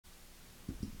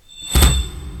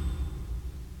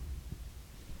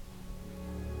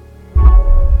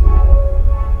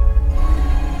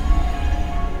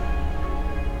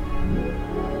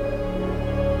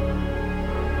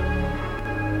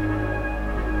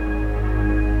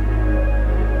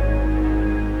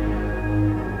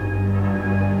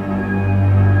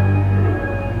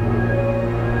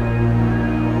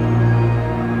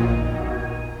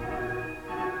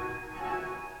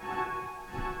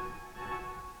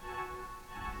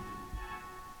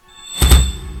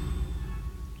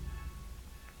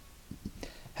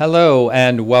Hello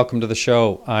and welcome to the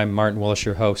show. I'm Martin Willis,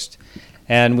 your host,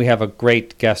 and we have a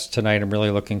great guest tonight. I'm really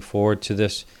looking forward to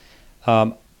this.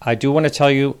 I do want to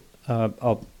tell you,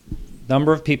 a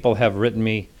number of people have written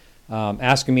me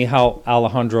asking me how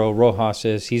Alejandro Rojas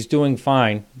is. He's doing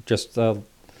fine. Just to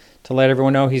let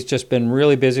everyone know, he's just been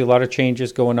really busy, a lot of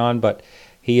changes going on, but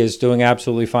he is doing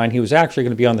absolutely fine. He was actually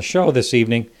going to be on the show this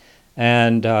evening,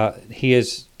 and he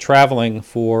is traveling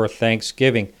for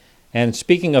Thanksgiving. And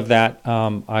speaking of that,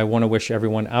 I want to wish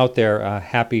everyone out there a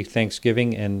happy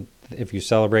Thanksgiving, and if you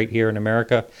celebrate here in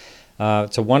America,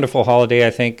 it's a wonderful holiday, I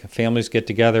think. Families get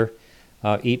together,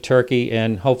 eat turkey,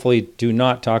 and hopefully do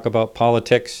not talk about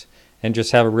politics and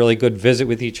just have a really good visit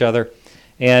with each other.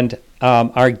 And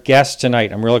our guest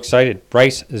tonight, I'm real excited,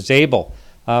 Bryce Zabel.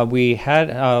 We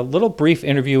had a little brief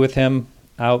interview with him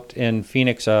out in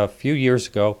Phoenix a few years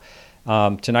ago.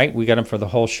 Tonight we got him for the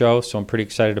whole show, so I'm pretty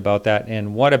excited about that.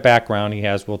 And what a background he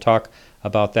has. We'll talk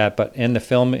about that. But in the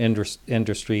film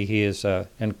industry, he is an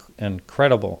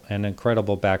incredible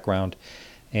background,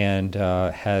 and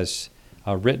has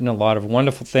written a lot of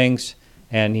wonderful things.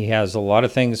 And he has a lot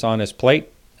of things on his plate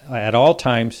at all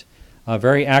times. A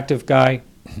very active guy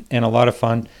and a lot of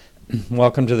fun.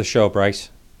 Welcome to the show, Bryce.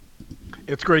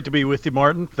 It's great to be with you,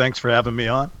 Martin. Thanks for having me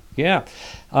on. Yeah.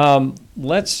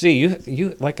 Let's see.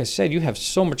 You like I said, you have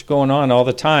so much going on all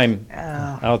the time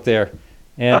out there,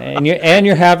 and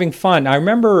you're having fun. I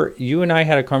remember you and I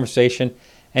had a conversation,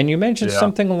 and you mentioned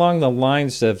something along the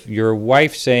lines of your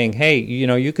wife saying, "Hey,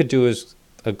 you could do as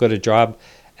good a job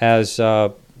as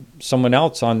someone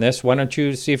else on this. Why don't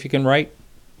you see if you can write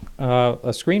a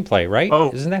screenplay?" Right?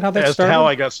 Oh, isn't that how that that's started? how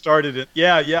I got started.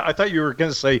 Yeah. I thought you were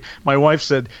going to say, my wife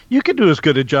said, "You could do as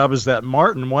good a job as that,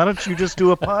 Martin. Why don't you just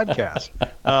do a podcast?"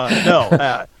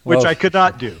 Which I could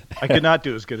not do. I could not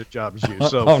do as good a job as you.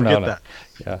 So forget that.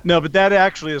 Yeah. No, but that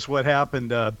actually is what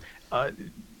happened.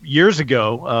 Years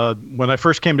ago, when I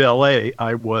first came to L.A.,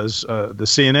 I was the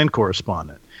CNN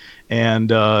correspondent.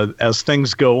 And as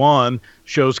things go on,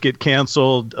 shows get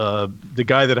canceled. The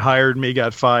guy that hired me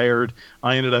got fired.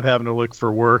 I ended up having to look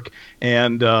for work.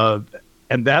 And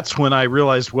that's when I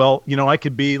realized, well, I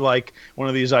could be like one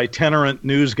of these itinerant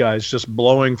news guys just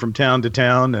blowing from town to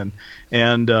town.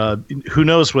 And who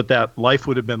knows what that life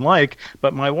would have been like.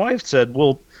 But my wife said,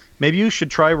 well, maybe you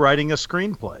should try writing a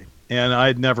screenplay. And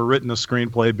I'd never written a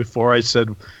screenplay before. I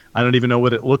said, I don't even know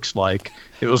what it looks like.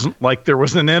 It wasn't like there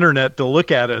was an internet to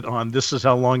look at it on. This is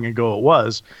how long ago it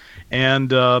was. And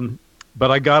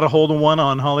but I got a hold of one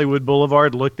on Hollywood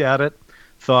Boulevard, looked at it,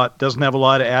 thought doesn't have a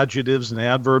lot of adjectives and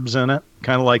adverbs in it,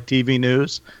 kind of like TV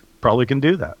news. Probably can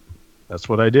do that. That's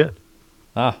what I did.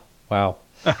 Ah, wow.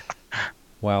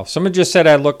 Wow. Someone just said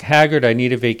I look haggard. I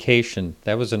need a vacation.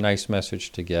 That was a nice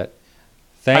message to get.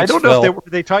 Thanks, I don't Phil. know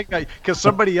if they talking about, because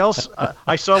somebody else,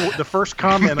 I saw the first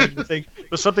comment on the thing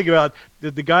was something about,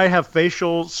 did the guy have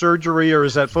facial surgery or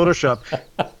is that Photoshop?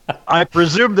 I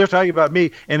presume they're talking about me,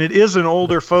 and it is an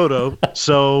older photo,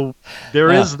 so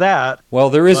there is that. Well,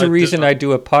 there is a reason I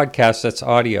do a podcast that's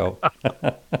audio.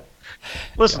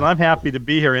 Listen, I'm happy to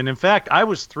be here, and in fact, I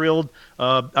was thrilled.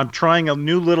 I'm trying a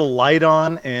new little light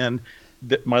on, and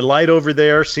my light over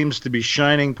there seems to be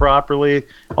shining properly.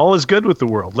 All is good with the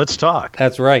world. Let's talk.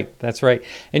 That's right.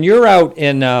 And you're out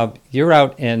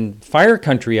in fire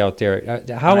country out there.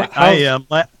 I am.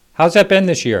 How's that been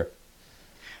this year?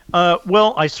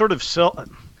 Well,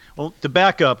 to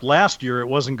back up, last year it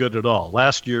wasn't good at all.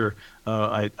 Last year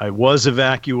I was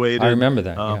evacuated. I remember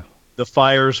that. Yeah. The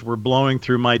fires were blowing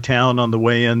through my town on the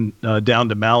way in down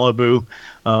to Malibu.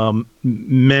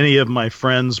 Many of my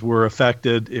friends were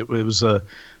affected. It was a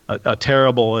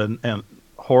terrible and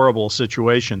horrible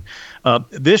situation.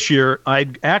 This year,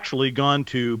 I'd actually gone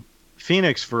to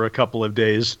Phoenix for a couple of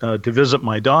days to visit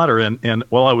my daughter, and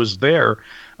while I was there,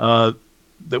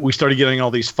 that we started getting all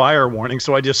these fire warnings,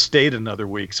 so I just stayed another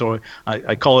week. So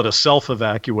I call it a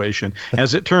self-evacuation.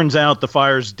 As it turns out, the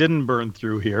fires didn't burn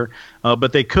through here,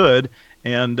 but they could.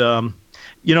 And,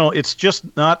 it's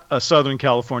just not a Southern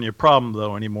California problem,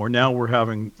 though, anymore. Now we're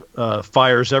having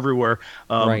fires everywhere.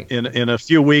 Right. In a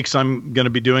few weeks, I'm going to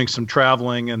be doing some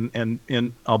traveling, and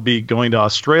I'll be going to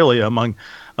Australia, among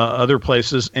other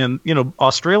places. And,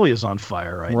 Australia's on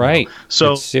fire right now.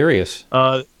 So it's serious.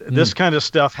 This kind of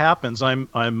stuff happens. I'm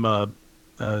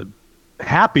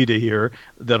happy to hear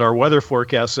that our weather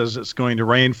forecast says it's going to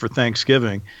rain for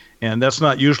Thanksgiving, and that's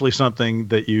not usually something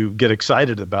that you get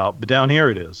excited about, but down here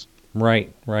it is.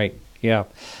 Right. Yeah,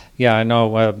 I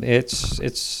know.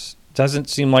 It's doesn't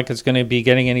seem like it's going to be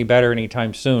getting any better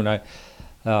anytime soon.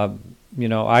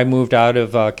 I moved out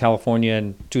of California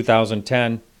in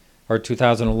 2010 or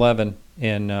 2011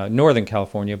 in Northern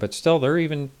California, but still they're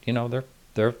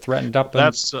they're threatened up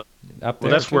That's up well,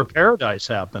 there that's where too. Paradise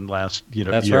happened last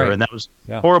That's year, right. and that was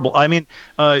Yeah. horrible. I mean,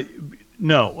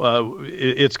 no,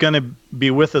 it's going to be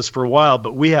with us for a while,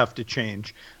 but we have to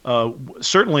change.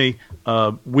 Certainly,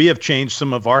 we have changed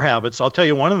some of our habits. I'll tell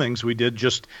you one of the things we did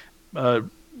just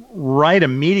right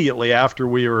immediately after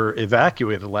we were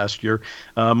evacuated last year.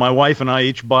 My wife and I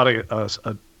each bought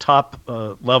a top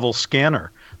level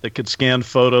scanner that could scan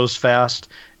photos fast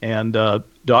and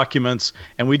documents,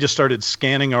 and we just started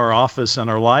scanning our office and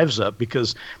our lives up,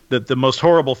 because the most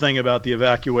horrible thing about the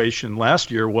evacuation last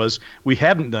year was we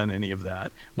hadn't done any of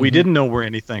that. We didn't know where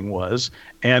anything was,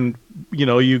 and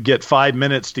you get 5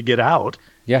 minutes to get out,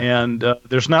 and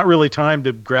there's not really time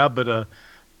to grab at a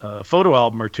photo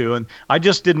album or two. And I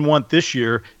just didn't want this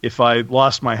year, if I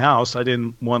lost my house, I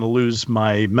didn't want to lose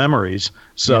my memories.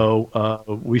 So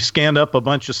we scanned up a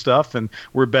bunch of stuff, and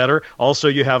we're better. Also,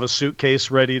 you have a suitcase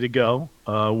ready to go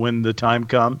when the time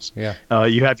comes.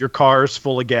 You have your cars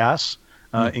full of gas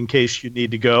in case you need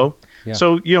to go.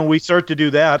 So, we start to do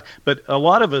that. But a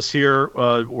lot of us here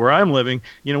where I'm living,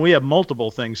 we have multiple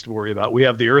things to worry about. We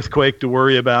have the earthquake to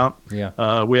worry about. We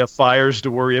have fires to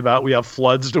worry about. We have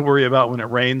floods to worry about when it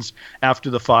rains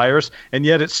after the fires. And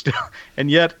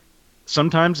yet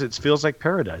sometimes it feels like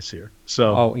paradise here.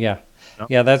 So,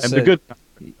 that's and the good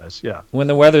paradise, when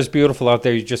the weather's beautiful out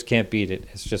there, you just can't beat it.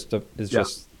 It's just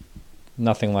just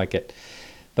nothing like it.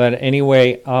 But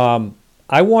anyway,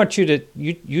 I want you to,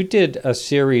 you did a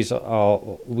series,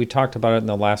 we talked about it in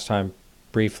the last time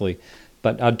briefly,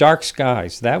 but Dark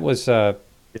Skies, that was a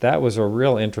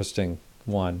real interesting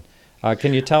one.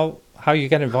 Can you tell how you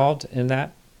got involved in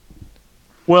that?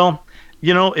 Well,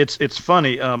 it's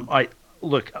funny.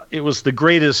 It was the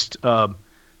greatest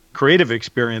creative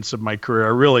experience of my career. I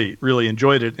really, really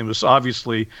enjoyed it. It was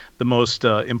obviously the most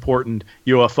important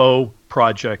UFO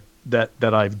project that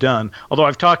I've done, although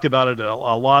I've talked about it a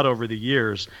lot over the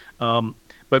years.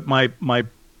 But my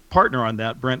partner on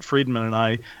that, Brent Friedman, and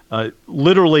I,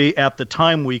 literally at the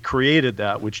time we created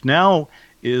that, which now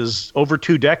is over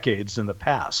 2 decades in the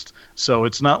past, so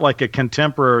it's not like a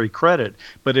contemporary credit,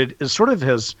 but it sort of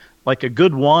has, like a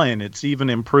good wine, it's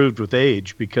even improved with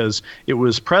age, because it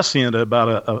was prescient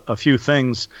about a few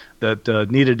things that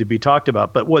needed to be talked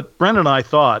about. But what Brent and I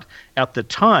thought at the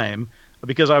time,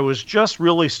 because I was just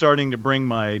really starting to bring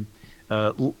my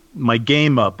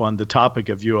game up on the topic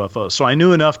of UFOs. So I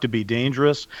knew enough to be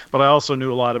dangerous, but I also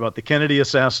knew a lot about the Kennedy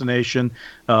assassination.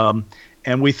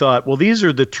 And we thought, well, these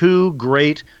are the 2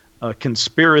 great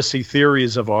conspiracy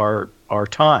theories of our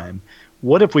time.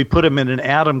 What if we put them in an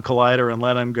atom collider and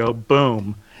let them go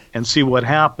boom and see what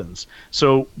happens?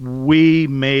 So we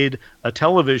made a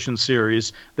television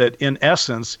series that, in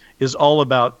essence, is all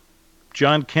about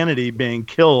John Kennedy being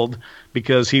killed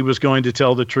because he was going to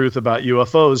tell the truth about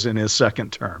UFOs in his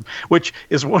second term, which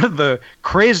is one of the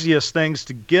craziest things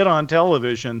to get on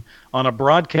television on a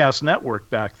broadcast network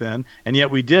back then, and yet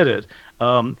we did it.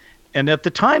 And at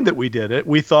the time that we did it,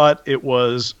 we thought it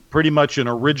was pretty much an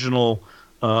original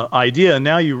idea.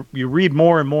 Now you read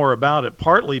more and more about it,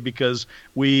 partly because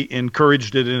we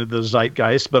encouraged it into the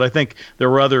zeitgeist, but I think there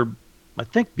were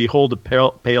Behold a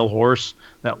Pale Horse,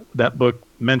 that book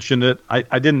mentioned it. I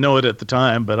didn't know it at the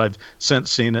time, but I've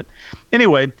since seen it.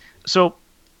 Anyway, so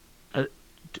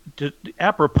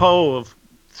apropos of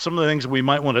some of the things we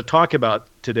might want to talk about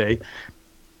today,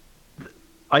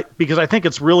 because I think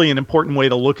it's really an important way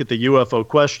to look at the UFO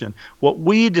question. What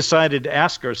we decided to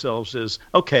ask ourselves is,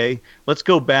 okay, let's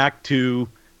go back to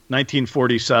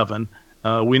 1947.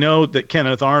 We know that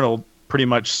Kenneth Arnold pretty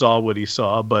much saw what he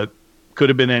saw, but could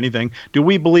have been anything. Do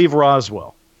we believe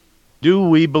Roswell? Do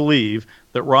we believe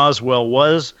that Roswell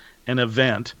was an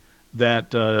event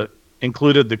that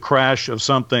included the crash of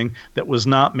something that was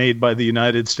not made by the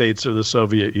United States or the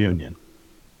Soviet Union?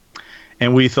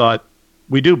 And we thought,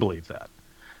 we do believe that.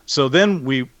 So then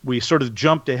we sort of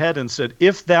jumped ahead and said,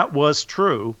 if that was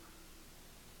true,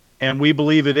 and we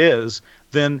believe it is,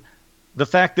 then the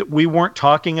fact that we weren't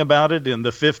talking about it in the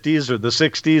 50s or the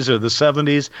 60s or the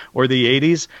 70s or the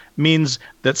 80s means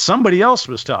that somebody else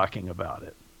was talking about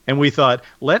it. And we thought,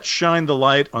 let's shine the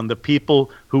light on the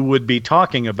people who would be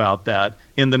talking about that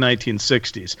in the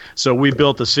 1960s. So we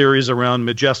built a series around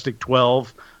Majestic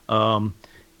 12,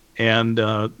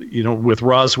 with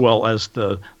Roswell as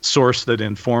the source that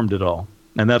informed it all.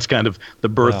 And that's kind of the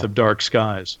birth of Dark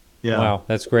Skies. Yeah. Wow,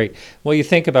 that's great. Well, you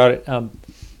think about it,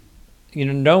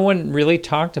 no one really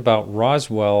talked about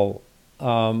Roswell,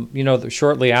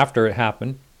 shortly after it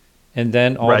happened, and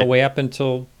then all the way up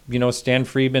until, Stan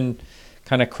Friedman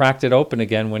kind of cracked it open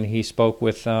again when he spoke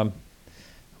with, who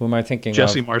am I thinking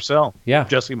Jesse of? Marcel. Yeah.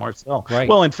 Jesse Marcel. Right.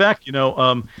 Well, in fact,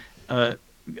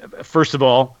 first of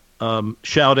all,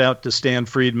 shout out to Stan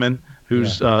Friedman,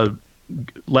 who's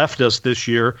left us this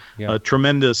year. A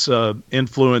tremendous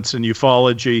influence in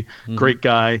ufology. Great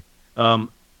guy.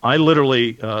 I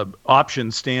literally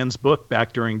optioned Stan's book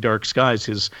back during Dark Skies,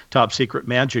 his top secret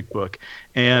magic book.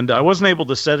 And I wasn't able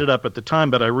to set it up at the time,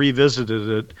 but I revisited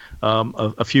it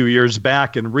a few years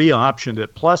back and re-optioned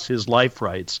it, plus his life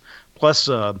rights, plus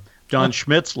Don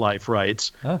Schmidt's life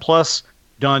rights, plus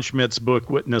Don Schmidt's book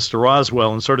Witness to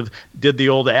Roswell, and sort of did the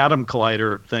old atom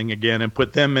collider thing again and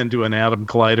put them into an atom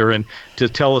collider and to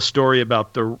tell a story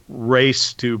about the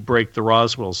race to break the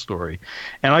Roswell story.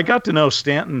 And I got to know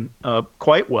Stanton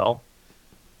quite well.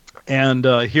 And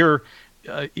here,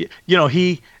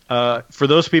 he, for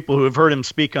those people who have heard him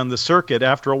speak on the circuit,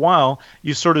 after a while,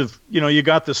 you sort of, you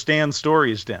got the Stan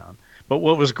stories down. But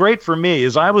what was great for me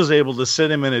is I was able to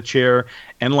sit him in a chair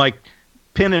and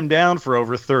pin him down for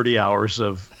over 30 hours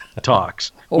of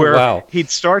talks where he'd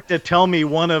start to tell me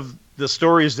one of the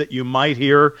stories that you might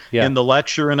hear in the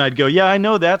lecture, and I'd go, yeah, I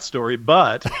know that story,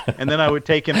 but, and then I would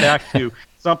take him back to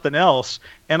something else.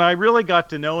 And I really got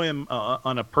to know him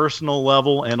on a personal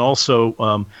level, and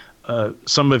also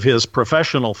some of his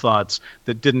professional thoughts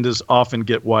that didn't as often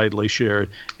get widely shared.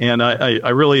 And I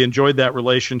really enjoyed that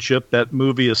relationship. That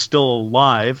movie is still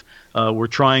alive. We're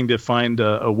trying to find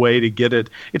a way to get it.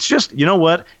 It's just, you know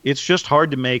what? It's just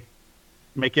hard to make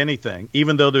anything.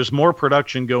 Even though there's more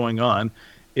production going on,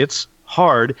 it's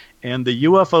hard. And the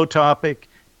UFO topic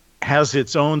has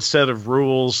its own set of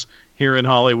rules here in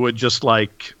Hollywood, just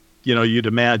like you'd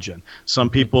imagine. Some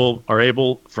people are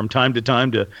able from time to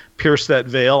time to pierce that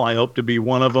veil. I hope to be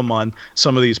one of them on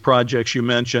some of these projects you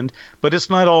mentioned, but it's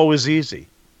not always easy,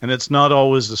 and it's not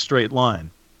always a straight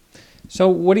line. So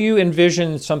what do you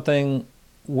envision something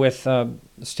with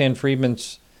Stan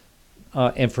Friedman's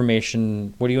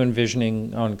information? What are you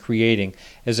envisioning on creating?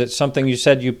 Is it something you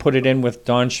said you put it in with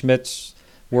Don Schmidt's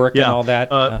work and all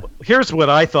that? Here's what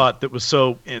I thought that was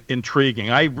so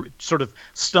intriguing. I sort of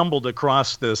stumbled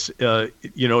across this,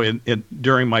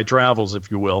 during my travels,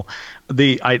 if you will.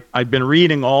 I'd been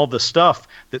reading all the stuff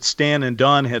that Stan and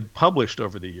Don had published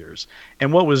over the years.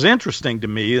 And what was interesting to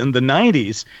me, in the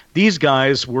 90s, these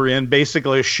guys were in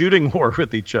basically a shooting war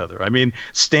with each other. I mean,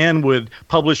 Stan would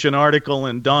publish an article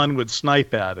and Don would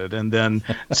snipe at it, and then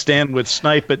Stan would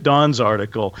snipe at Don's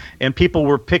article, and people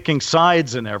were picking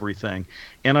sides and everything.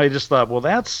 And I just thought, well,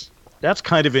 that's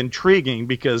kind of intriguing,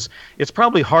 because it's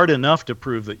probably hard enough to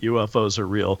prove that UFOs are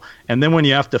real. And then when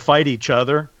you have to fight each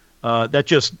other, that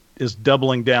just is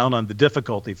doubling down on the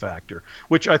difficulty factor,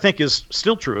 which I think is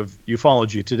still true of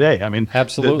ufology today. I mean,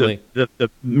 absolutely. The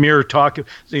mere talk,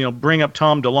 bring up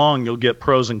Tom DeLonge, you'll get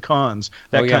pros and cons,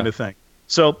 that kind of thing.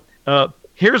 So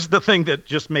here's the thing that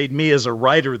just made me as a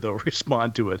writer, though,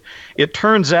 respond to it. It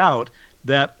turns out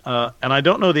that, and I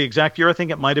don't know the exact year, I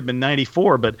think it might have been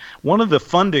 94, but one of the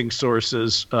funding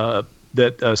sources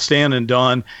that Stan and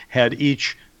Don had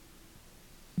each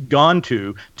gone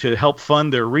to help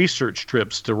fund their research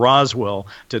trips to Roswell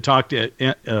to talk to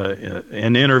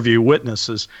and interview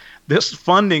witnesses, this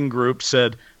funding group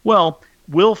said, well,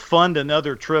 we'll fund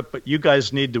another trip, but you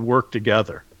guys need to work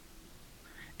together.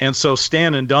 And so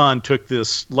Stan and Don took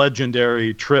this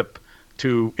legendary trip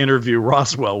to interview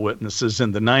Roswell witnesses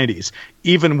in the 90s,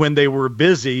 even when they were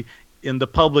busy in the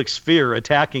public sphere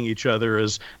attacking each other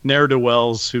as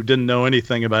ne'er-do-wells who didn't know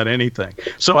anything about anything.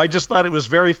 So I just thought it was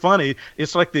very funny. I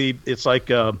thought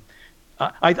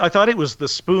it was the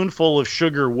spoonful of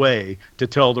sugar way to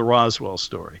tell the Roswell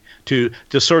story, to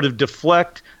sort of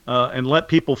deflect and let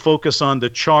people focus on the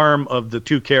charm of the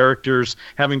two characters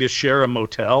having to share a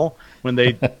motel when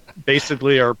they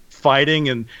basically are fighting.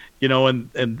 And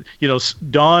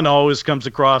Don always comes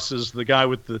across as the guy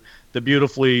with the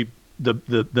beautifully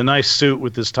the nice suit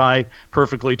with his tie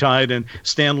perfectly tied, and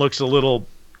Stan looks a little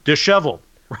disheveled,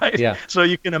 right? Yeah. So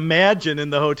you can imagine in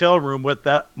the hotel room what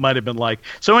that might have been like.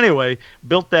 So anyway,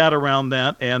 built that around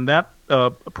that, and that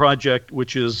project,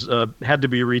 which is had to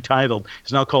be retitled,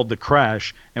 is now called The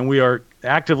Crash, and we are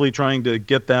actively trying to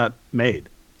get that made.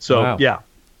 So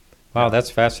Wow, that's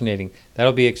fascinating.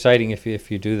 That'll be exciting if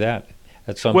you do that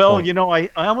at some point. Well, I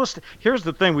almost, here's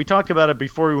the thing. We talked about it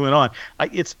before we went on.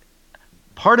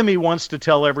 Part of me wants to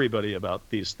tell everybody about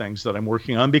these things that I'm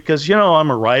working on, because,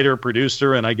 I'm a writer,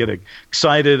 producer, and I get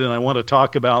excited and I want to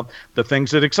talk about the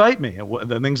things that excite me,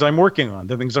 the things I'm working on,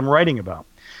 the things I'm writing about.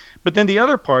 But then the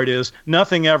other part is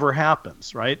nothing ever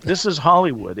happens, right? This is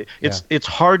Hollywood. It's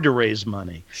hard to raise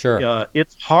money. Sure.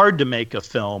 It's hard to make a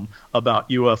film about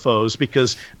UFOs,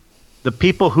 because the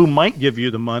people who might give you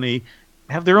the money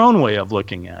have their own way of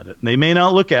looking at it. And they may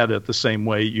not look at it the same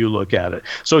way you look at it.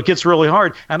 So it gets really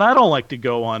hard. And I don't like to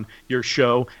go on your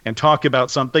show and talk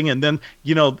about something. And then,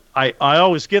 I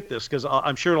always get this because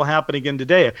I'm sure it'll happen again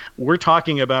today. We're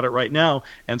talking about it right now.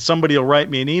 And somebody will write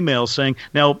me an email saying,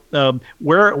 now,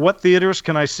 what theaters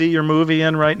can I see your movie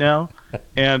in right now?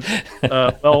 And,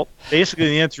 well, basically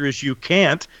the answer is you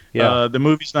can't. Yeah. The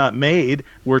movie's not made.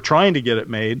 We're trying to get it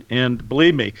made. And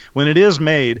believe me, when it is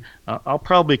made, I'll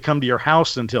probably come to your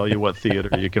house and tell you what theater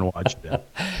you can watch it in.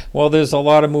 Well, there's a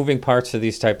lot of moving parts to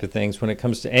these type of things when it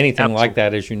comes to anything Absolutely. like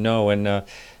that, as you know. And,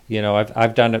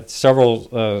 I've done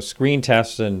several screen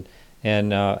tests and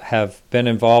have been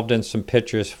involved in some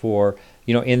pitches for,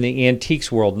 in the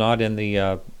antiques world, not in the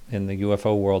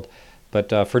UFO world,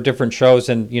 but for different shows.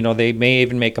 And, they may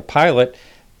even make a pilot,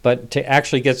 but to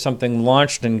actually get something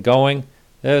launched and going,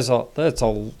 that's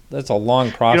a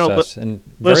long process, and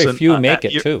very few make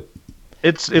it too.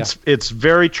 It's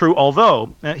very true.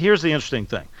 Although here's the interesting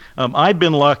thing, I've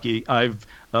been lucky. I've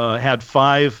had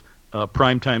 5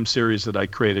 primetime series that I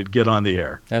created get on the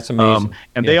air. That's amazing,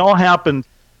 and they all happened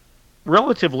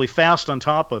relatively fast on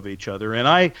top of each other. And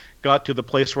I got to the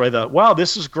place where I thought, wow,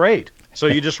 this is great. So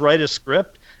you just write a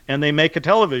script and they make a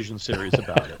television series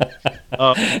about it.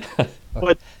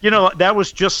 But, that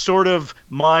was just sort of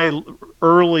my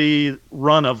early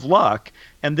run of luck.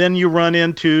 And then you run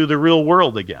into the real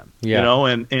world again,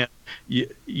 and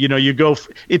you go,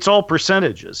 it's all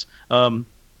percentages.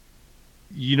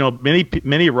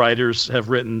 Many writers have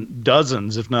written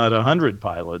dozens, if not 100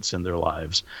 pilots in their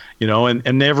lives,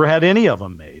 and never had any of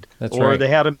them made. That's or right. They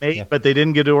had them made, but they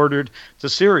didn't get ordered to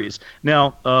series.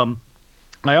 Now,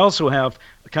 I also have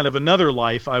kind of another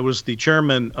life. I was the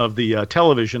chairman of the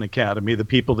Television Academy, the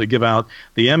people that give out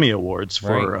the Emmy Awards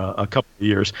for a couple of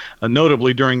years,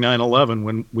 notably during 9/11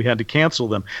 when we had to cancel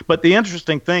them. But the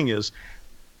interesting thing is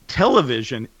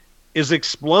television is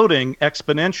exploding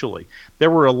exponentially.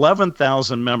 There were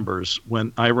 11,000 members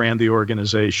when I ran the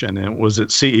organization, and it was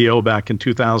its CEO back in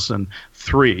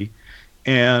 2003,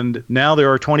 and now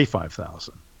there are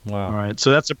 25,000. Wow. All right, so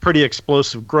that's a pretty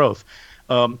explosive growth.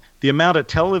 The amount of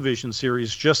television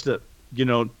series just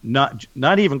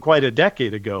not even quite a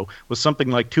decade ago was something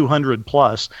like 200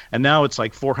 plus, and now it's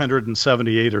like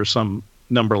 478 or some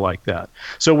number like that.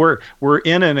 So we're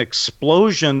in an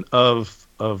explosion of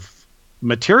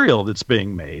material that's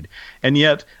being made, and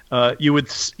yet you would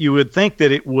think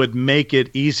that it would make it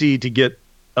easy to get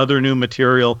other new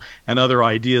material and other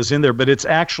ideas in there, but it's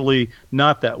actually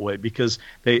not that way because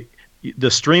the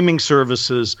streaming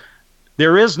services.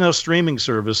 There is no streaming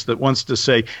service that wants to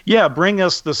say, yeah, bring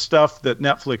us the stuff that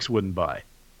Netflix wouldn't buy.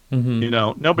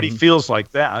 Mm-hmm. Nobody feels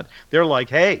like that. They're like,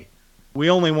 hey,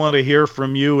 we only want to hear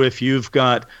from you if you've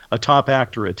got a top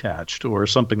actor attached or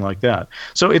something like that.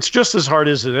 So it's just as hard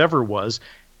as it ever was.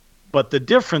 But the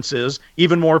difference is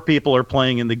even more people are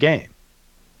playing in the game.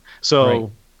 So right.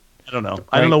 I don't know. Right.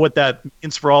 I don't know what that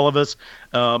means for all of us,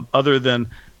 other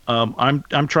than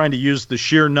I'm trying to use the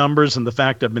sheer numbers and the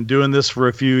fact I've been doing this for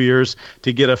a few years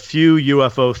to get a few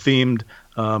UFO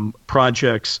themed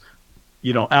projects,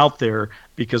 out there,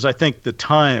 because I think the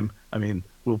time,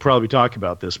 we'll probably talk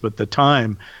about this, but the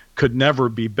time could never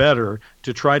be better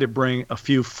to try to bring a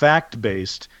few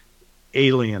fact-based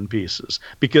alien pieces,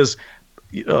 because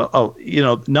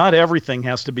not everything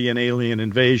has to be an alien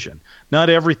invasion. Not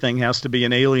everything has to be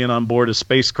an alien on board a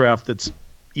spacecraft that's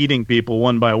eating people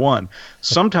one by one.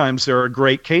 Sometimes there are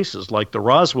great cases like the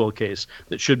Roswell case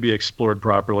that should be explored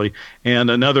properly. And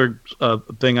another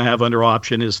thing I have under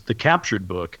option is the Captured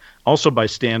book, also by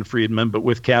Stan Friedman, but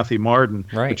with Kathy Martin,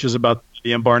 right. which is about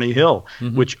and Barney Hill,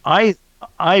 which I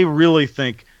really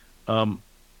think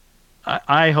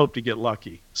I hope to get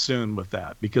lucky soon with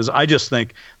that, because I just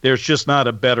think there's just not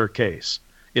a better case.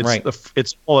 It's right.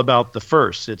 It's all about the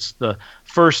first. It's the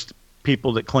first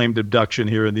people that claimed abduction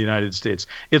here in the United States.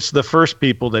 It's the first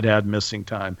people that had missing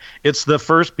time. It's the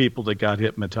first people that got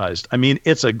hypnotized.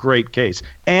 It's a great case.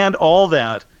 And all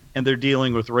that, and they're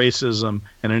dealing with racism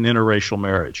and an interracial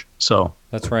marriage. So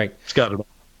that's right. It's got it all.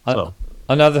 So.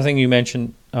 Another thing you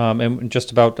mentioned, and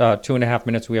just about 2.5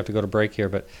 minutes, we have to go to break here,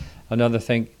 but another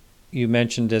thing you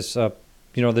mentioned is, the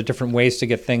different ways to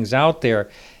get things out there.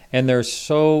 And there's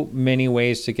so many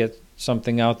ways to get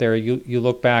something out there. You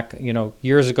look back,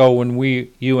 years ago when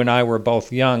you and I were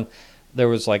both young, there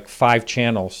was like 5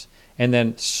 channels, and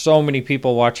then so many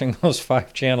people watching those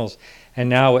 5 channels, and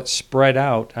now it's spread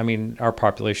out. Our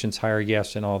population's higher,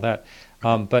 yes, and all that,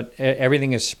 but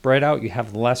everything is spread out. You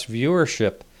have less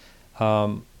viewership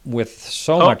with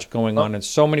so much going on and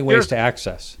so many ways to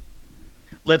access.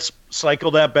 Let's cycle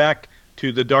that back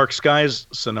to the dark skies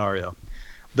scenario.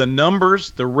 the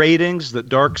numbers, the ratings that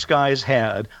Dark Skies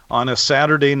had on a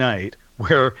Saturday night,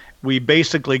 where we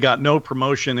basically got no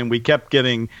promotion and we kept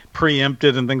getting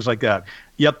preempted and things like that.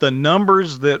 Yet the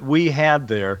numbers that we had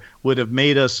there would have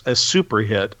made us a super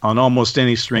hit on almost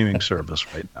any streaming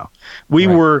service right now. We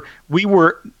were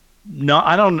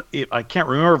not, I can't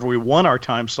remember if we won our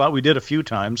time slot. We did a few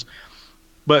times,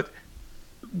 but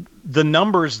the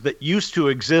numbers that used to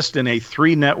exist in a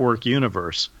 3-network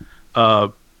universe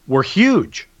were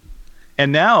huge.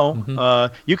 And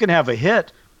now you can have a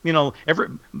hit. You know,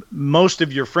 most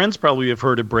of your friends probably have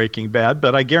heard of Breaking Bad,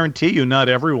 but I guarantee you not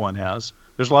everyone has.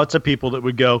 There's lots of people that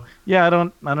would go, yeah,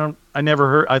 I never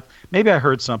heard, maybe I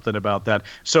heard something about that.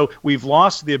 So we've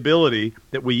lost the ability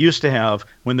that we used to have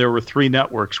when there were 3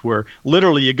 networks, where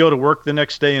literally you go to work the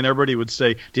next day and everybody would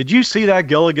say, did you see that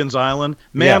Gilligan's Island?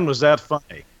 Man, was that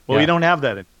funny. Well, we don't have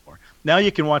that anymore. Now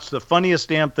you can watch the funniest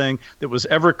damn thing that was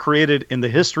ever created in the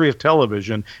history of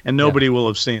television, and nobody will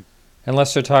have seen it.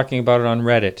 Unless they're talking about it on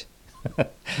Reddit.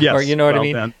 Yes. Or you know what I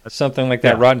mean? Then, something like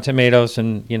that, Rotten Tomatoes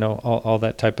and, you know, all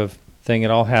that type of thing. It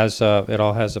all has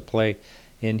a play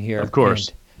in here. Of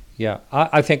course. And,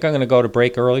 I think I'm going to go to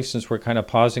break early since we're kind of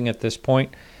pausing at this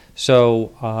point.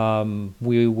 So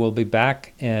we will be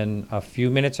back in a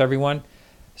few minutes, everyone.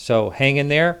 So hang in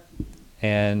there,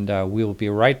 and we will be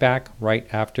right back right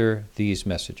after these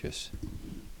messages.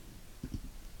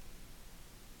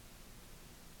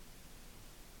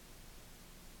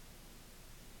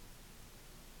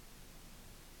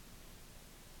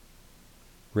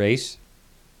 Race?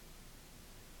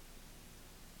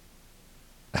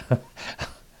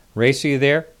 Race, are you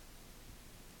there?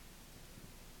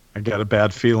 I got a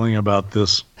bad feeling about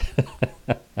this.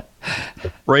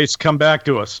 Race, come back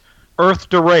to us. Earth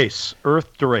to Race.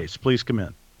 Earth to Race. Please come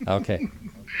in. Okay.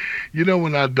 You know,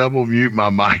 when I double mute my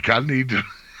mic, I need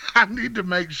to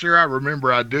make sure I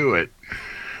remember I do it.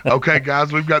 Okay,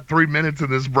 guys, we've got 3 minutes in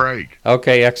this break.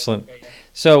 Okay, excellent.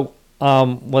 So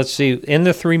let's see. In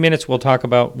the 3 minutes, we'll talk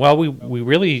about. Well, we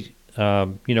really,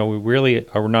 we really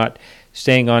are not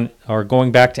staying on or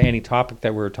going back to any topic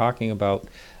that we were talking about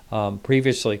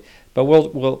previously. But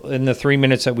we'll in the 3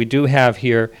 minutes that we do have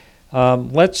here,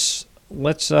 let's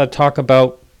talk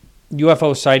about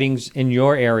UFO sightings in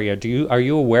your area. Are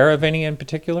you aware of any in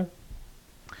particular?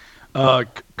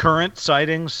 Current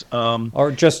sightings,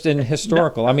 or just in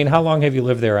historical? I mean, how long have you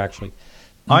lived there actually?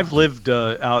 I've lived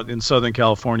out in Southern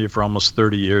California for almost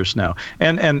 30 years now,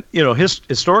 and you know,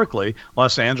 historically,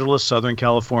 Los Angeles, Southern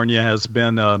California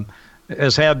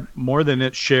has had more than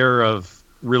its share of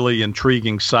really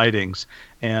intriguing sightings,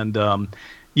 and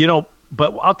you know.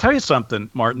 But I'll tell you something,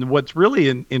 Martin. What's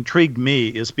really intrigued me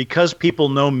is because people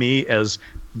know me as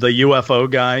the UFO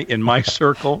guy in my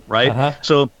circle, right?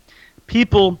 So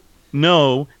people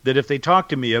know that if they talk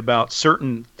to me about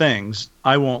certain things,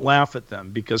 I won't laugh at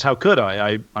them, because how could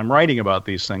I? I'm writing about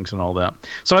these things and all that.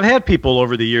 So I've had people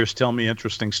over the years tell me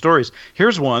interesting stories.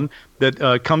 Here's one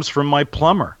that comes from my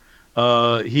plumber.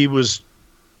 He was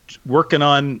working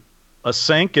on a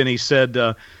sink, and he said,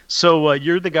 so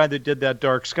you're the guy that did that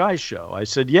Dark Skies show? I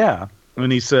said, yeah.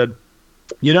 And he said,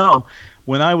 you know,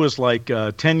 when I was like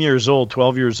 10 years old,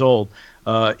 12 years old,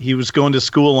 he was going to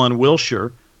school on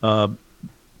Wilshire,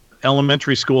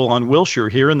 elementary school on Wilshire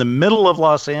here in the middle of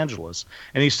Los Angeles.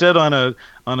 And he said on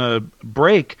a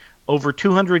break, over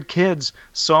 200 kids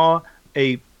saw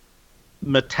a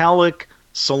metallic,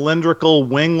 cylindrical,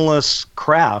 wingless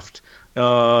craft,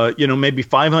 maybe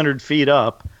 500 feet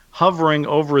up, hovering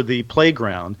over the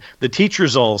playground. The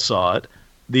teachers all saw it.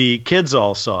 The kids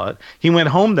all saw it. He went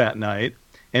home that night,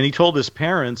 and he told his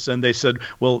parents, and they said,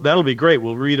 well, that'll be great.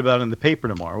 We'll read about it in the paper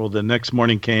tomorrow. Well, the next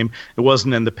morning came. It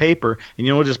wasn't in the paper. And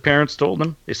you know what his parents told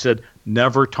him? They said,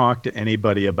 never talk to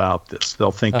anybody about this.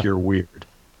 They'll think you're weird.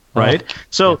 Right?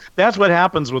 So that's what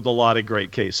happens with a lot of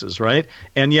great cases, right?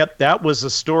 And yet that was a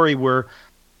story where,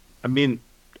 I mean,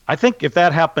 I think if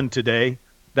that happened today,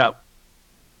 that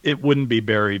it wouldn't be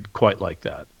buried quite like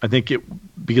that. I think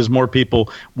because more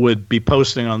people would be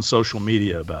posting on social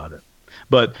media about it.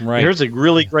 But here's a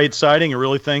really great sighting, a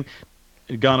really thing,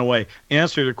 gone away.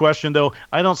 Answer to your question, though,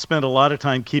 I don't spend a lot of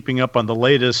time keeping up on the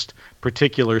latest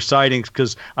particular sightings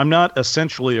because I'm not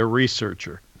essentially a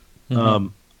researcher. Mm-hmm.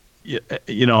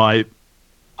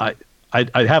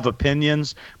 I have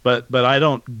opinions, but I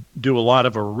don't do a lot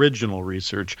of original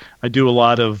research. I do a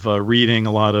lot of reading,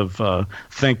 a lot of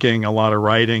thinking, a lot of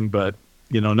writing, but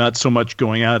not so much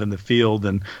going out in the field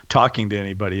and talking to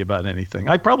anybody about anything.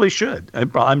 I probably should.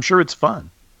 I'm sure it's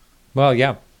fun. Well,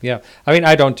 yeah. I mean,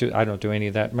 I don't do any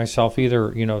of that myself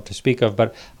either, to speak of.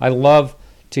 But I love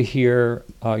to hear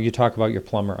you talk about your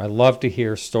plumber. I love to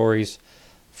hear stories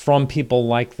from people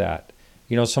like that.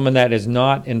 someone that is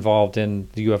not involved in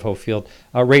the UFO field.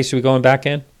 Race, are we going back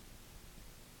in?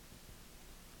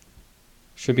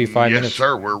 Should be 5 minutes. Yes,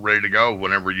 sir. We're ready to go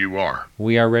whenever you are.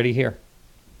 We are ready here.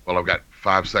 Well, I've got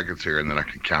 5 seconds here, and then I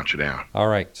can count you down. All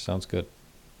right. Sounds good.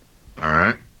 All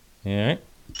right. All right.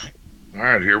 All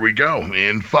right, here we go.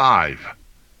 In 5,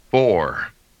 4,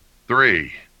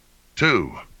 3,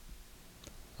 2.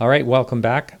 All right. Welcome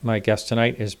back. My guest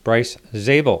tonight is Bryce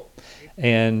Zabel,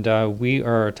 and we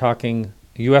are talking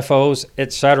UFOs,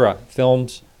 etc.,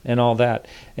 films, and all that.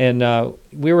 And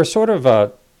we were sort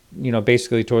of,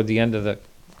 basically toward the end of the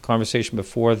conversation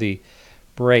before the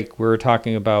break, we were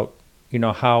talking about,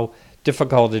 how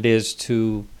difficult it is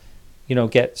to,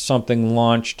 get something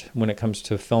launched when it comes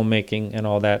to filmmaking and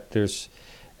all that. There's,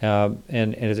 and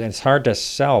it's hard to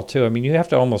sell too. I mean, you have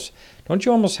to don't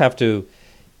you almost have to,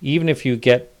 even if you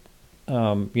get,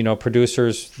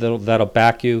 producers that'll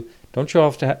back you, don't you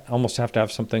almost have to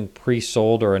have something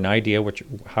pre-sold or an idea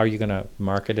how you're going to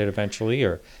market it eventually,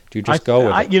 or do you just go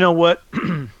with it? You know what?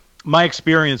 My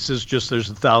experience is just there's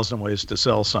 1,000 ways to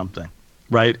sell something,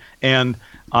 right? And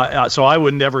so I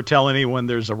would never tell anyone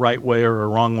there's a right way or a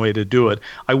wrong way to do it.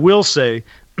 I will say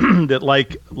that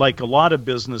like a lot of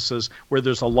businesses where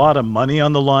there's a lot of money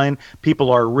on the line,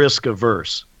 people are risk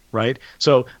averse, right?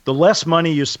 So the less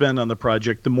money you spend on the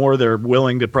project, the more they're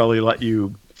willing to probably let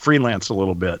you freelance a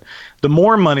little bit. The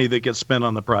more money that gets spent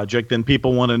on the project, then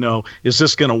people want to know, is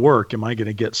this going to work? Am I going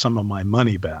to get some of my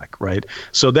money back, right?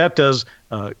 So that does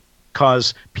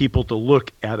cause people to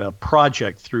look at a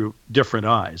project through different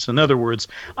eyes. In other words,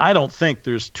 I don't think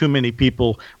there's too many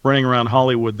people running around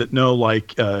Hollywood that know,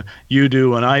 like you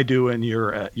do and I do and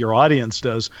your audience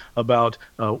does, about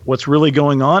what's really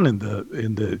going on in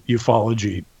the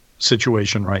ufology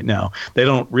situation right now. They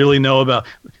don't really know about,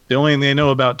 the only thing they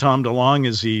know about Tom DeLonge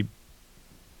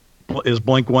is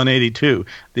Blink 182.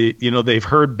 They've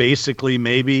heard basically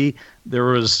maybe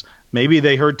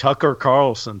they heard Tucker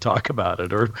Carlson talk about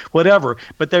it or whatever,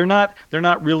 but they're not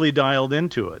really dialed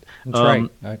into it. That's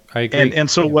right. I agree. And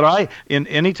so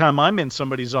anytime I'm in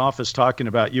somebody's office talking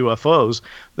about UFOs,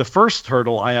 the first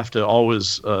hurdle I have to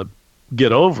always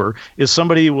get over is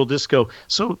somebody will just go,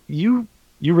 so you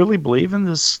really believe in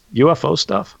this UFO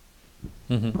stuff?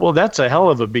 Mm-hmm. Well, that's a hell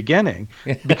of a beginning,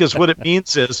 because what it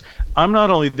means is I'm not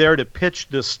only there to pitch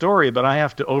this story, but I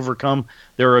have to overcome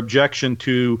their objection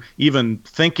to even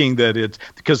thinking that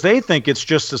because they think it's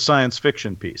just a science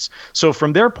fiction piece. So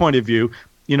from their point of view,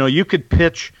 you could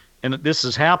pitch, and this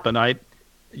has happened.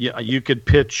 You could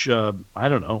pitch, I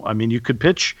don't know. I mean, you could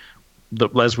pitch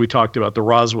as we talked about, the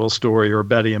Roswell story or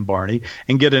Betty and Barney,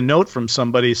 and get a note from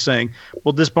somebody saying,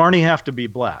 well, does Barney have to be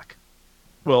black?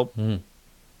 Well,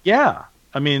 yeah.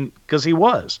 I mean, because he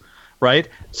was, right?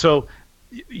 So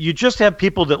you just have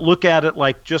people that look at it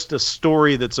like just a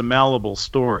story that's a malleable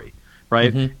story,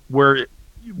 right? Mm-hmm. Where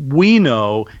we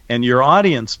know, and your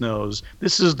audience knows,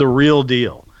 this is the real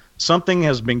deal. Something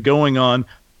has been going on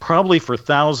probably for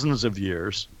thousands of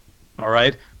years, all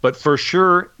right? But for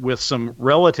sure with some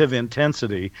relative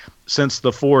intensity since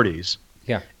the 40s.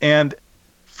 Yeah. And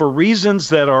for reasons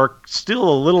that are still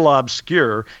a little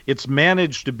obscure, it's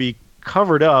managed to be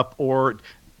covered up or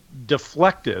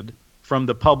deflected from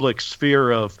the public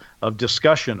sphere of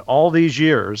discussion all these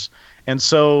years. And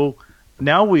so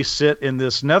now we sit in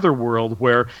this netherworld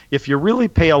where if you really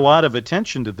pay a lot of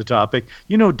attention to the topic,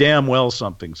 you know damn well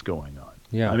something's going on.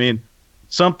 Yeah. I mean,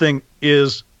 something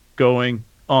is going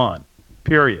on,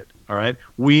 period. All right?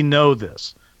 We know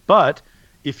this. But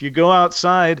if you go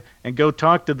outside and go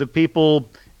talk to the people,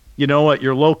 at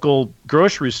your local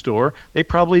grocery store, they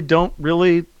probably don't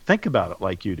really think about it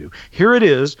like you do. Here it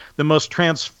is, the most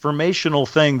transformational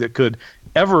thing that could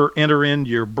ever enter into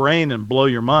your brain and blow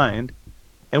your mind,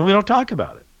 and we don't talk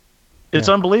about it. It's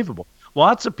unbelievable.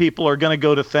 Lots of people are going to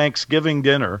go to Thanksgiving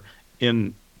dinner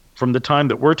from the time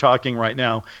that we're talking right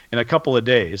now in a couple of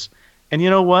days, and you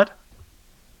know what?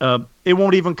 It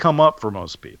won't even come up for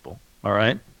most people, all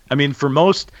right? I mean, for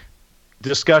most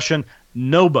discussion,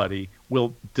 nobody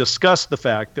will discuss the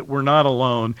fact that we're not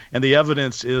alone, and the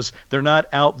evidence is they're not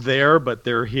out there, but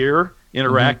they're here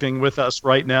interacting with us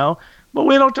right now. But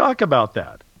we don't talk about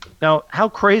that. Now, how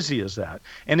crazy is that?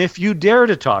 And if you dare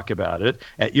to talk about it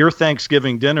at your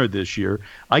Thanksgiving dinner this year,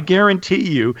 I guarantee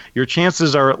you your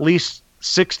chances are at least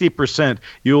 60%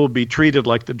 you will be treated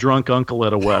like the drunk uncle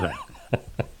at a wedding.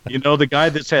 The guy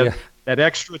that's had that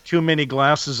extra too many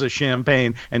glasses of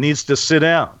champagne and needs to sit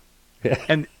down.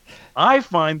 And I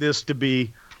find this to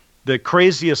be the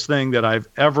craziest thing that I've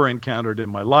ever encountered in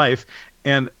my life.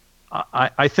 And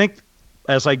I think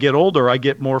as I get older, I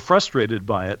get more frustrated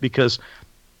by it, because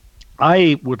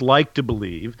I would like to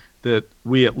believe that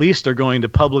we at least are going to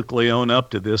publicly own up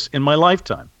to this in my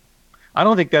lifetime. I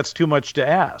don't think that's too much to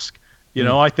ask.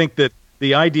 I think that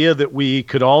the idea that we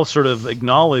could all sort of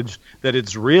acknowledge that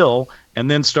it's real and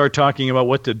then start talking about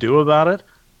what to do about it,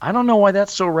 I don't know why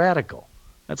that's so radical.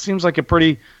 That seems like a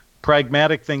pretty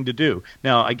pragmatic thing to do.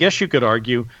 Now, I guess you could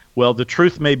argue, well, the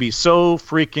truth may be so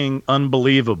freaking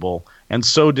unbelievable and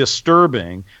so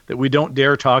disturbing that we don't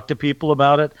dare talk to people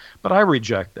about it, but I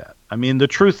reject that. I mean, the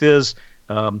truth is,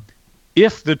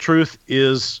 if the truth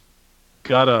is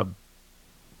got a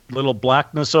little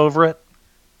blackness over it,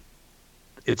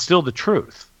 it's still the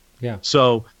truth. Yeah.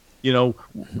 So,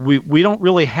 we don't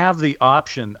really have the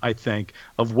option, I think,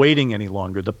 of waiting any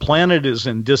longer. The planet is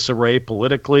in disarray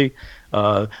politically.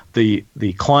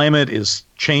 The climate is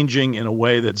changing in a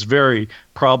way that's very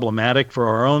problematic for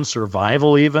our own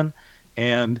survival even.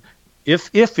 And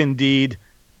if indeed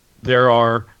there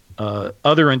are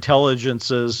other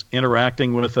intelligences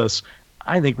interacting with us,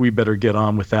 I think we better get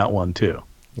on with that one too.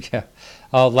 Yeah.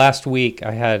 Last week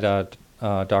I had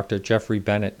Dr. Jeffrey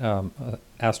Bennett,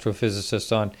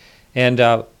 astrophysicist, on, and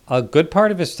a good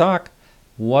part of his talk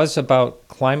was about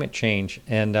climate change.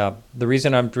 And the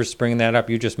reason I'm just bringing that up,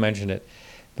 you just mentioned it,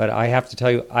 but I have to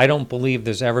tell you, I don't believe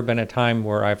there's ever been a time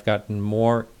where I've gotten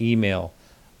more email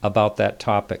about that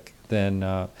topic than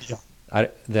I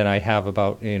have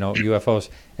about UFOs.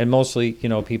 And mostly,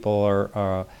 people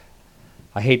are.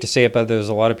 I hate to say it, but there's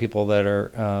a lot of people that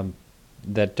are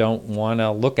that don't want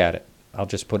to look at it. I'll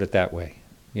just put it that way.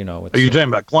 Are you talking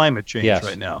about climate change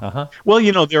right now? Uh-huh. Well,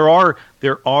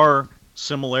 there are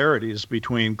similarities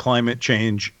between climate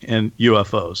change and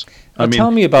UFOs.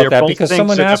 Tell me about that, because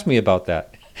someone asked me about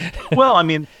that. Well, I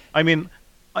mean,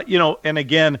 and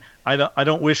again, I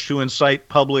don't wish to incite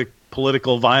public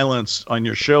political violence on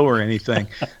your show or anything,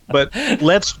 but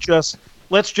let's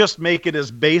just make it as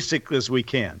basic as we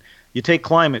can. You take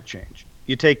climate change,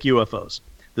 you take UFOs.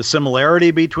 The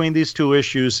similarity between these two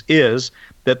issues is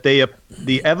that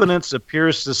the evidence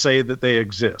appears to say that they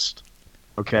exist.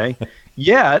 Okay?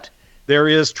 Yet there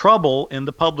is trouble in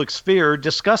the public sphere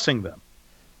discussing them.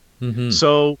 Mm-hmm.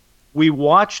 So we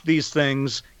watch these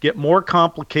things get more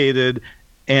complicated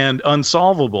and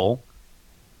unsolvable,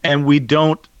 and we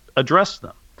don't address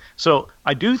them. So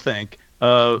I do think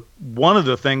one of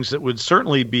the things that would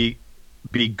certainly be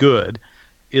good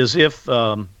is if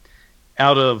out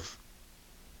of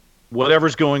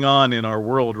whatever's going on in our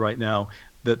world right now,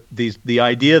 that the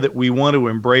idea that we want to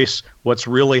embrace what's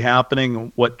really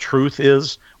happening, what truth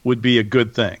is, would be a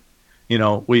good thing.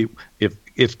 If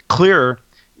it's clear,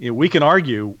 we can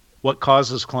argue what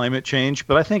causes climate change,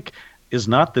 but I think, is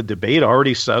not the debate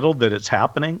already settled that it's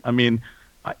happening? I mean,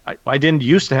 I didn't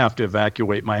used to have to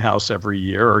evacuate my house every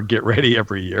year or get ready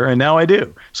every year, and now I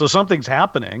do. So something's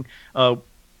happening. And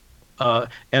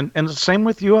the same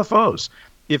with UFOs.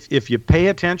 If you pay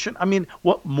attention, I mean,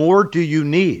 what more do you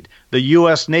need? The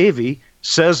U.S. Navy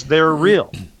says they're real.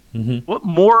 Mm-hmm.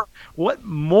 What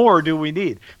more do we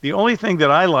need? The only thing that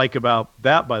I like about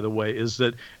that, by the way, is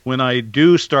that when I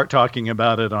do start talking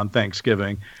about it on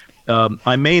Thanksgiving,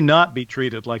 I may not be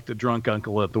treated like the drunk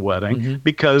uncle at the wedding, mm-hmm.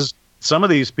 because some of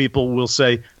these people will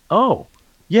say, oh,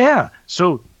 yeah,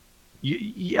 so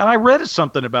I read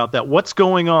something about that. What's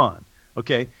going on?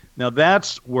 Okay. Now,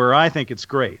 that's where I think it's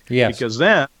great. Yes. Because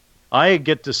then I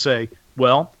get to say,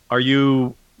 well, were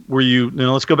you,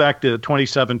 let's go back to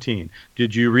 2017.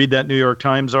 Did you read that New York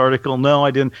Times article? No,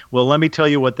 I didn't. Well, let me tell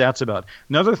you what that's about.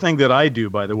 Another thing that I do,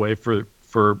 by the way,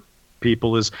 for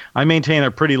people is I maintain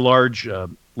a pretty large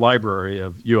library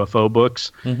of UFO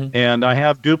books, mm-hmm. and I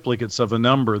have duplicates of a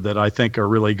number that I think are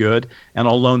really good, and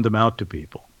I'll loan them out to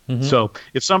people. Mm-hmm. So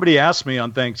if somebody asks me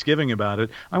on Thanksgiving about it,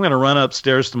 I'm going to run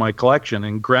upstairs to my collection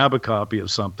and grab a copy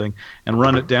of something and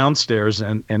run it downstairs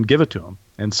and give it to them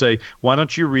and say, why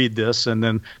don't you read this and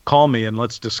then call me and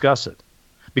let's discuss it?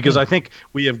 Because I think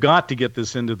we have got to get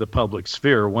this into the public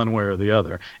sphere one way or the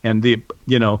other. And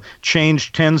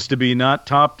change tends to be not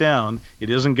top down.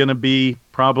 It isn't going to be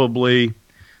probably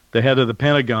the head of the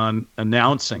Pentagon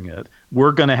announcing it.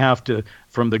 We're going to have to,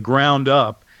 from the ground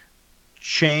up,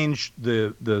 change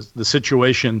the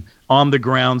situation on the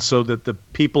ground so that the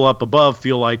people up above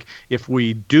feel like if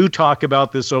we do talk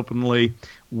about this openly,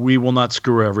 we will not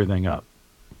screw everything up.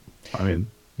 I mean,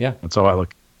 yeah, that's how I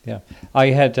look. Yeah,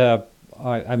 I had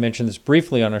I mentioned this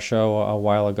briefly on a show a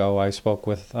while ago. I spoke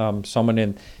with someone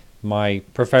in my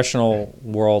professional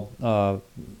world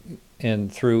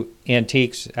and through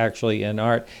antiques, actually, and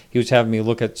art. He was having me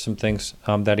look at some things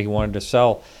that he wanted to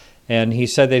sell. And he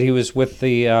said that he was with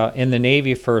in the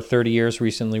Navy for 30 years,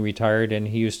 recently retired, and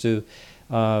he used to,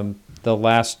 the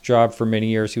last job for many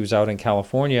years, he was out in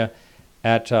California,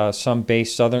 at some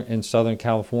base in Southern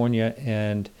California,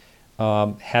 and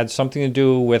had something to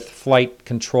do with flight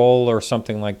control or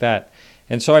something like that.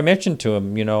 And so I mentioned to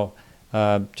him,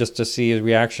 just to see his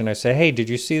reaction. I say, hey, did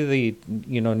you see the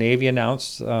Navy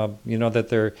announce that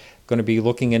they're going to be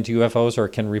looking into UFOs or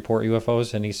can report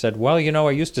UFOs? And he said, well,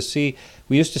 we used to see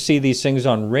these things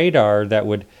on radar that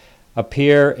would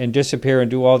appear and disappear and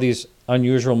do all these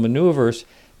unusual maneuvers.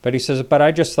 But he says, but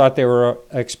I just thought they were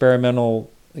experimental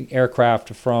aircraft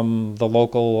from the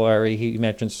local area. He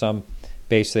mentioned some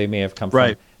base they may have come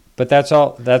Right. from. But that's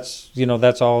all. That's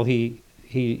all he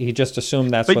just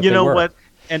assumed that's but what you they know were. what?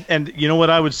 And you know what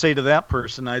I would say to that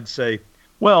person? I'd say,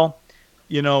 well,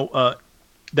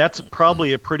 that's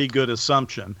probably a pretty good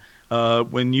assumption.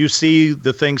 When you see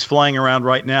the things flying around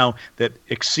right now that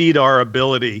exceed our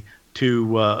ability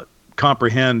to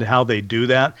comprehend how they do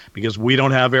that, because we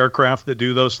don't have aircraft that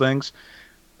do those things,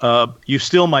 you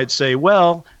still might say,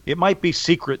 well, it might be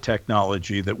secret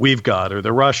technology that we've got, or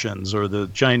the Russians or the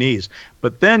Chinese.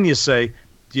 But then you say,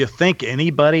 do you think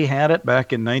anybody had it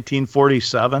back in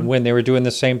 1947? When they were doing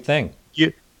the same thing.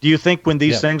 Do you think when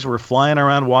these things were flying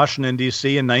around Washington,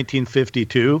 D.C. in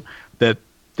 1952 that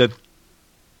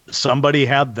somebody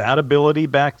had that ability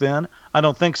back then? I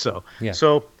don't think so. Yeah.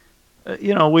 So,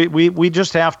 we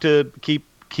just have to keep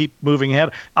moving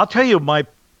ahead. I'll tell you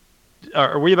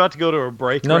are we about to go to a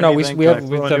break? No, we have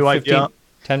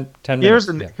 10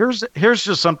 minutes. Here's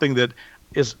just something that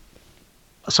is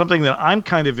something that I'm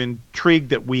kind of intrigued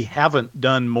that we haven't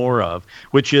done more of,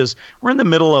 which is we're in the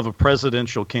middle of a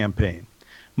presidential campaign.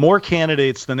 More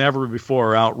candidates than ever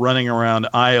before are out running around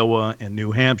Iowa and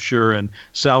New Hampshire and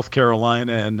South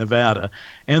Carolina and Nevada,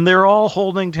 and they're all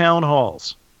holding town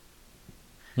halls.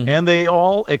 Mm-hmm. And they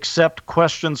all accept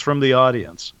questions from the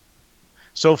audience.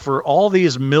 So for all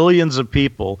these millions of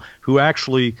people who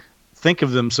actually think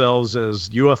of themselves as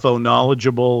UFO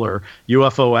knowledgeable or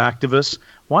UFO activists,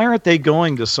 why aren't they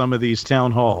going to some of these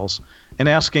town halls and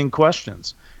asking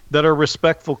questions that are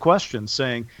respectful questions,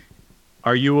 saying,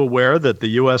 are you aware that the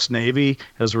U.S. Navy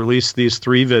has released these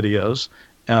 3 videos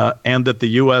and that the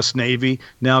U.S. Navy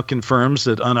now confirms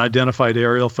that unidentified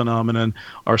aerial phenomenon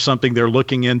are something they're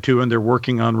looking into and they're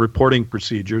working on reporting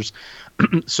procedures?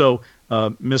 So,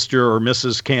 Mr. or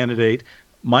Mrs. Candidate,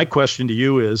 my question to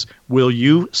you is, will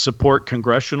you support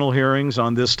congressional hearings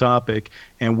on this topic,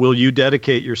 and will you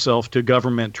dedicate yourself to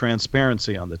government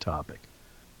transparency on the topic?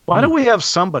 Why don't we have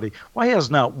somebody? Why has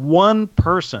not one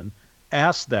person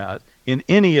asked that in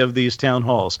any of these town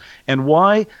halls? And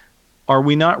why are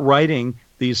we not writing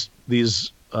these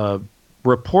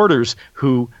reporters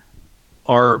who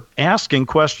are asking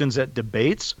questions at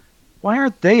debates? Why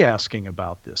aren't they asking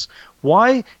about this?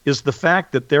 Why is the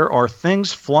fact that there are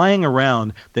things flying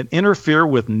around that interfere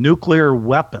with nuclear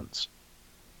weapons,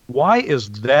 why is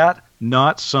that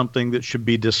not something that should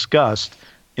be discussed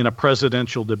in a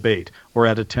presidential debate or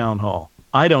at a town hall?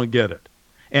 I don't get it.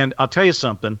 And I'll tell you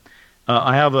something.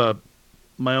 I have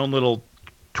my own little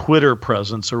Twitter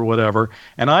presence or whatever,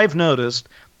 and I've noticed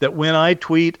that when I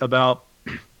tweet about,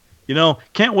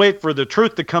 can't wait for the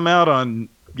truth to come out on,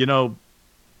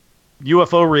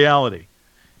 UFO reality,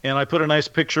 and I put a nice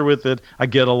picture with it, I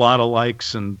get a lot of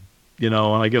likes and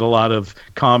I get a lot of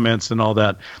comments and all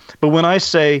that. But when I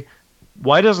say,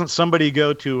 why doesn't somebody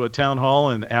go to a town hall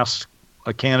and ask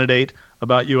a candidate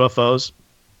about UFOs?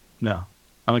 No,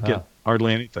 I don't get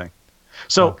hardly anything.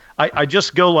 So I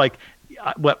just go like,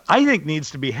 what I think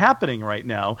needs to be happening right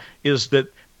now is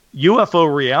that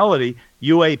UFO reality,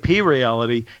 UAP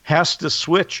reality, has to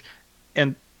switch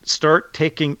and start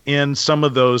taking in some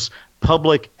of those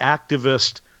public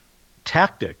activist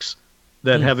tactics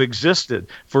that have existed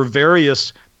for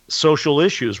various social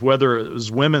issues, whether it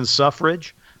was women's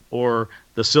suffrage or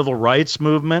the civil rights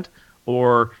movement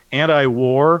or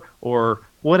anti-war or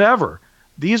whatever.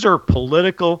 These are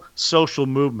political, social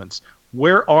movements.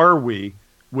 Where are we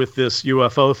with this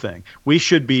UFO thing? We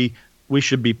should be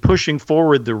pushing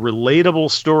forward the relatable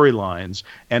storylines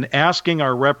and asking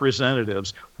our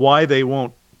representatives why they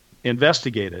won't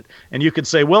investigate it. And you could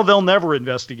say, well, they'll never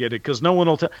investigate it because no one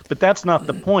will tell. But that's not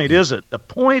the point, is it? The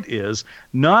point is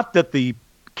not that the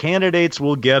candidates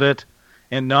will get it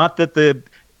and not that the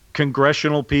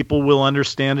congressional people will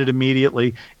understand it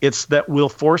immediately. It's that we'll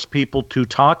force people to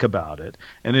talk about it,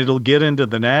 and it'll get into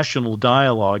the national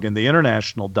dialogue and the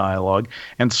international dialogue,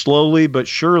 and slowly but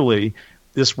surely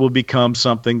this will become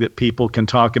something that people can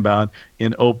talk about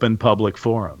in open public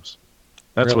forums.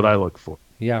 That's really what I look for.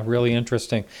 Yeah, really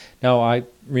interesting. Now, I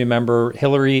remember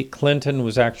Hillary Clinton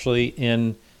was actually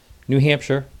in New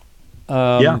Hampshire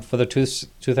for the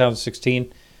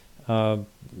 2016.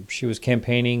 She was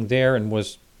campaigning there and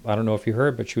was I don't know if you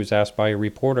heard, but she was asked by a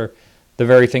reporter the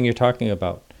very thing you're talking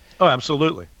about. Oh,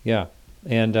 absolutely. Yeah.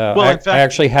 And Well, in fact, I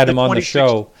actually had the him on the 26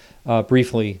 show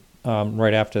briefly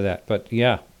right after that. But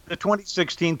yeah. The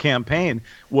 2016 campaign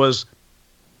was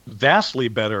vastly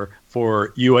better for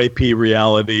UAP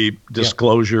reality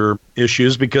disclosure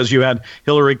issues because you had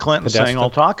Hillary Clinton saying, "I'll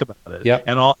talk about it,"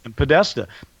 and Podesta.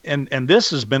 And this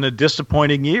has been a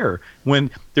disappointing year when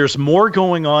there's more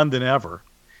going on than ever,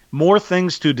 more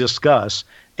things to discuss,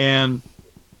 and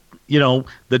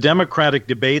the Democratic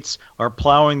debates are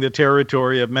plowing the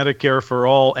territory of Medicare for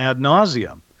all ad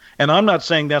nauseum. And I'm not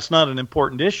saying that's not an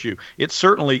important issue. It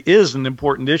certainly is an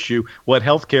important issue, what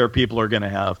health care people are going to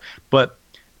have. But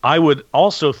I would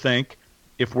also think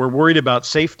if we're worried about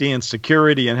safety and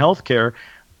security in health care,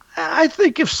 I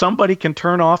think if somebody can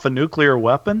turn off a nuclear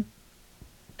weapon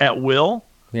at will,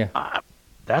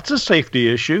 that's a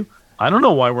safety issue. I don't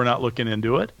know why we're not looking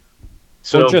into it.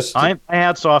 So my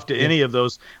hats off to any of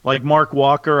those. Like Mark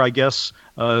Walker, I guess,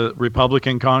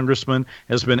 Republican congressman,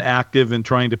 has been active in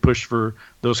trying to push for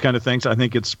those kind of things. I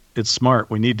think it's smart.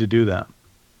 We need to do that.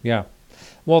 Yeah.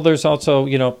 Well, there's also,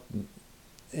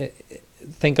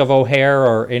 think of O'Hare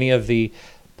or any of the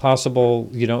possible,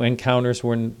 encounters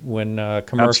when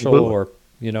commercial Absolutely.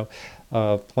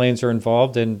 or, planes are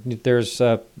involved, and there's,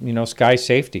 sky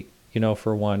safety,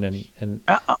 for one, and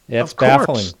it's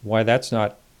baffling why that's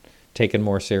not taken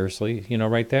more seriously,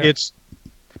 right there.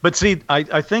 But see,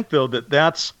 I think though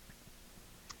that's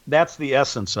the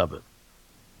essence of it.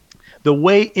 The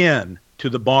way in to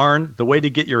the barn, the way to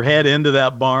get your head into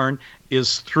that barn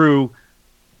is through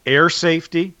air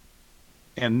safety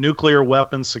and nuclear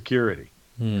weapons security.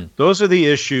 Those are the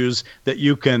issues that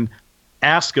you can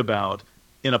ask about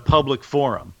in a public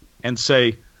forum and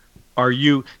say, are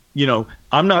you,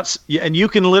 I'm not, and you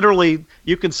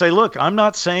can say, look, I'm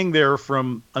not saying they're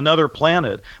from another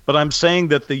planet, but I'm saying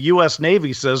that the U.S.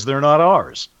 Navy says they're not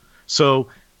ours. So,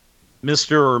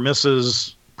 Mr. or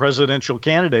Mrs. Presidential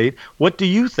candidate, what do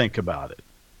you think about it?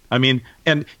 I mean,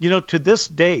 and, to this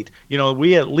date,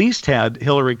 we at least had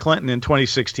Hillary Clinton in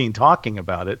 2016 talking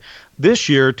about it. This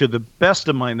year, to the best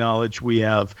of my knowledge, we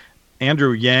have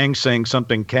Andrew Yang saying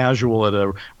something casual at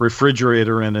a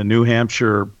refrigerator in a New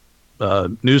Hampshire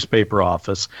newspaper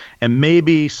office, and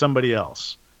maybe somebody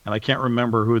else, and I can't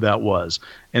remember who that was,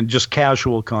 and just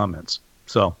casual comments.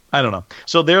 So I don't know.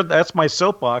 So that's my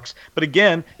soapbox. But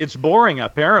again, it's boring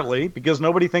apparently because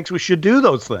nobody thinks we should do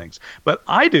those things. But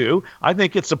I do. I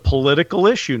think it's a political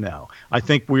issue now. I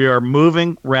think we are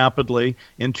moving rapidly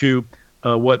into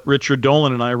what Richard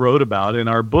Dolan and I wrote about in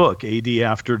our book, AD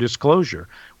After Disclosure,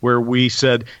 where we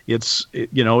said it's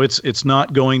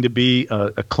not going to be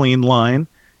a clean line.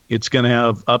 It's going to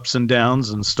have ups and downs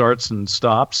and starts and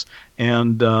stops,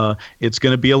 and it's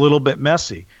going to be a little bit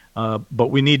messy. But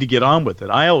we need to get on with it.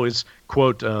 I always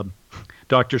quote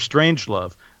Dr.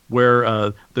 Strangelove,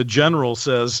 where the general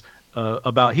says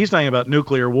he's talking about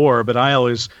nuclear war, but I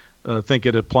always think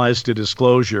it applies to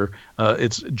disclosure.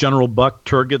 It's General Buck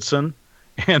Turgidson,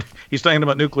 and he's talking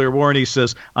about nuclear war, and he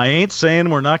says, I ain't saying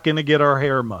we're not going to get our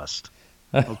hair mussed.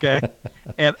 Okay?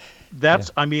 And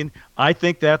that's, I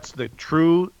think that's the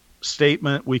true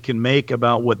statement we can make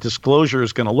about what disclosure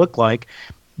is going to look like,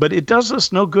 but it does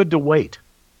us no good to wait.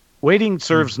 Waiting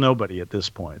serves nobody at this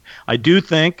point. I do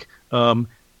think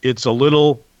it's a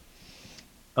little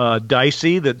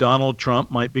dicey that Donald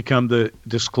Trump might become the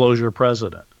disclosure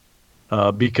president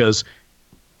because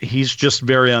he's just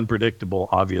very unpredictable,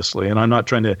 obviously. And I'm not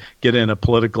trying to get in a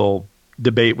political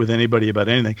debate with anybody about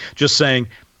anything. Just saying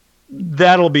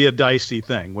that'll be a dicey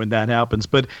thing when that happens.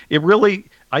 But it really,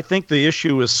 I think the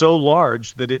issue is so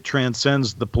large that it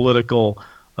transcends the political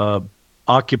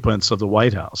occupants of the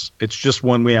White House. It's just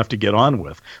one we have to get on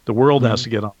with. The world has to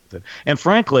get on with it. And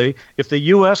frankly, if the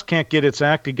U.S. can't get its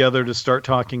act together to start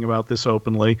talking about this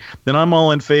openly, then I'm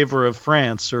all in favor of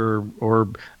France or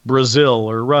Brazil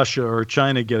or Russia or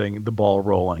China getting the ball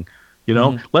rolling.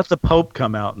 Let the Pope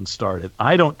come out and start it.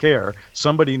 I don't care.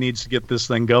 Somebody needs to get this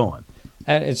thing going.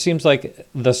 And it seems like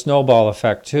the snowball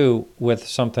effect, too, with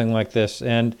something like this.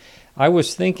 And I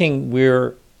was thinking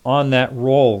we're on that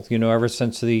roll, ever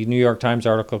since the New York Times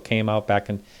article came out back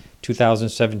in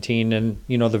 2017 and,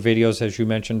 the videos, as you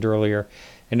mentioned earlier.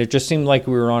 And it just seemed like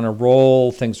we were on a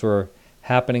roll. Things were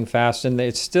happening fast. And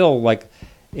it's still like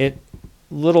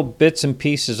little bits and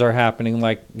pieces are happening.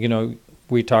 Like,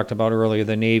 we talked about earlier,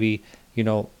 the Navy,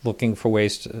 looking for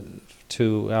ways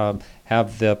to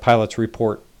have the pilots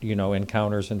report,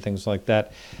 encounters and things like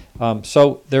that.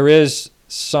 So there is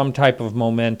some type of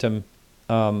momentum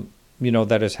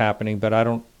that is happening, but I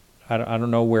don't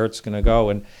know where it's going to go.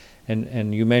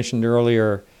 And you mentioned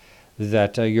earlier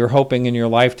that you're hoping in your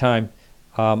lifetime.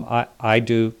 I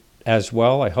do as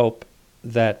well. I hope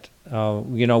that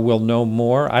we'll know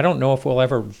more. I don't know if we'll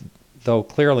ever, though,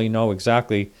 clearly know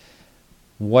exactly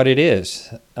what it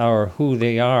is or who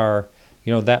they are.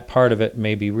 That part of it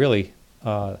may be really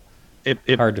hard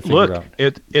to figure out.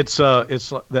 It's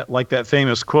like that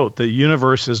famous quote: "The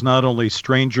universe is not only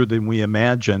stranger than we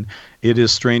imagine, it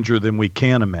is stranger than we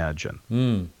can imagine."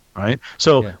 Right.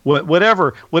 So Yeah.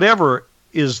 whatever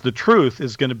is the truth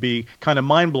is going to be kind of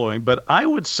mind blowing. But I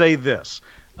would say this.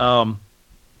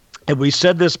 And we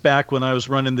said this back when I was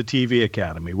running the TV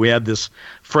Academy. We had this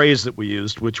phrase that we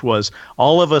used, which was,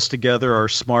 all of us together are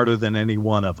smarter than any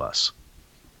one of us.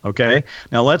 Okay?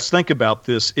 Now let's think about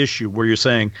this issue where you're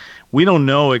saying, we don't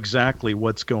know exactly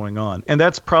what's going on. And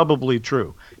that's probably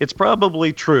true. It's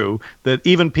probably true that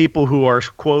even people who are,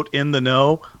 quote, in the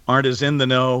know aren't as in the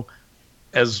know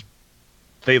as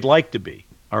they'd like to be.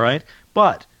 All right?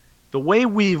 But the way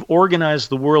we've organized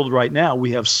the world right now,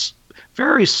 we have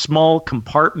very small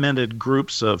compartmented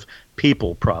groups of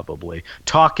people probably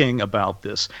talking about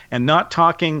this, and not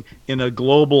talking in a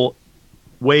global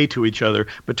way to each other,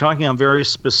 but talking on very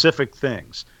specific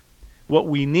things. What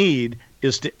we need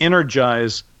is to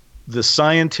energize the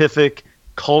scientific,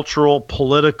 cultural,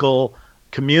 political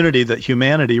community that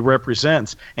humanity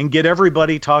represents and get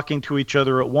everybody talking to each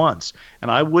other at once.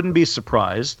 And I wouldn't be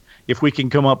surprised if we can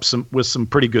come up with some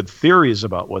pretty good theories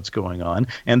about what's going on,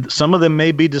 and some of them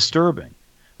may be disturbing.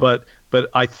 But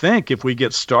I think if we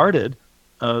get started,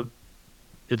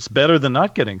 it's better than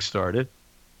not getting started.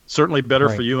 Certainly better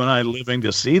for you and I living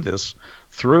to see this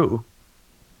through.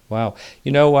 Wow.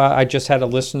 I just had a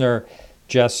listener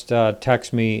just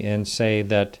text me and say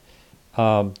that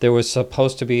there was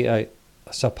supposedly a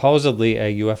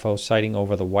UFO sighting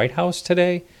over the White House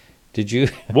today. Did you?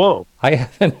 Whoa. I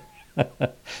haven't.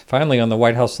 Finally on the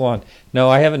White House lawn. No,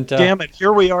 I haven't. Damn it.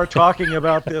 Here we are talking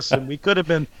about this, and we could have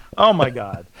been, oh my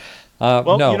God.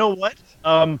 Well, no. You know what?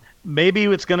 Maybe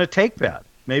it's going to take that.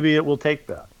 Maybe it will take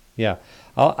that. Yeah.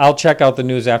 I'll check out the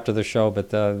news after the show,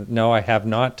 but no, I have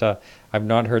not. I've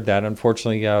not heard that.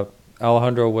 Unfortunately,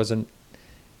 Alejandro wasn't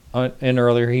in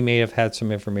earlier. He may have had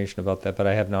some information about that, but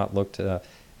I have not looked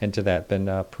into that.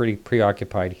 Been pretty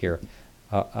preoccupied here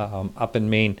up in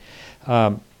Maine.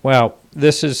 Wow,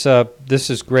 this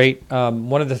is great.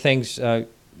 One of the things,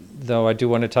 though, I do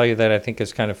want to tell you that I think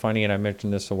is kind of funny, and I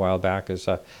mentioned this a while back, is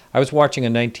I was watching a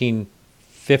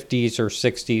 1950s or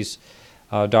 60s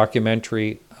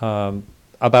documentary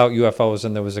about UFOs,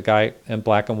 and there was a guy in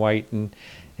black and white, and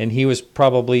he was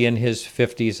probably in his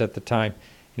 50s at the time,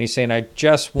 and he's saying, I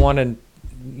just wanted,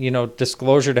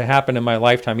 disclosure to happen in my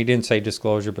lifetime. He didn't say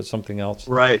disclosure, but something else.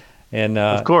 Right. And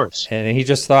of course. And he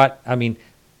just thought,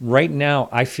 right now,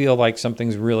 I feel like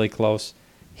something's really close.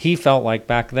 He felt like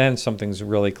back then something's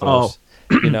really close.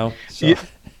 So.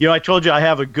 I told you I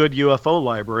have a good UFO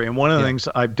library, and one of the things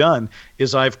I've done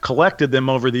is I've collected them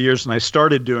over the years, and I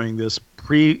started doing this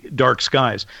pre-Dark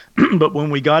Skies. But when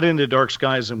we got into Dark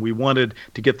Skies and we wanted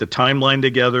to get the timeline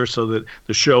together so that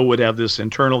the show would have this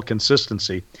internal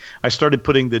consistency, I started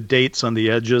putting the dates on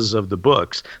the edges of the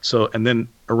books, and then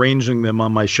arranging them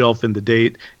on my shelf in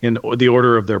the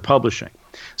order of their publishing.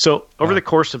 So over the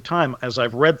course of time, as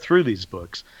I've read through these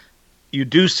books, you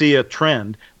do see a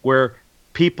trend where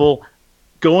people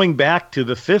going back to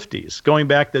the 50s, going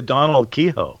back to Donald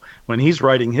Kehoe, when he's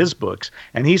writing his books,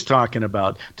 and he's talking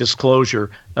about disclosure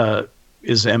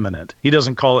is imminent. He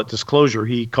doesn't call it disclosure.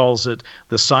 He calls it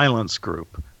the silence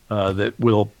group that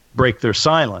will break their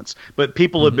silence. But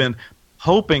people have been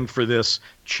hoping for this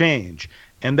change.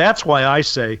 And that's why I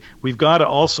say we've got to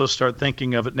also start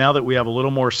thinking of it now that we have a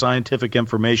little more scientific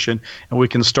information and we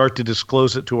can start to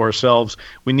disclose it to ourselves.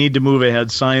 We need to move ahead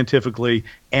scientifically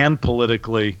and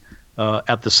politically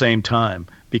at the same time,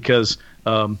 because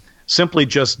simply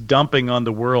just dumping on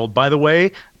the world, by the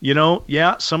way,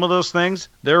 some of those things,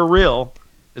 they're real.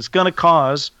 It's going to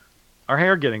cause our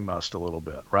hair getting mussed a little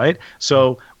bit, right?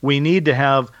 So we need to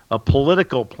have a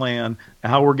political plan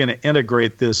how we're going to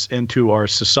integrate this into our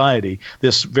society,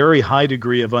 this very high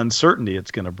degree of uncertainty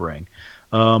it's going to bring.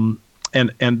 And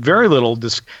very little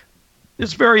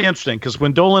it's very interesting, because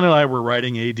when Dolan and I were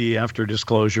writing AD after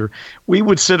Disclosure, we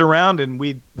would sit around and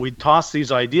we'd toss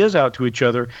these ideas out to each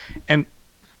other, and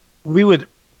we would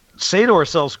say to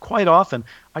ourselves quite often,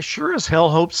 I sure as hell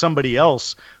hope somebody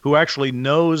else who actually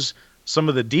knows some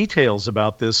of the details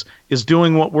about this is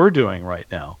doing what we're doing right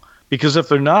now. Because if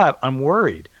they're not, I'm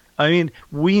worried.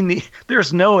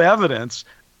 There's no evidence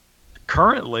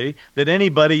currently that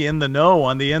anybody in the know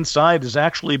on the inside has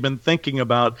actually been thinking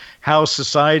about how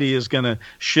society is going to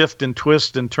shift and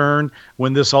twist and turn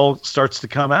when this all starts to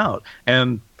come out.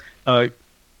 And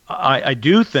I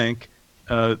do think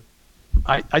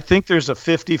I think there's a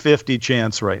 50-50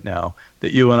 chance right now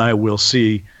that you and I will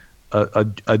see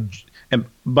and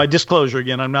by disclosure,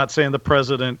 again, I'm not saying the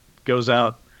president goes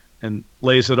out and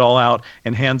lays it all out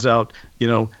and hands out,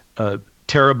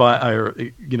 terabyte or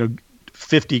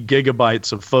 50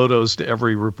 gigabytes of photos to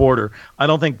every reporter. I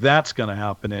don't think that's going to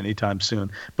happen anytime soon.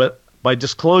 But by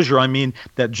disclosure, I mean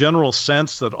that general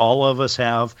sense that all of us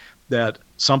have that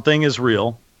something is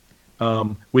real.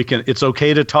 It's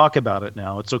okay to talk about it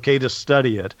now. It's okay to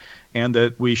study it, and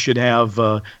that we should have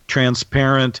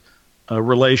transparent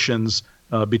relations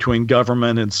between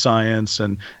government and science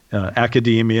and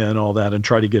academia and all that, and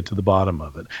try to get to the bottom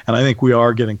of it. And I think we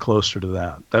are getting closer to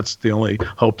that. That's the only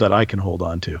hope that I can hold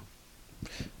on to.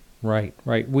 Right.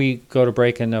 We go to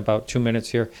break in about 2 minutes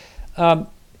here. As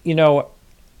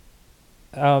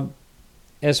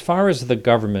far as the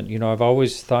government, I've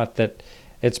always thought that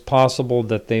it's possible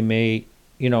that they may,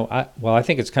 I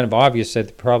think it's kind of obvious that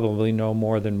they probably know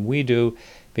more than we do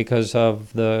because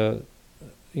of the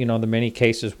many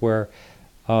cases where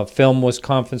film was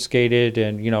confiscated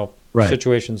and, Right.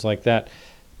 situations like that.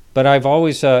 But I've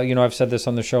always, I've said this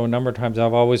on the show a number of times,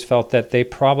 I've always felt that they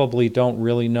probably don't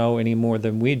really know any more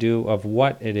than we do of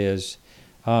what it is,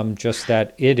 just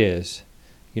that it is.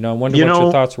 I wonder what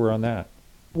your thoughts were on that.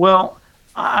 Well,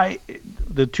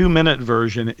 the 2-minute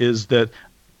version is that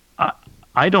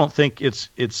I don't think it's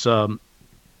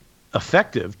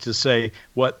effective to say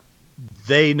what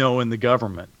they know in the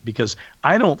government, because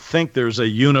I don't think there's a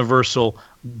universal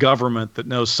government that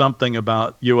knows something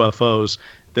about UFOs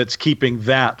that's keeping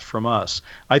that from us.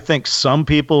 I think some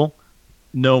people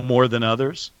know more than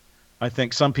others. I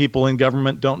think some people in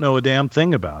government don't know a damn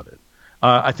thing about it.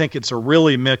 I think it's a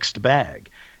really mixed bag.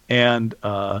 And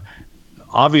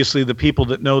obviously the people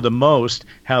that know the most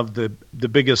have the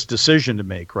biggest decision to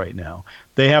make right now.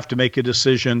 They have to make a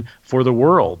decision for the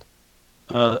world.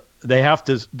 They have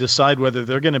to decide whether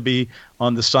they're going to be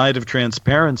on the side of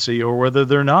transparency or whether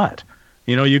they're not.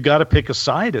 You've got to pick a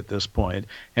side at this point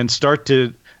and start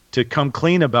to come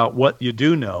clean about what you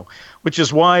do know, which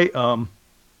is why,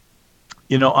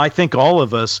 I think all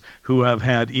of us who have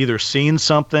had either seen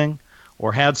something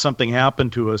or had something happen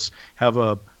to us have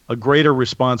a greater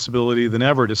responsibility than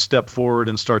ever to step forward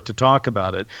and start to talk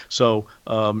about it. So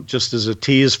just as a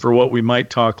tease for what we might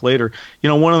talk later,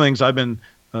 one of the things I've been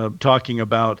talking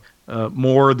about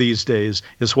more these days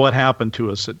is what happened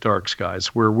to us at Dark Skies,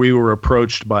 where we were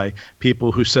approached by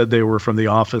people who said they were from the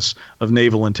Office of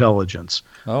Naval Intelligence,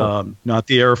 not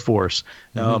the Air Force.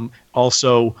 Mm-hmm.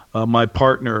 Also, my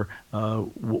partner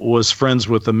was friends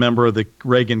with a member of the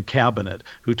Reagan cabinet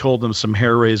who told them some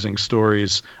hair-raising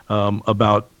stories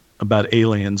about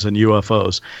aliens and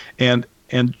UFOs, and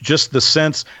just the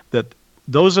sense that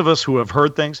those of us who have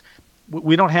heard things,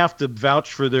 we don't have to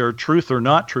vouch for their truth or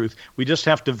not truth. We just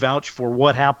have to vouch for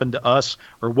what happened to us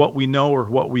or what we know or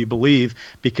what we believe,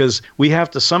 because we have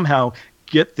to somehow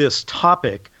get this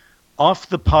topic off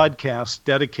the podcast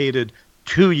dedicated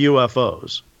to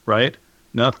UFOs, right?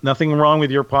 Nothing wrong with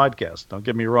your podcast. Don't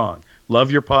get me wrong.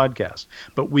 Love your podcast.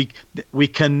 But we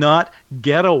cannot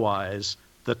ghettoize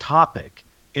the topic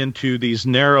into these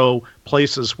narrow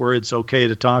places where it's okay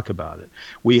to talk about it.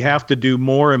 We have to do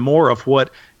more and more of what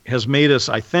has made us,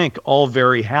 I think, all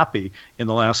very happy in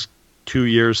the last 2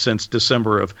 years since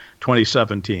December of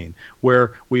 2017,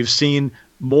 where we've seen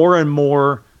more and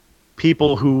more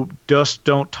people who just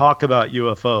don't talk about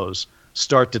UFOs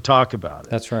start to talk about it.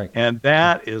 That's right. And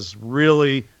that is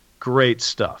really great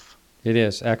stuff. It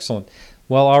is. Excellent.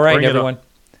 Well, all right, everyone.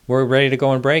 We're ready to go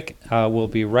on break. We'll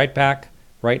be right back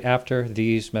right after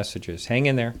these messages. Hang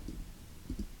in there.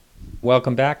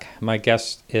 Welcome back. My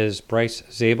guest is Bryce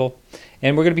Zabel,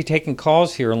 and we're going to be taking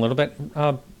calls here in a little bit.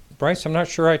 Bryce, I'm not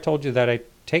sure I told you that I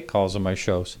take calls on my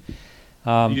shows.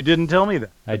 You didn't tell me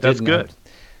that. That's good.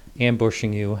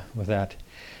 Ambushing you with that.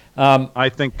 I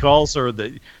think calls are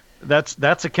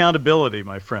that's accountability,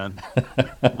 my friend.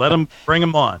 Bring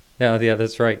them on. Yeah,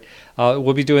 that's right.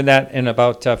 We'll be doing that in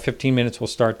about 15 minutes. We'll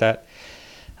start that.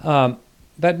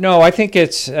 But no, I think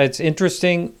it's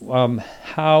interesting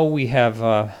how we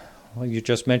have. You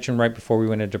just mentioned right before we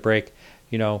went into break.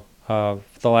 The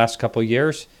last couple of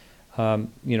years,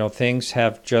 things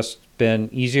have just been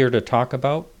easier to talk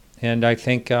about, and I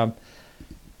think,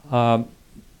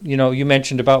 you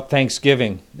mentioned about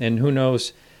Thanksgiving, and who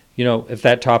knows, if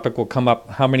that topic will come up.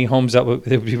 How many homes it would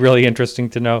be really interesting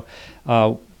to know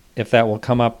if that will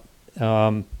come up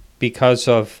because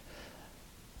of.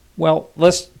 Well,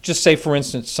 let's just say, for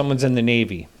instance, someone's in the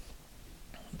Navy,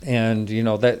 and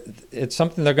that it's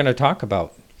something they're going to talk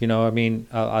about.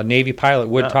 A Navy pilot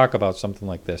would talk about something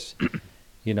like this,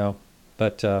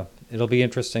 But it'll be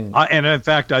interesting. And in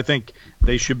fact, I think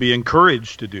they should be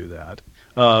encouraged to do that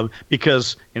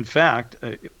because, in fact,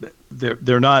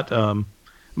 they're not.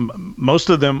 Most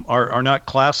of them are not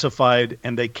classified,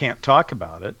 and they can't talk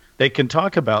about it. They can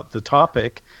talk about the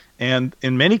topic, and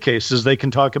in many cases, they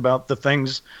can talk about the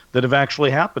things that have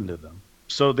actually happened to them.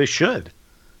 So they should.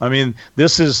 I mean,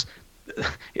 this is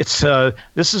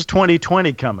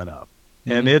 2020 coming up.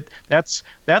 And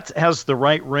that has the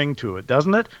right ring to it,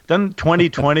 doesn't it? Doesn't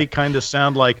 2020 kind of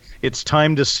sound like it's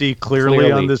time to see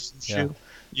clearly on this issue?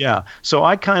 Yeah. So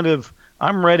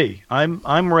I'm ready.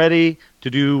 I'm ready to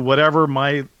do whatever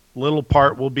my little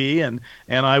part will be, and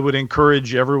I would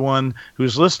encourage everyone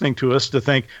who's listening to us to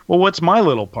think, well, what's my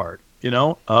little part?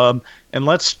 And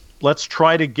let's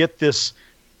try to get this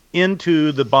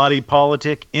into the body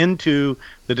politic, into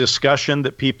the discussion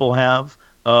that people have.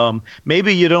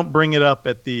 Maybe you don't bring it up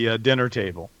at the dinner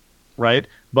table, right?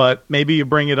 But maybe you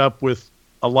bring it up with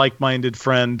a like-minded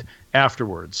friend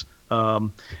afterwards.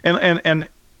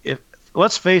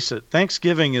 Let's face it,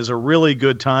 Thanksgiving is a really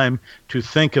good time to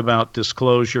think about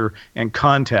disclosure and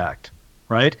contact,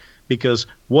 right? Because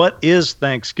what is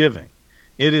Thanksgiving?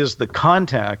 It is the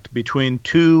contact between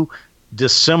two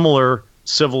dissimilar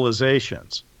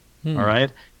civilizations, all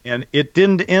right? And it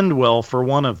didn't end well for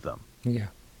one of them. Yeah.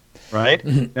 Right?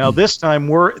 Now, this time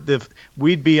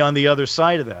we'd be on the other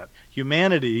side of that.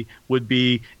 Humanity would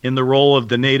be in the role of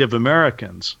the Native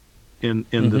Americans in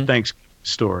the Thanksgiving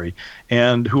story.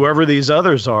 And whoever these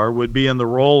others are would be in the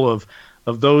role of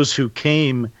those who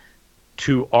came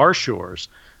to our shores.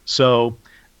 So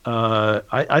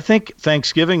I think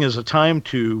Thanksgiving is a time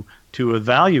to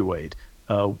evaluate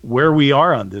where we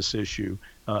are on this issue.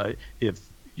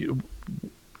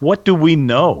 What do we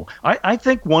know? I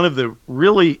think one of the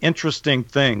really interesting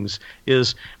things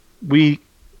is we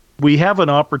have an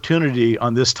opportunity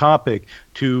on this topic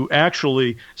to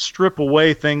actually strip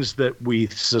away things that we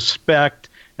suspect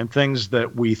and things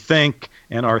that we think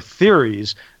and our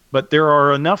theories, but there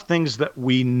are enough things that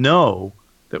we know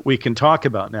that we can talk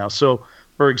about now. So,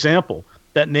 for example,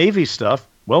 that Navy stuff,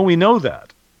 well, we know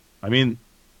that. I mean,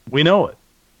 we know it.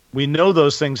 We know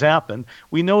those things happen.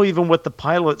 We know even what the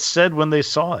pilots said when they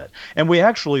saw it. And we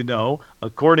actually know,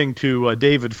 according to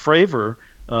David Fravor,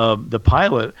 the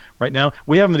pilot, right now,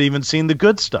 we haven't even seen the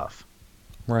good stuff.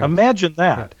 Right. Imagine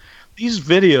that. Yeah. These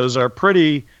videos are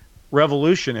pretty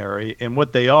revolutionary in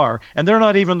what they are, and they're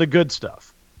not even the good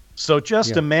stuff. So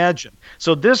just imagine.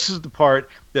 So this is the part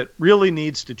that really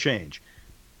needs to change.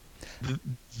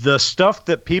 The stuff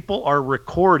that people are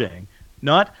recording,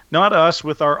 not us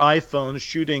with our iPhones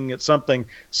shooting at something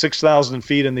 6,000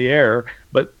 feet in the air,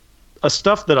 but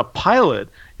stuff that a pilot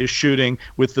is shooting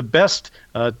with the best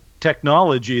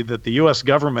technology that the U.S.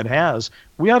 government has.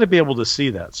 We ought to be able to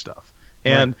see that stuff.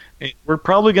 And we're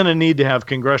probably going to need to have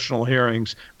congressional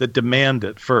hearings that demand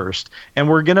it first. And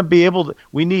we're going to be able to,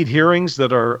 we need hearings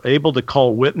that are able to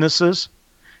call witnesses,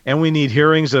 and we need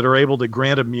hearings that are able to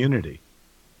grant immunity.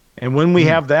 And when we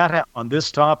have that on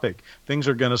this topic, things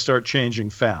are going to start changing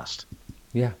fast.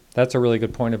 Yeah, that's a really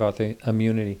good point about the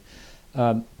immunity.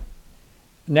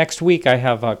 Next week, I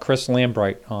have Chris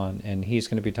Lambright on, and he's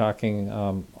going to be talking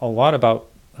a lot about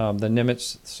the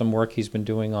Nimitz, some work he's been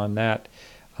doing on that.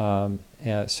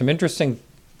 Some interesting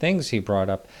things he brought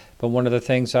up. But one of the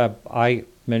things I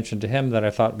mentioned to him that I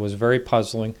thought was very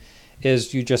puzzling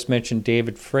is you just mentioned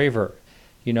David Fravor.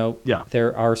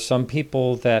 There are some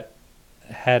people that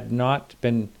had not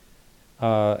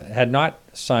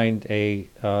signed a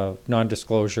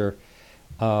non-disclosure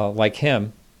like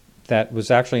him that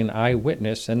was actually an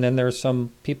eyewitness, and then there's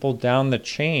some people down the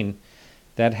chain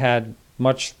that had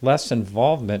much less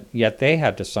involvement, yet they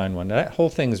had to sign one. That whole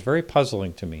thing is very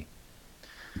puzzling to me.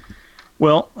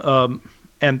 Well,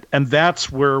 and that's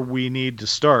where we need to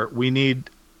start. We need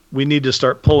to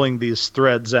start pulling these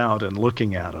threads out and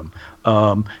looking at them.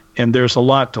 And there's a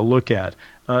lot to look at.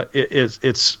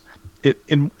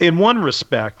 In one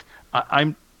respect,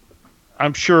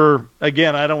 I'm sure,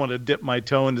 again, I don't want to dip my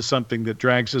toe into something that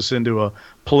drags us into a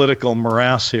political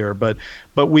morass here, but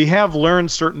we have learned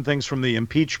certain things from the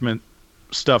impeachment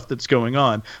stuff that's going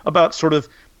on about sort of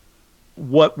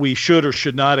what we should or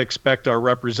should not expect our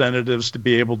representatives to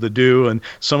be able to do, and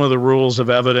some of the rules of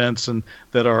evidence and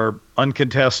that are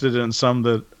uncontested and some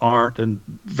that aren't, and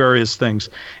various things.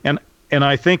 And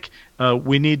I think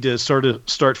we need to sort of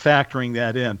start factoring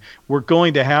that in. We're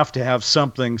going to have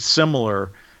something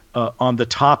similar on the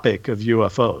topic of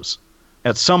UFOs.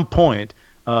 At some point,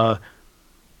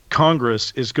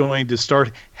 Congress is going to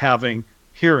start having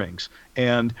hearings.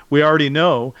 And we already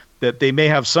know that they may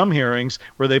have some hearings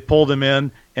where they pull them in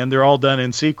and they're all done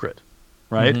in secret.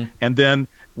 right? And then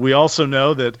we also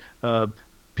know that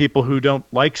people who don't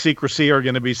like secrecy are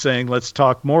going to be saying, let's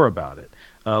talk more about it.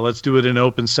 Let's do it in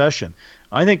open session.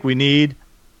 I think we need,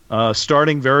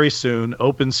 starting very soon,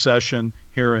 open session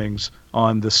hearings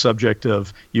on the subject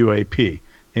of UAP.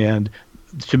 And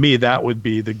to me, that would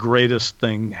be the greatest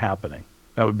thing happening.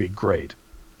 That would be great.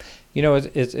 You know,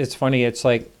 it's funny. It's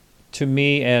like, to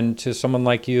me and to someone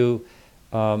like you,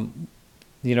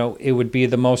 you know, it would be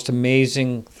the most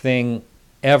amazing thing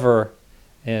ever,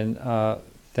 and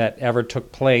that ever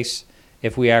took place,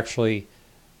 if we actually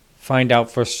find out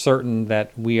for certain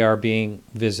that we are being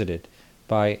visited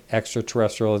by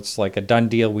extraterrestrial. It's like a done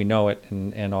deal. We know it,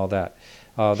 and all that.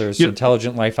 There's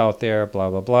intelligent life out there, blah,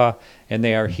 blah, blah, and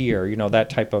they are here, you know, that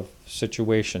type of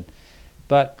situation.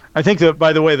 But I think that,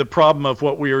 by the way, the problem of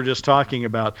what we were just talking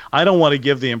about, I don't want to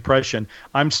give the impression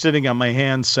I'm sitting on my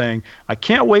hands saying, I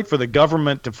can't wait for the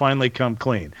government to finally come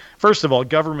clean. First of all,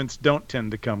 governments don't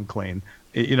tend to come clean,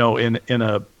 you know, in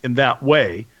that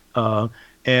way.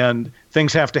 And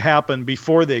things have to happen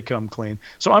before they come clean.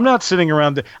 So I'm not sitting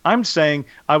around. I'm saying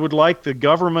I would like the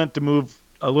government to move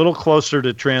a little closer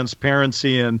to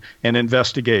transparency and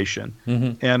investigation,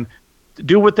 and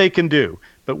do what they can do.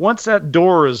 But once that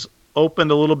door is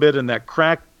opened a little bit and that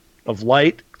crack of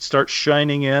light starts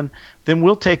shining in, then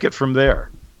we'll take it from there.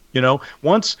 You know,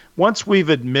 once we've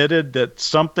admitted that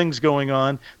something's going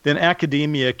on, then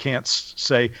academia can't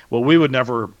say, well, we would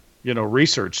never, you know,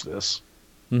 research this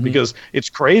because it's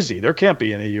crazy. There can't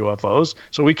be any UFOs,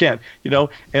 so we can't, you know.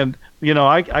 And, you know,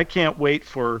 I can't wait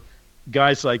for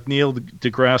guys like Neil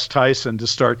deGrasse Tyson to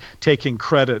start taking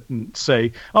credit and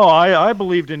say, oh, I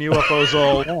believed in UFOs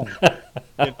all along.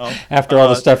 You know, after all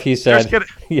the stuff he said.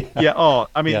 Oh,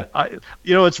 I mean,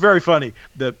 you know, it's very funny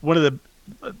that one of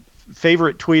the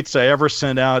favorite tweets I ever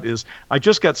sent out is, I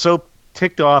just got so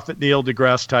ticked off at Neil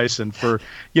deGrasse Tyson for,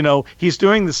 you know, he's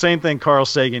doing the same thing Carl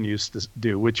Sagan used to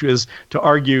do, which is to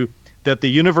argue that the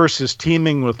universe is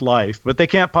teeming with life, but they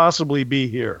can't possibly be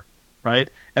here, right?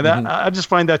 And that, I just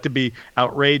find that to be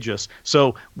outrageous.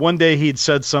 So one day he'd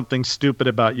said something stupid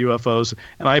about UFOs,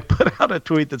 and I put out a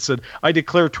tweet that said, I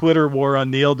declare Twitter war on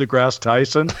Neil deGrasse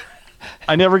Tyson.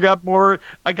 I never got more.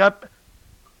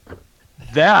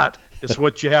 That is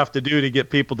what you have to do to get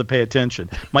people to pay attention.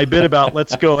 My bit about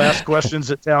let's go ask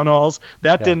questions at town halls,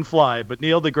 that didn't fly. But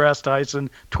Neil deGrasse Tyson,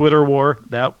 Twitter war,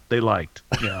 that they liked.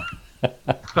 Yeah.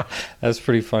 That's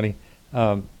pretty funny.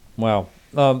 Wow.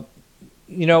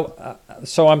 You know,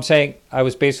 so I'm saying, I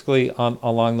was basically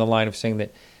along the line of saying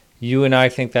that you and I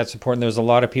think that's important. There's a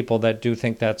lot of people that do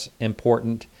think that's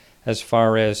important as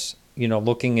far as, you know,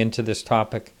 looking into this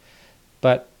topic.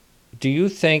 But do you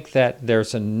think that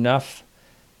there's enough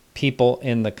people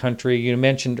in the country? You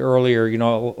mentioned earlier, you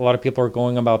know, a lot of people are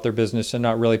going about their business and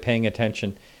not really paying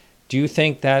attention. Do you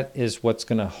think that is what's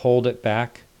going to hold it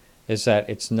back? Is that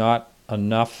it's not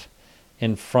enough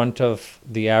in front of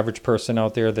the average person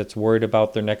out there that's worried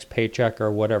about their next paycheck or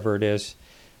whatever it is,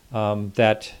 you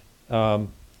know,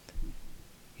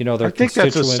 their I think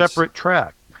that's a separate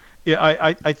track. Yeah,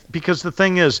 I because the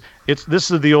thing is,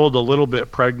 this is the old a little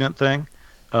bit pregnant thing.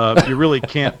 You really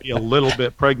can't be a little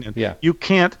bit pregnant. Yeah. You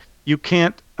can't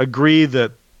agree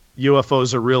that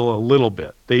UFOs are real a little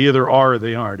bit. They either are or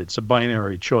they aren't. It's a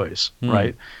binary choice,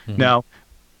 right? Now,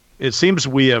 it seems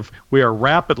we are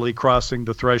rapidly crossing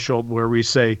the threshold where we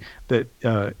say that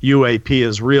UAP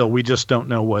is real. We just don't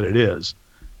know what it is,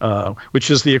 which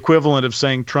is the equivalent of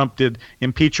saying Trump did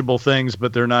impeachable things,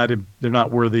 but they're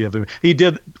not worthy of it. He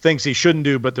did things he shouldn't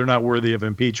do, but they're not worthy of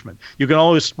impeachment. You can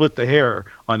always split the hair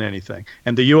on anything,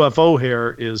 and the UFO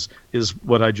hair is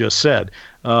what I just said.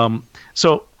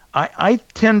 So I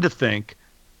tend to think,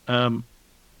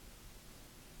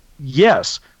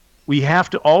 yes. We have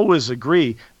to always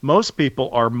agree, most people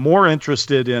are more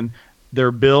interested in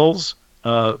their bills,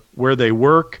 where they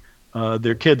work,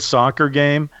 their kid's soccer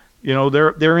game. You know,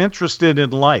 they're interested in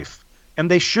life, and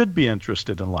they should be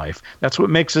interested in life. That's what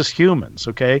makes us humans,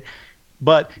 okay?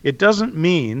 But it doesn't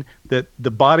mean that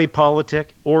the body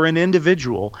politic or an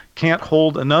individual can't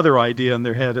hold another idea in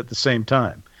their head at the same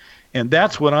time. And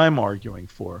that's what I'm arguing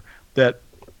for, that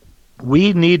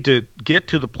we need to get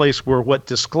to the place where what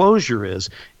disclosure is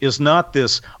not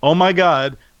this, oh my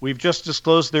God, we've just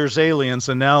disclosed there's aliens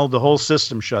and now the whole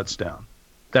system shuts down.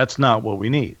 That's not what we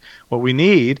need. What we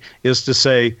need is to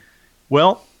say,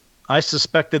 well, I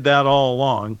suspected that all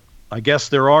along. I guess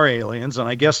there are aliens, and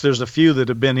I guess there's a few that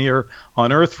have been here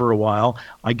on Earth for a while.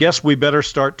 I guess we better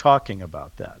start talking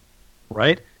about that,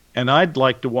 right? And I'd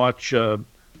like to watch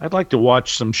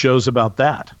some shows about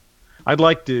that. I'd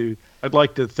like to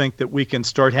think that we can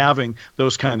start having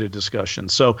those kind of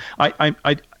discussions. So I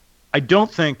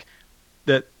don't think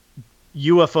that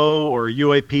UFO or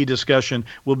UAP discussion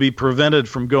will be prevented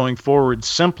from going forward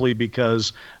simply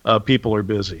because people are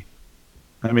busy.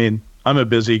 I mean, I'm a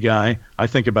busy guy. I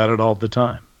think about it all the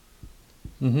time.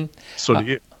 Mm-hmm. So do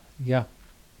you. Yeah.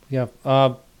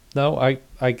 No,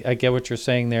 I get what you're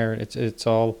saying there. It's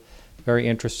all very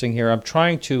interesting here. I'm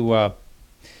trying to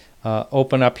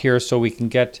open up here so we can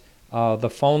get the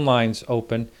phone lines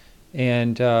open,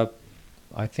 and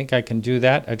I think I can do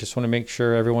that. I just want to make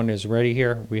sure everyone is ready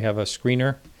here. We have a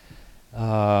screener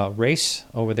race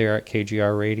over there at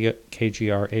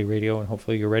KGRA Radio, and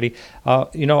hopefully you're ready.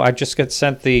 I just got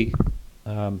sent the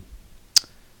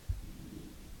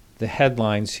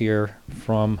headlines here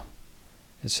from.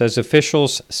 It says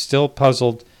officials still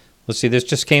puzzled. Let's see, this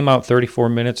just came out 34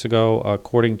 minutes ago,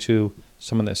 according to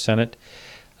someone that sent it.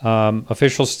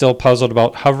 Officials still puzzled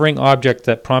about hovering object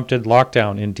that prompted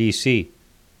lockdown in D.C.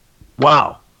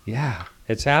 Wow. Yeah,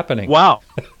 it's happening. Wow.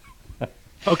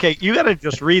 Okay, you got to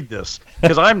just read this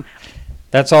because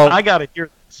That's all. I got to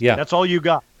hear this. Yeah. That's all you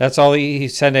got. That's all. He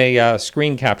sent a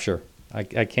screen capture. I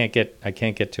can't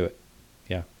get to it.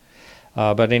 Yeah.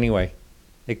 But anyway,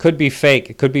 it could be fake.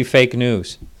 It could be fake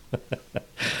news.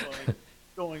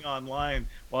 Going online.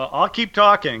 Well, I'll keep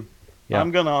talking. Yeah. I'm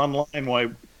going to online.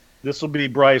 Why? This will be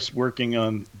Bryce working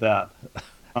on that.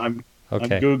 I'm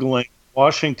Googling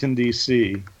Washington,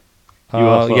 D.C.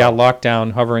 UFO. Yeah,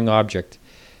 lockdown hovering object.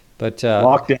 But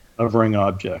lockdown hovering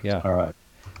object. Yeah. All right.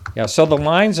 Yeah, so the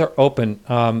lines are open,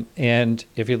 and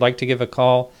if you'd like to give a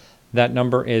call, that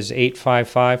number is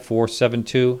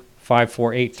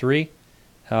 855-472-5483,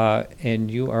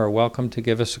 and you are welcome to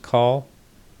give us a call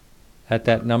at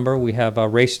that number. We have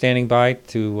Race standing by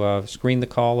to screen the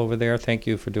call over there. Thank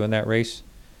you for doing that, Race.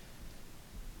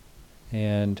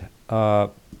 And here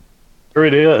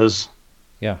it is.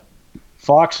 Yeah.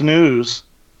 Fox News.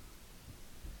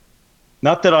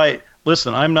 Not that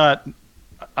listen,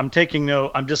 I'm taking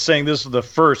no, I'm just saying this is the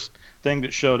first thing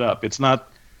that showed up. It's not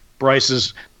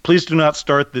Bryce's. Please do not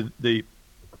start the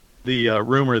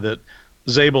rumor that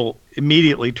Zabel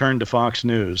immediately turned to Fox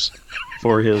News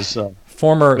for his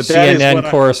former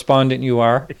CNN correspondent you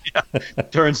are. Yeah,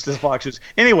 turns to Fox News.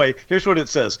 Anyway, here's what it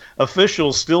says.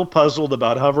 Officials still puzzled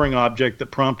about hovering object that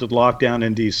prompted lockdown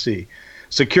in D.C.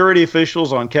 Security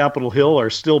officials on Capitol Hill are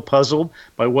still puzzled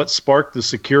by what sparked the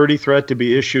security threat to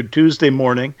be issued Tuesday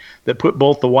morning that put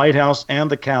both the White House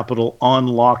and the Capitol on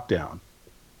lockdown.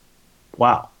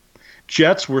 Wow.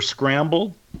 Jets were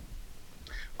scrambled.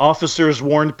 Officers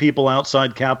warned people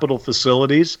outside Capitol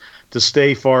facilities to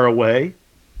stay far away.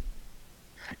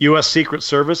 U.S. Secret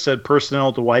Service said personnel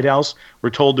at the White House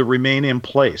were told to remain in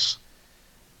place.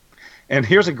 And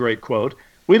here's a great quote.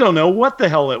 "We don't know what the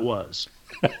hell it was,"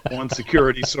 one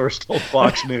security source told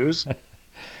Fox News.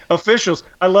 Officials,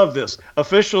 I love this.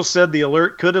 Officials said the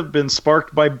alert could have been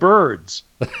sparked by birds,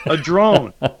 a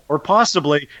drone, or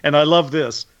possibly, and I love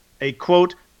this, a,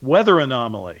 quote, weather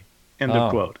anomaly, end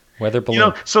of quote. Weather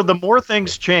balloon. So the more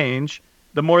things change,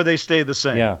 the more they stay the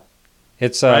same. Yeah.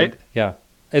 It's right? Yeah.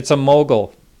 It's a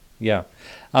mogul. Yeah.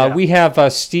 We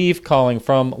have Steve calling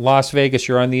from Las Vegas.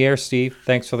 You're on the air, Steve.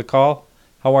 Thanks for the call.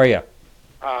 How are you?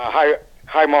 Hi,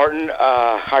 Martin.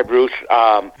 Hi, Bruce.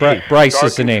 Bryce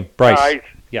is the name. Bryce. Skies.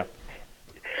 Yeah.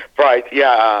 Bryce,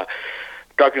 yeah.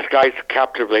 Dark Skies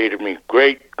captivated me.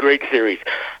 Great series.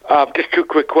 Just two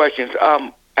quick questions.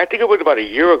 I think it was about a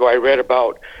year ago I read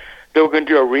about they were going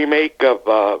to do a remake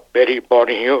of Betty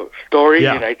Barney Hill story,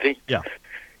 and I think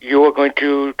you were going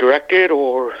to direct it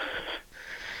or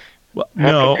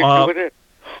no.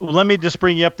 Let me just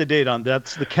bring you up to date on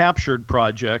that's the Captured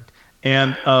project,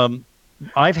 and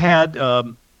I've had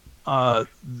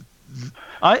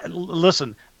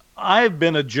listen. I've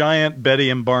been a giant Betty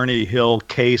and Barney Hill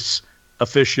case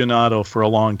aficionado for a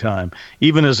long time.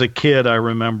 Even as a kid, I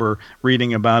remember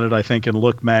reading about it, I think, in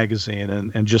Look magazine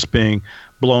and just being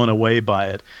blown away by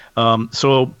it.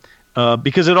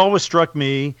 Because it always struck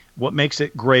me, what makes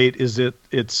it great is it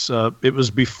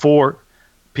was before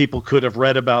people could have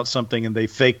read about something and they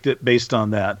faked it based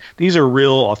on that. These are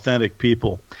real, authentic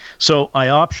people. So I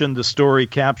optioned the story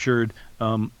Captured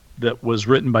that was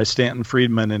written by Stanton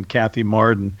Friedman and Kathy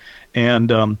Marden.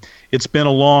 And it's been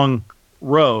a long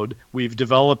road. We've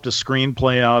developed a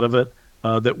screenplay out of it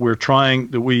that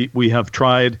we have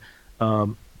tried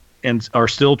and are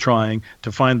still trying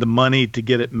to find the money to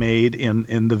get it made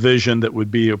in the vision that would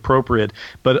be appropriate.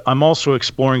 But I'm also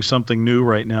exploring something new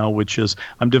right now, which is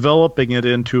I'm developing it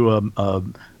into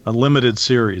a limited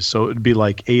series, so it would be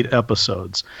like 8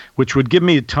 episodes, which would give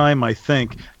me time, I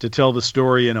think, to tell the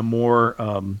story in a more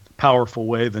powerful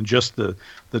way than just the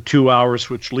 2 hours,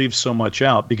 which leaves so much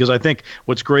out. Because I think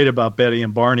what's great about Betty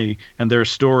and Barney and their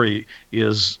story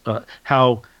is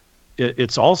how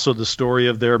it's also the story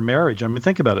of their marriage. I mean,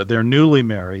 think about it. They're newly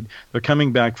married. They're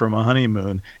coming back from a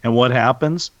honeymoon. And what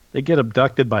happens? They get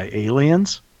abducted by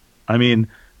aliens. I mean,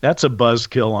 that's a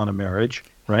buzzkill on a marriage,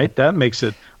 right? That makes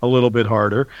it a little bit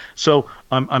harder. So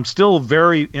I'm still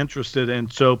very interested.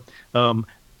 And so the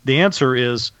answer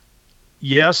is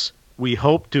yes, we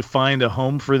hope to find a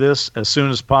home for this as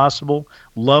soon as possible.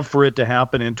 Love for it to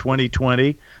happen in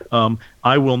 2020.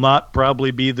 I will not probably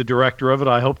be the director of it.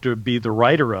 I hope to be the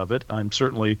writer of it. That's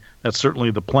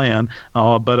certainly the plan.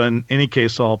 But in any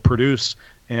case, I'll produce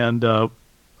and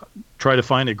try to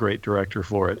find a great director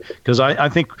for it. Because I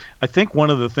think one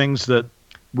of the things that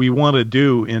we want to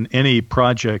do in any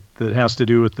project that has to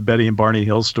do with the Betty and Barney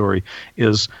Hill story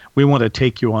is we want to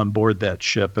take you on board that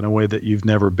ship in a way that you've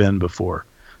never been before.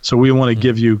 So we want to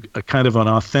give you a kind of an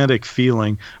authentic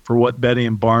feeling for what Betty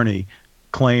and Barney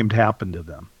claimed happened to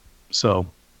them. So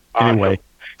anyway,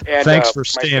 and, thanks for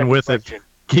staying with question. it,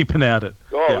 keeping at it.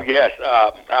 Oh, yeah.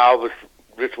 Yes. I was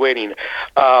just waiting.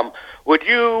 Would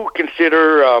you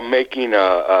consider writing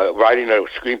a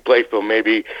screenplay for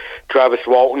maybe Travis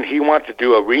Walton? He wants to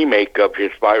do a remake of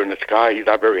his Fire in the Sky. He's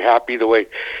not very happy the way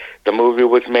the movie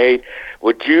was made.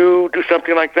 Would you do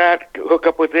something like that? Hook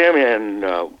up with him and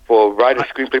write a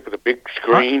screenplay for the big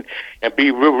screen and be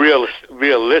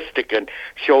realistic and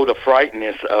show the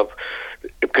frightenness of?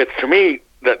 Because to me,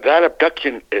 that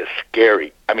abduction is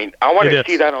scary. I mean, I want to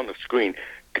see that on the screen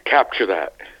to capture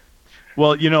that.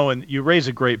 Well, and you raise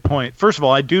a great point. First of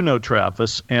all, I do know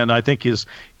Travis, and I think his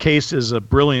case is a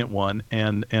brilliant one,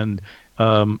 and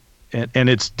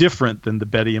it's different than the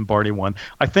Betty and Barney one.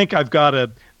 I think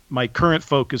my current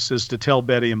focus is to tell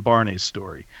Betty and Barney's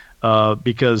story,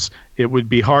 because it would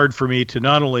be hard for me to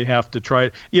not only have to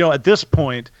try, at this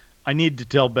point, I need to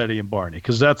tell Betty and Barney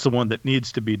because that's the one that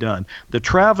needs to be done. The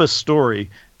Travis story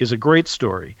is a great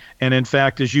story. And in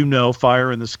fact, as you know,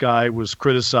 Fire in the Sky was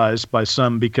criticized by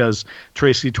some because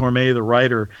Tracy Torme, the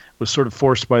writer, was sort of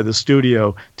forced by the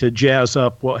studio to jazz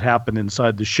up what happened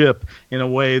inside the ship in a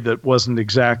way that wasn't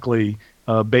exactly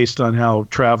based on how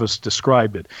Travis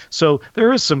described it. So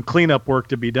there is some cleanup work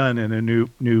to be done in a new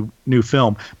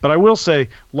film. But I will say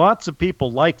lots of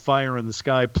people like Fire in the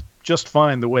Sky just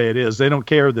fine the way it is. They don't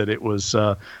care that it was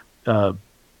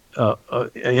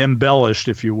embellished,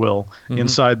 if you will,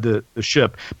 inside the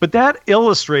ship. But that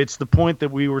illustrates the point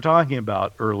that we were talking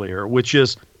about earlier, which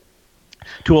is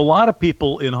to a lot of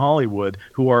people in Hollywood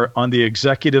who are on the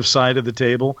executive side of the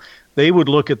table, they would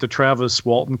look at the Travis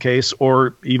Walton case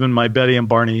or even my Betty and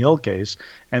Barney Hill case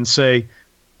and say,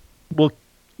 well,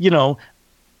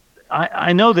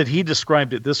 I know that he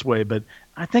described it this way, but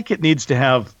I think it needs to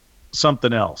have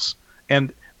something else.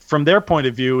 And from their point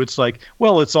of view, it's like,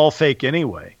 well, it's all fake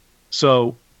anyway.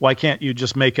 So why can't you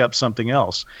just make up something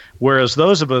else? Whereas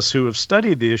those of us who have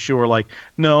studied the issue are like,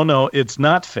 no, it's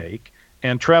not fake.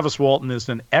 And Travis Walton is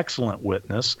an excellent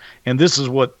witness. And this is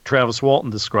what Travis Walton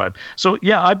described. So,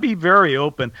 yeah, I'd be very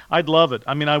open. I'd love it.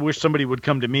 I mean, I wish somebody would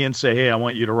come to me and say, hey, I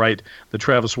want you to write the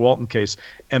Travis Walton case.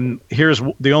 And here's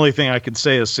the only thing I can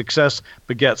say is success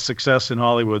begets success in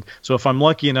Hollywood. So if I'm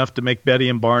lucky enough to make Betty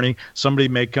and Barney, somebody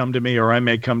may come to me or I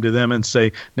may come to them and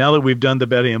say, now that we've done the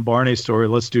Betty and Barney story,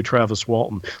 let's do Travis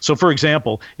Walton. So, for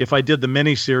example, if I did the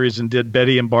miniseries and did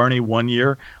Betty and Barney 1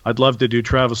 year, I'd love to do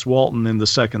Travis Walton in the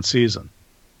second season.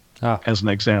 As an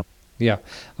example. Yeah.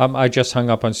 I just hung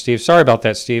up on Steve. Sorry about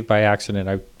that, Steve, by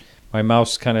accident. My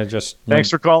mouse kind of just... Thanks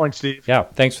for calling, Steve. Yeah,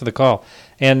 thanks for the call.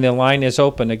 And the line is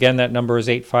open. Again, that number is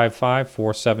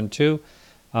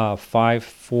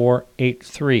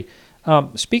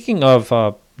 855-472-5483. Speaking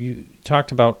of, you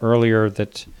talked about earlier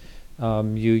that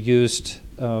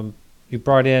you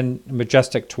brought in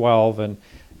Majestic 12 and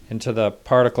into the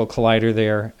particle collider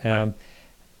there.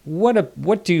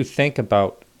 What do you think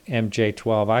about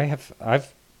MJ12?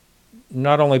 I've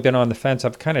not only been on the fence,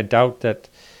 I've kind of doubt that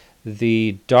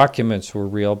the documents were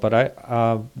real, but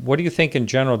what do you think in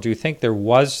general? Do you think there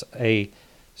was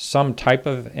some type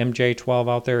of MJ12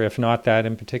 out there, if not that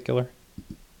in particular?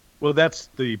 Well, that's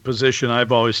the position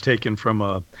I've always taken from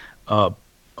a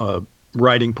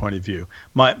writing point of view.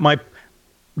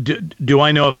 Do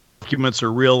I know if documents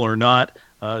are real or not?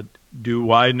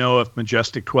 Do I know if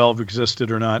Majestic 12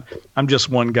 existed or not? I'm just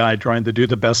one guy trying to do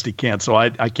the best he can, so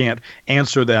I can't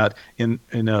answer that in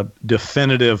a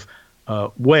definitive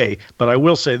way. But I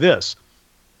will say this.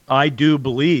 I do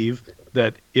believe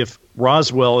that if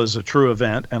Roswell is a true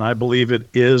event, and I believe it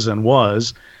is and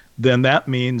was, then that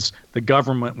means the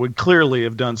government would clearly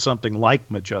have done something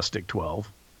like Majestic 12.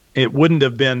 It wouldn't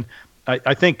have been,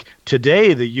 I think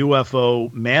today the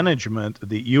UFO management,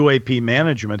 the UAP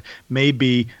management, may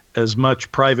be as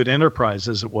much private enterprise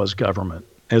as it was government,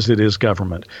 as it is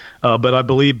government. But I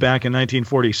believe back in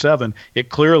 1947, it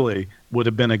clearly would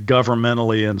have been a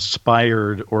governmentally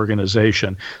inspired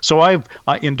organization. So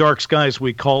in Dark Skies,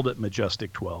 we called it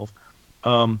Majestic 12.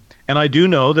 And I do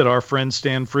know that our friend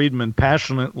Stan Friedman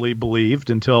passionately believed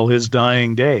until his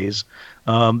dying days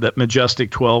that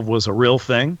Majestic 12 was a real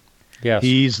thing. Yes.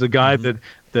 He's the guy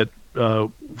that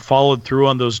followed through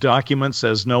on those documents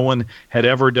as no one had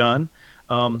ever done.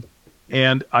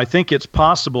 And I think it's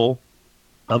possible,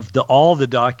 of all the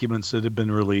documents that have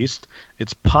been released,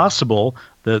 it's possible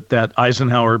that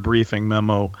Eisenhower briefing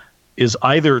memo is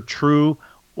either true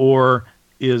or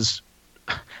is,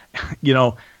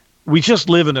 we just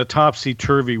live in a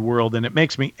topsy-turvy world, and it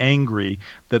makes me angry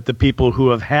that the people who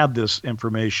have had this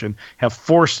information have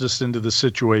forced us into the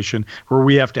situation where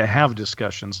we have to have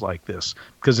discussions like this,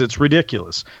 because it's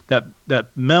ridiculous. That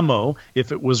memo,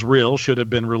 if it was real, should have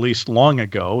been released long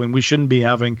ago, and we shouldn't be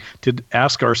having to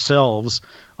ask ourselves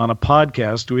on a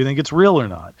podcast, do we think it's real or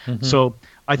not? Mm-hmm. So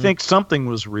I think something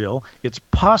was real. It's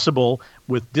possible,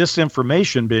 with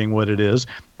disinformation being what it is,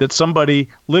 that somebody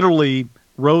literally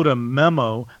wrote a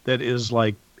memo that is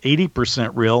like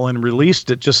 80% real and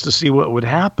released it just to see what would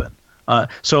happen.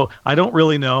 So I don't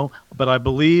really know, but I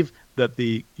believe that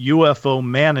the UFO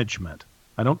management,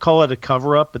 I don't call it a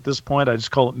cover-up at this point, I just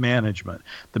call it management.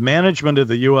 The management of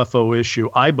the UFO issue,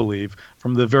 I believe,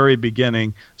 from the very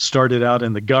beginning, started out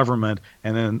in the government,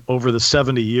 and then over the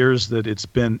 70 years that it's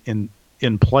been in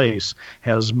place,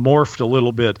 has morphed a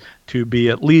little bit to be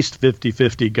at least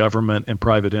 50-50 government and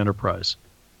private enterprise.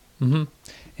 Mm-hmm.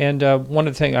 And one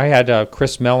of the things, I had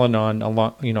Chris Mellon on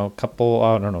a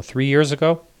couple, 3 years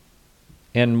ago,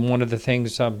 and one of the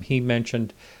things he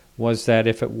mentioned was that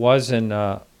if it was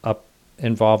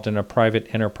involved in a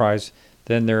private enterprise,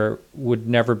 then there would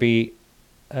never be,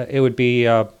 it would be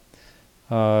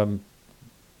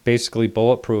basically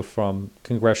bulletproof from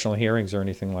congressional hearings or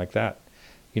anything like that,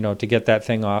 to get that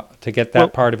thing off, to get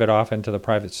that part of it off into the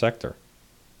private sector.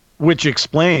 Which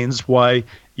explains why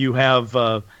you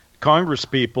have Congress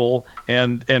people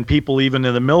and people even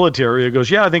in the military who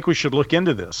goes, yeah, I think we should look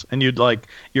into this. And your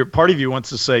part of you wants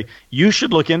to say, you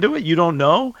should look into it? You don't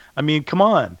know? I mean, come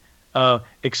on.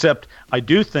 Except I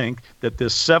do think that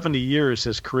this 70 years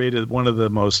has created one of the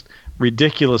most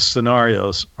ridiculous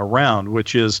scenarios around,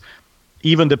 which is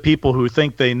even the people who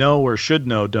think they know or should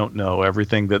know don't know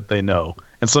everything that they know.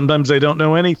 And sometimes they don't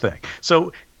know anything.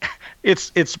 So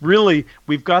it's really,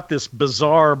 we've got this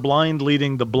bizarre blind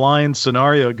leading the blind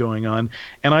scenario going on,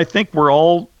 and I think we're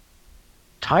all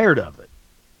tired of it.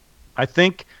 I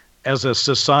think as a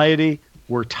society,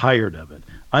 we're tired of it.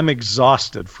 I'm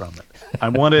exhausted from it. I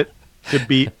want it to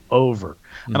be over.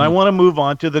 Mm-hmm. And I want to move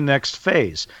on to the next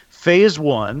phase. Phase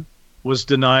 1 was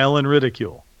denial and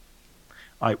ridicule.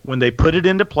 When they put it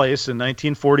into place in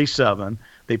 1947,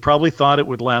 they probably thought it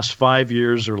would last 5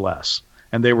 years or less.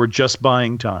 And they were just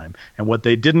buying time. And what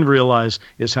they didn't realize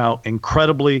is how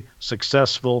incredibly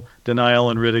successful denial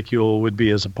and ridicule would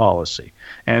be as a policy.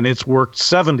 And it's worked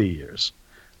 70 years.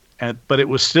 But it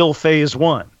was still phase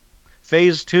 1.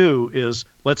 Phase 2 is,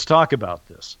 let's talk about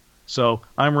this. So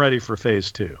I'm ready for phase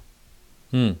 2.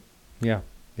 Yeah.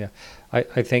 I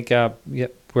think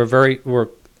we're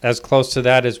as close to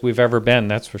that as we've ever been,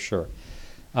 that's for sure.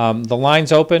 The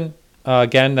line's open.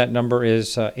 Again, that number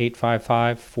is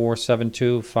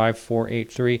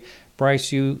 855-472-5483.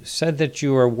 Bryce, you said that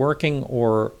you are working,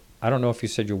 or I don't know if you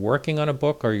said you're working on a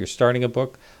book or you're starting a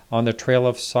book on the Trail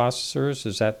of Saucers.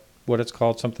 Is that what it's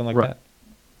called, something like that?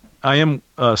 I am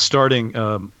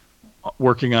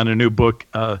working on a new book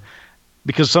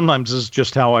because sometimes this is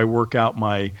just how I work out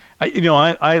I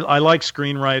like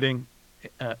screenwriting,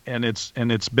 and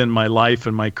it's been my life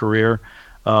and my career.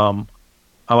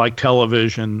 I like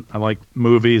television, I like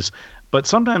movies, but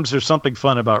sometimes there's something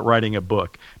fun about writing a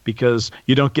book because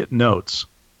you don't get notes,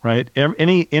 right?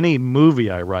 Any movie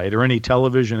I write or any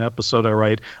television episode I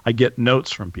write, I get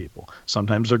notes from people.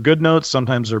 Sometimes they're good notes,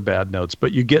 sometimes they're bad notes,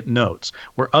 but you get notes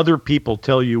where other people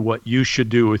tell you what you should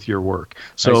do with your work.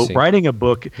 So writing a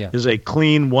book is a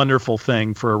clean, wonderful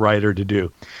thing for a writer to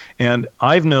do. And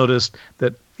I've noticed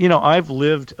that I've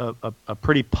lived a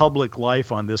pretty public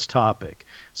life on this topic.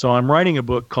 So I'm writing a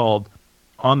book called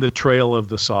On the Trail of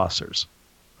the Saucers.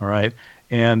 All right.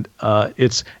 And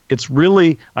it's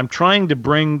really, I'm trying to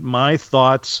bring my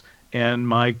thoughts and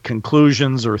my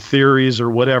conclusions or theories or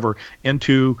whatever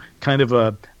into kind of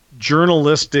a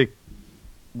journalistic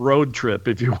road trip,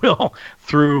 if you will,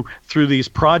 through these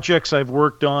projects I've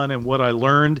worked on and what I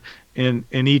learned in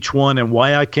each one and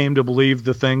why I came to believe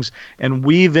the things, and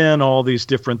weave in all these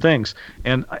different things.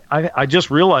 And I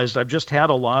just realized I've just had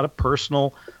a lot of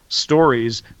personal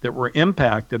stories that were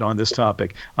impacted on this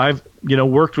topic. I've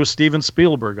worked with Steven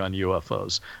Spielberg on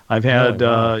UFOs. I've had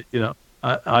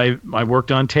I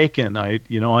worked on Taken.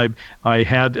 I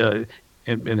had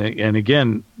and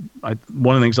again,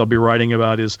 one of the things I'll be writing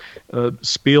about is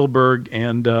Spielberg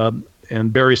and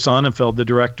Barry Sonnenfeld, the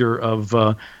director of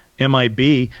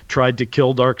MIB, tried to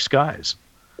kill Dark Skies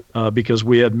because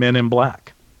we had Men in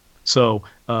Black. So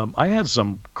I had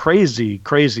some crazy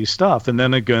stuff. And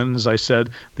then again, as I said,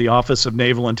 the Office of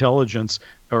Naval Intelligence,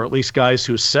 or at least guys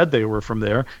who said they were from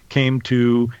there, came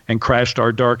to and crashed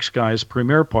our Dark Skies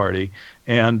premiere party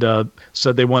and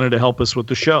said they wanted to help us with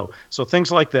the show. So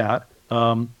things like that.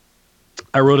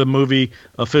 I wrote a movie,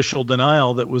 Official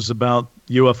Denial, that was about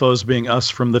UFOs being us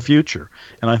from the future,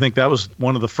 and I think that was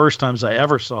one of the first times I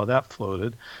ever saw that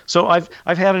floated. So I've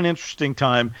had an interesting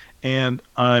time, and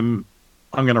I'm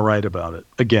going to write about it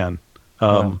again,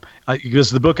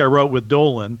 because the book I wrote with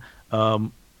Dolan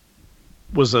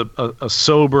was a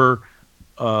sober,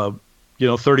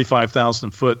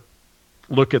 35,000 foot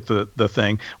look at the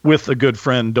thing with a good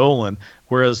friend Dolan,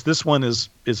 whereas this one is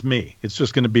me. It's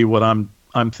just going to be what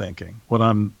I'm thinking,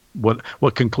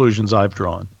 what conclusions I've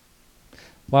drawn.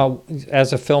 Well,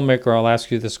 as a filmmaker, I'll ask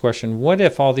you this question. What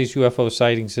if all these UFO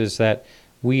sightings is that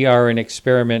we are an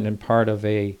experiment and part of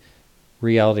a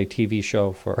reality TV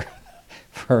show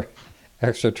for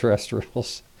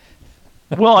extraterrestrials?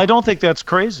 Well, I don't think that's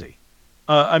crazy.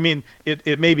 I mean,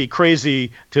 it may be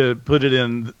crazy to put it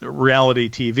in reality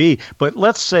TV, but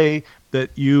let's say that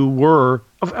you were,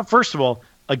 first of all,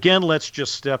 again, let's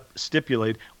just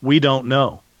stipulate, we don't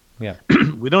know. Yeah.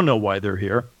 We don't know why they're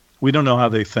here. We don't know how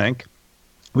they think.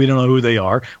 We don't know who they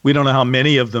are. We don't know how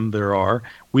many of them there are.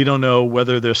 We don't know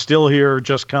whether they're still here or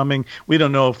just coming. We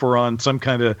don't know if we're on some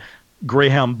kind of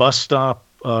Greyhound bus stop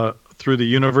through the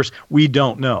universe. We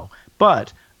don't know.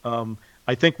 But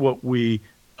I think what we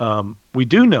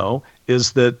do know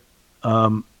is that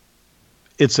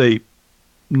it's a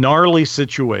gnarly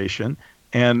situation,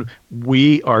 and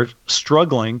we are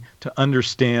struggling to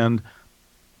understand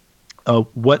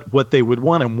what they would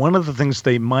want. And one of the things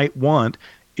they might want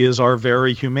is our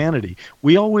very humanity.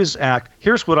 We always act.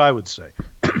 Here's what I would say.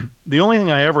 The only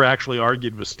thing I ever actually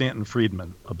argued with Stanton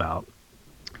Friedman about.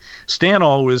 Stan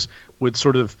always would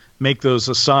sort of make those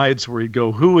asides where he'd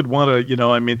go, who would want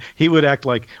to, he would act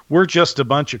like we're just a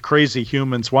bunch of crazy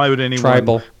humans. Why would anyone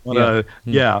Tribal. want to,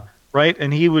 yeah, right?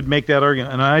 And he would make that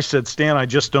argument. And I said, Stan, I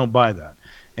just don't buy that.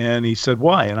 And he said,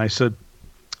 why? And I said,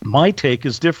 my take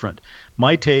is different.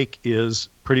 My take is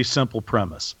pretty simple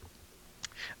premise,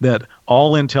 that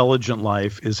all intelligent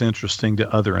life is interesting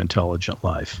to other intelligent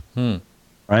life.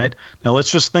 Right? Now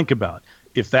let's just think about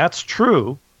it. If that's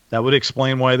true, that would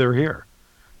explain why they're here.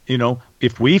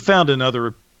 If we found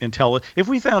another if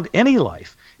we found any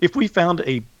life, if we found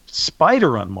a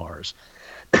spider on Mars,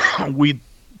 we'd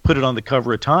put it on the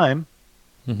cover of Time.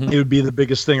 It would be the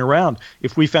biggest thing around.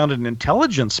 If we found an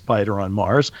intelligent spider on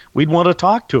Mars, we'd want to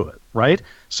talk to it, right?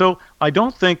 So I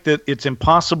don't think that it's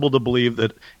impossible to believe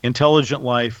that intelligent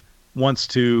life wants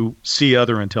to see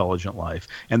other intelligent life,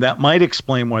 and that might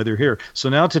explain why they're here. So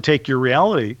now, to take your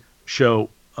reality show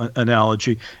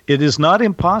analogy, it is not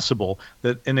impossible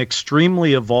that an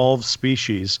extremely evolved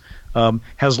species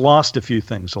has lost a few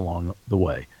things along the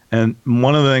way. And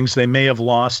one of the things they may have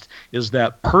lost is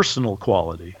that personal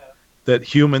quality that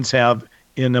humans have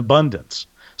in abundance.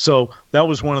 So that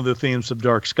was one of the themes of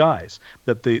Dark Skies,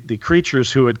 that the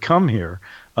creatures who had come here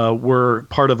were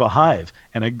part of a hive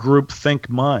and a groupthink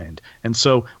mind. And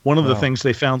so one of the things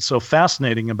they found so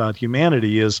fascinating about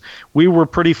humanity is we were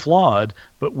pretty flawed,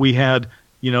 but we had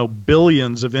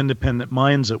billions of independent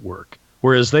minds at work,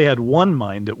 whereas they had one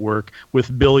mind at work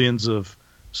with billions of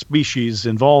species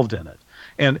involved in it.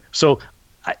 And so,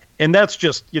 and that's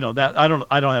just, that I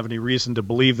don't have any reason to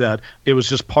believe that. It was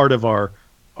just part of our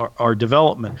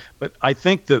development. But I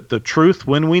think that the truth,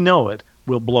 when we know it,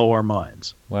 will blow our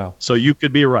minds. Wow. So you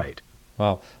could be right.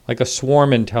 Wow. Like a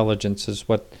swarm intelligence is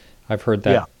what I've heard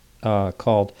that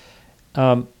called.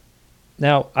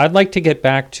 Now, I'd like to get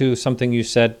back to something you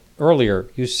said earlier.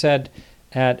 You said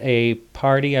at a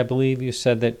party, I believe you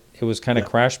said that it was kind of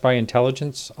crashed by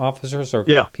intelligence officers or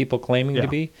people claiming to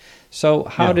be. So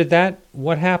how did that,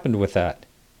 what happened with that?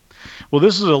 Well,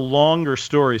 this is a longer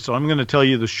story, so I'm going to tell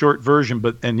you the short version,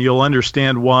 and you'll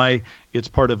understand why it's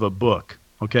part of a book.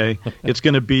 Okay, it's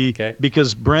going to be Okay.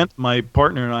 because Brent, my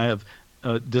partner, and I have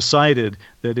decided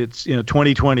that it's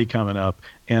 2020 coming up,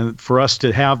 and for us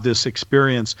to have this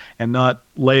experience and not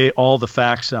lay all the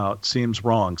facts out seems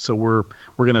wrong. So we're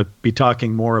going to be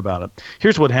talking more about it.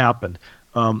 Here's what happened.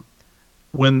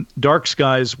 When Dark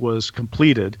Skies was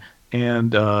completed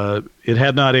and it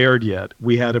had not aired yet,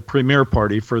 we had a premiere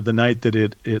party for the night that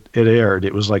it aired.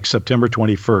 It was like September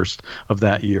 21st of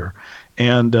that year.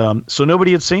 And so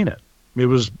nobody had seen it. It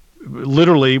was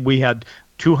literally, we had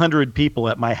 200 people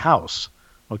at my house,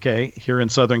 okay, here in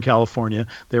Southern California.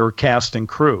 They were cast and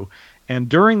crew. And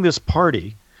during this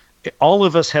party, all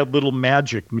of us had little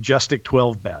Majestic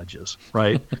 12 badges,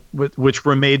 right, which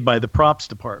were made by the props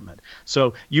department.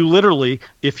 So you literally,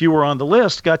 if you were on the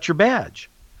list, got your badge.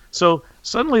 So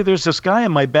suddenly there's this guy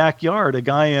in my backyard, a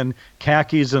guy in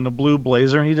khakis and a blue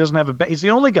blazer, and he doesn't have a badge. He's the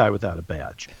only guy without a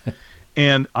badge.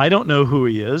 And I don't know who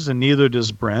he is, and neither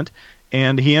does Brent.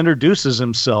 And he introduces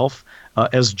himself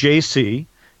as JC,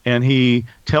 and he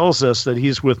tells us that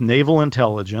he's with Naval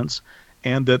Intelligence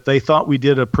and that they thought we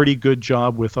did a pretty good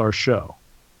job with our show.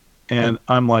 And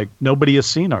I'm like, nobody has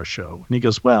seen our show. And he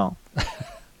goes, well,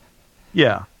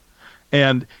 yeah.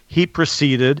 And he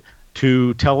proceeded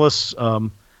to tell us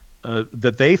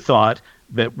that they thought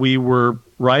that we were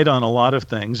right on a lot of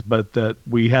things, but that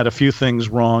we had a few things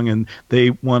wrong, and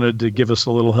they wanted to give us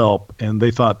a little help, and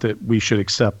they thought that we should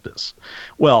accept this.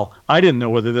 Well, I didn't know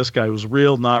whether this guy was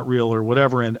real, not real, or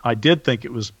whatever, and I did think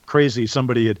it was crazy.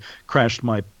 Somebody had crashed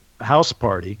my house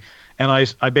party, and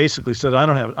I basically said,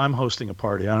 I'm hosting a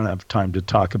party. I don't have time to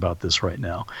talk about this right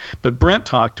now. But Brent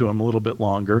talked to him a little bit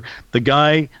longer. The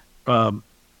guy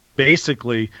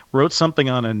basically wrote something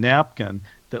on a napkin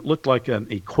that looked like an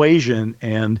equation,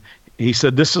 and he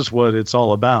said, this is what it's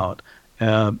all about.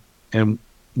 And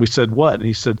we said, what? And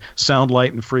he said, sound,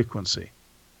 light, and frequency.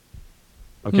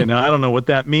 Okay, now I don't know what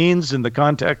that means in the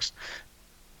context.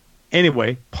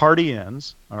 Anyway, party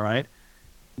ends, all right?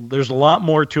 There's a lot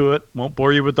more to it. Won't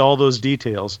bore you with all those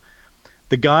details.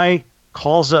 The guy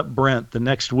calls up Brent the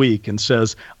next week and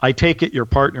says, I take it your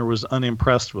partner was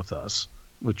unimpressed with us,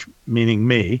 which meaning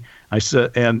me. I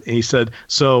said, and he said,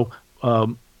 so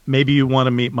maybe you want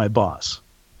to meet my boss.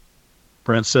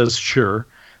 Brent says, sure.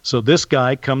 So this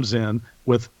guy comes in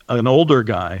with an older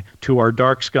guy to our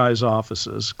Dark Skies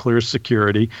offices, clear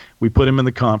security. We put him in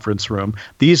the conference room.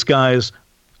 These guys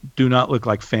do not look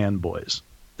like fanboys.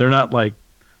 They're not like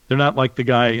the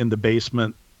guy in the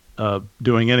basement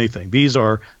doing anything. These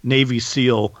are Navy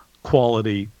SEAL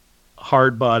quality,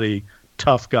 hard body,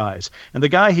 tough guys. And the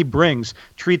guy he brings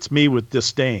treats me with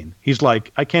disdain. He's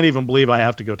like, I can't even believe I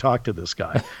have to go talk to this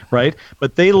guy, right?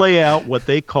 But they lay out what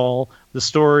they call the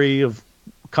story of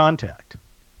contact,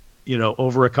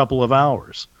 over a couple of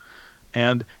hours.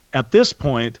 And at this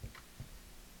point,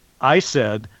 I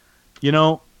said,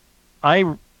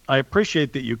 I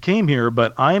appreciate that you came here,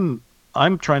 but I'm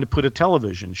trying to put a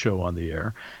television show on the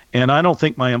air, and I don't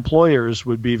think my employers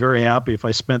would be very happy if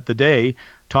I spent the day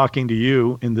talking to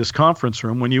you in this conference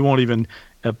room when you won't even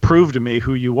prove to me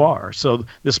who you are. So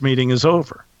this meeting is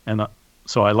over. And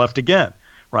so I left again,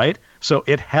 right? So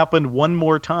it happened one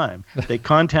more time. They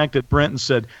contacted Brent and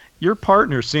said, your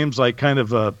partner seems like kind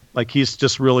of like he's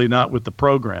just really not with the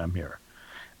program here.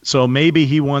 So maybe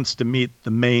he wants to meet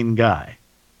the main guy.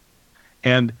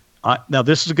 And now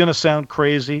this is going to sound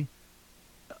crazy.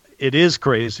 It is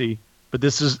crazy, but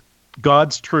this is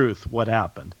God's truth, what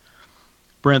happened.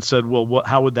 Brent said, well,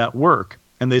 how would that work?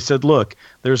 And they said, look,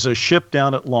 there's a ship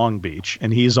down at Long Beach,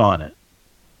 and he's on it.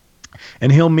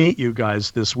 And he'll meet you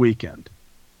guys this weekend.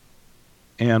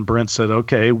 And Brent said,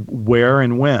 okay, where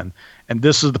and when? And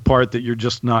this is the part that you're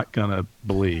just not going to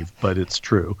believe, but it's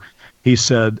true. He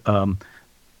said,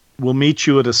 we'll meet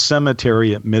you at a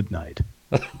cemetery at midnight.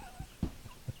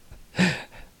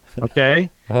 Okay?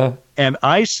 Uh-huh. And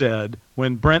I said,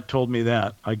 when Brent told me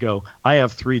that, I go, I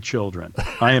have 3 children.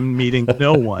 I am meeting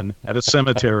no one at a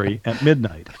cemetery at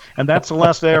midnight. And that's the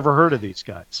last I ever heard of these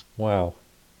guys. Wow.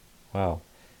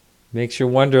 Makes you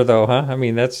wonder, though, huh? I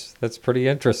mean, that's pretty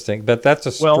interesting. But that's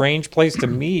a strange place to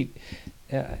meet.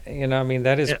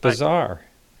 That is bizarre.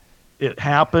 It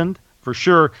happened, for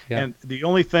sure. Yeah. And the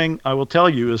only thing I will tell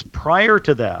you is prior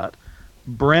to that,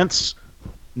 Brent's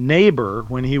neighbor,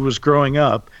 when he was growing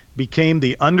up, became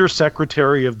the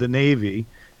undersecretary of the Navy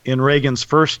in Reagan's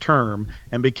first term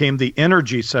and became the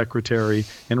energy secretary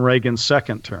in Reagan's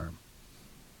second term.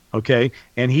 Okay?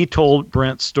 And he told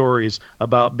Brent stories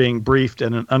about being briefed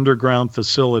in an underground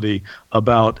facility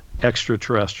about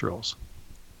extraterrestrials.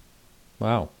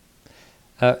 Wow.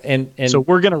 And so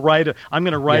we're going to write. I'm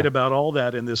going to write about all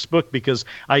that in this book because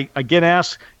I get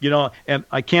asked, and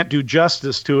I can't do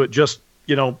justice to it just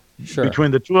Sure. between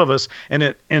the two of us,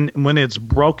 and when it's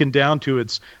broken down to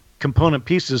its component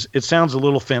pieces, it sounds a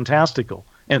little fantastical,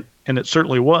 and it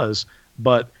certainly was,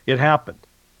 but it happened.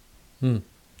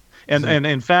 And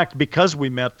in fact, because we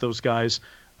met those guys,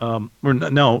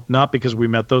 not because we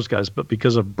met those guys, but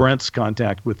because of Brent's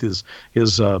contact with his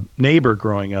neighbor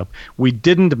growing up, we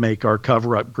didn't make our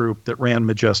cover-up group that ran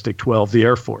Majestic 12 the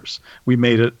Air Force. We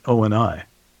made it O&I.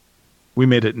 We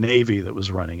made it Navy that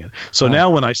was running it. So now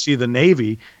when I see the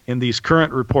Navy in these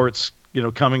current reports,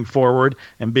 coming forward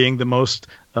and being the most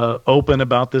open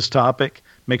about this topic,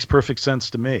 makes perfect sense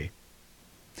to me.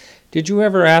 Did you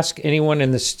ever ask anyone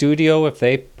in the studio if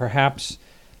they perhaps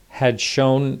had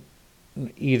shown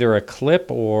either a clip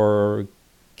or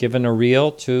given a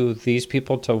reel to these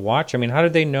people to watch? I mean, how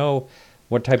did they know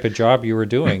what type of job you were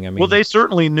doing? I mean, well, they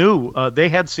certainly knew. They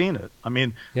had seen it. I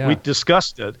mean, we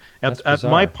discussed it at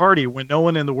my party when no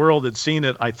one in the world had seen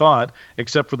it, I thought,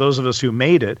 except for those of us who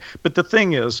made it. But the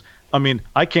thing is, I mean,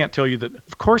 I can't tell you that,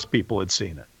 of course, people had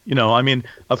seen it. I mean,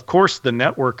 of course, the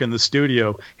network and the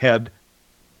studio had,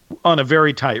 on a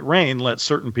very tight rein, let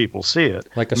certain people see it.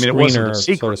 Like a screener, it wasn't a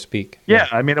secret, so to speak. Yeah,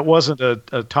 I mean, it wasn't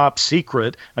a top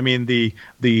secret. I mean, the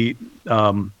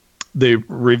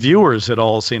reviewers had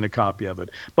all seen a copy of it.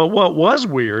 But what was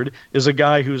weird is a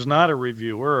guy who's not a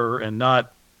reviewer and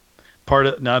not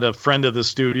a friend of the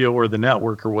studio or the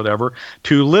network or whatever,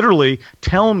 to literally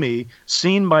tell me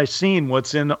scene by scene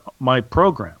what's in my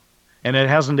program, and it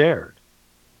hasn't aired.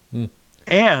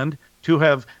 And to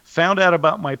have found out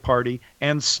about my party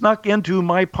and snuck into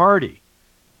my party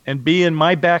and be in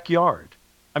my backyard.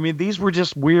 I mean, these were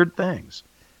just weird things.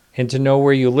 And to know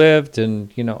where you lived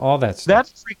and, all that stuff.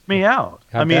 That freaked me out.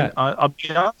 I mean, I'll be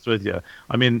honest with you.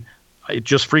 I mean, it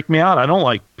just freaked me out. I don't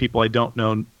like people I don't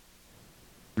know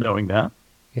knowing that.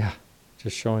 Yeah,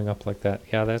 just showing up like that.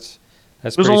 Yeah, that's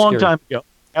it was a long time ago.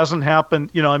 It hasn't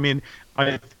happened. I mean,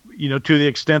 to the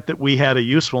extent that we had a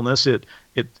usefulness, it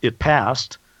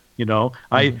passed.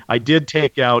 I did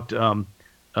take out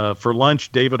for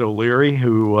lunch David O'Leary,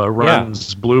 who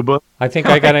runs Blue Book. I think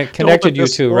I got connected you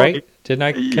two, right? Didn't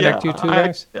I connect you two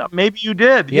guys? Maybe you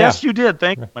did. Yeah. Yes, you did.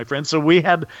 Thank you, my friend. So we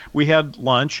had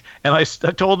lunch, and I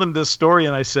told him this story,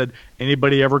 and I said,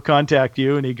 "Anybody ever contact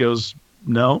you?" And he goes,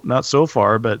 "No, not so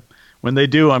far, but when they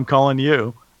do, I'm calling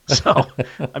you." So,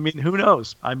 I mean, who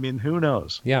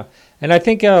knows? Yeah, and I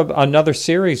think another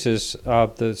series is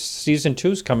the season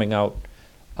 2's coming out.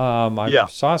 I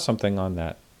saw something on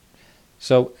that.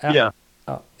 So,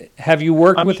 have you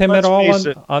worked with him at all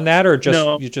on that, or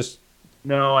just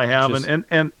No, I haven't.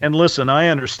 And listen, I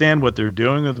understand what they're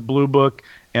doing with the Blue Book,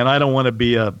 and I don't want to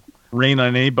be a rain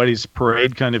on anybody's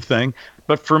parade kind of thing.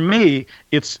 But for me,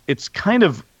 it's kind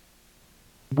of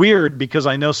weird because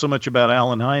I know so much about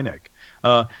Alan Hynek.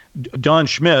 Don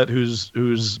Schmidt,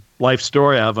 whose life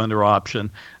story I have under option,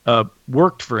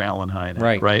 worked for Alan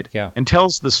Hynek, right? Yeah. And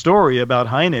tells the story about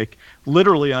Hynek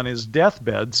literally on his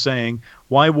deathbed saying,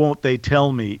 "Why won't they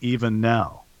tell me even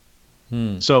now?"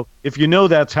 So if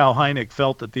that's how Hynek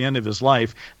felt at the end of his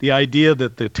life, the idea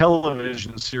that the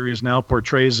television series now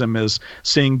portrays him as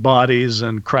seeing bodies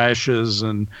and crashes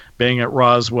and being at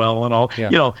Roswell and all,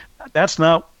 that's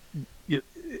not.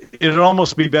 It'd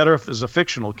almost be better if it was a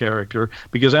fictional character,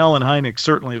 because Alan Hynek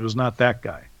certainly was not that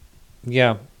guy.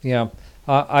 Yeah.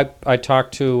 I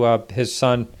talked to his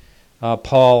son,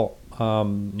 Paul,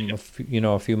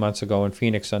 a few months ago in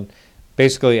Phoenix, and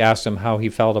basically asked him how he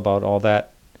felt about all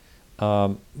that,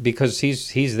 because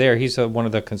he's there. He's one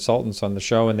of the consultants on the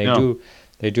show, and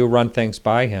they do run things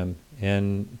by him.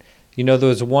 And there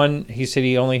was one. He said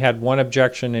he only had one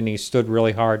objection, and he stood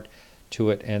really hard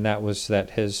to it, and that was that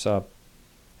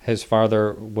his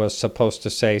father was supposed to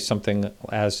say something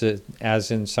as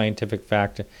in scientific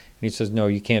fact, and he says, "No,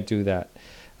 you can't do that."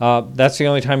 That's the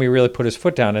only time he really put his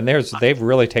foot down, and they've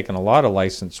really taken a lot of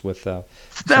license with.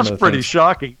 That's pretty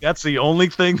shocking. That's the only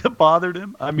thing that bothered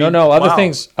him. I mean, no,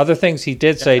 other things he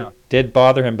did say did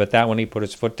bother him, but that one he put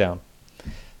his foot down.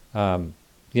 I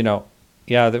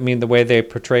mean, the way they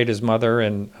portrayed his mother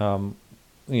and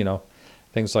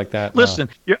things like that. Listen,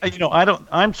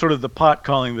 I'm sort of the pot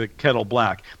calling the kettle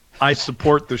black. I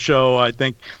support the show. I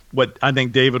think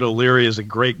David O'Leary is a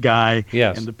great guy.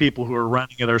 Yes. And the people who are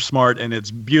running it are smart, and it's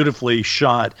beautifully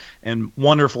shot and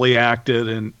wonderfully acted,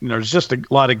 and there's just a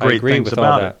lot of great things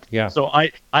about it. Yeah. So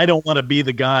I don't want to be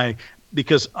the guy,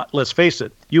 because let's face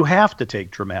it, you have to take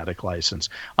dramatic license.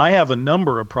 I have a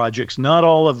number of projects, not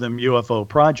all of them UFO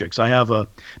projects. I have a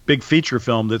big feature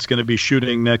film that's going to be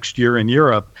shooting next year in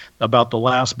Europe about the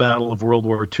last battle of World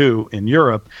War II in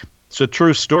Europe. It's a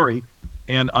true story,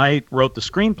 and I wrote the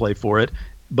screenplay for it.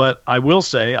 But I will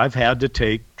say I've had to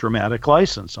take dramatic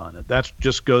license on it. That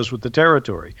just goes with the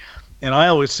territory. And I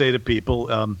always say to people,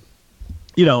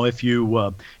 if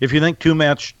you think too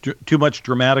much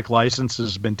dramatic license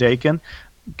has been taken,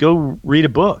 go read a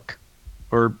book,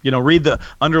 or read the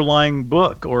underlying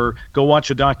book, or go watch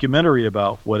a documentary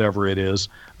about whatever it is,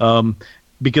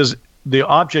 because the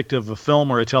object of a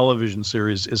film or a television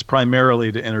series is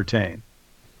primarily to entertain.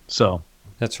 So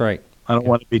that's right. I don't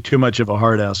want to be too much of a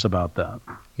hard ass about that.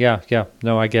 Yeah.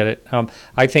 No, I get it.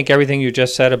 I think everything you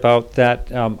just said about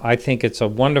that, I think it's a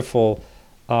wonderful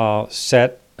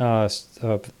set.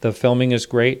 The filming is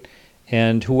great.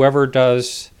 And whoever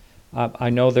does, I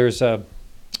know there's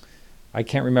I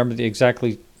can't remember the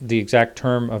exact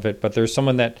term of it, but there's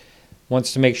someone that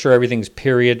wants to make sure everything's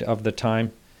period of the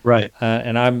time. Right.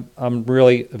 And I'm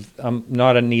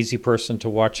not an easy person to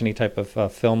watch any type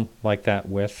of film like that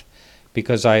with,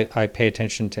 because I pay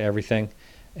attention to everything,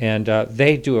 and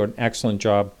they do an excellent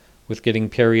job with getting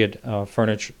period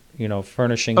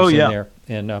furnishings in there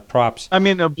and props. I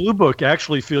mean, a Blue Book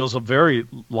actually feels a very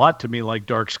lot to me like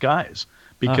Dark Skies,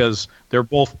 because they're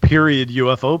both period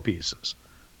UFO pieces.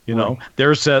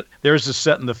 Theirs is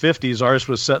set in the 50s. Ours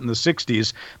was set in the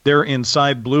 60s. They're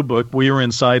inside Blue Book. We were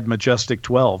inside Majestic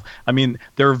 12. I mean,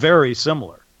 they're very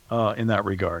similar in that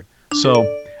regard. So,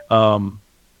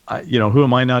 who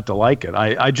am I not to like it?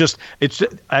 It's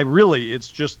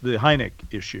just the Hynek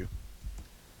issue.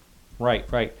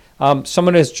 Right.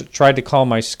 Someone has tried to call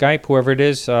my Skype, whoever it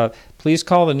is. Please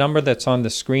call the number that's on the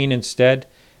screen instead,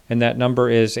 and that number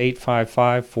is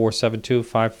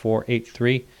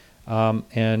 855-472-5483.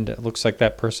 And it looks like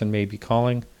that person may be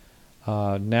calling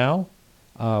now.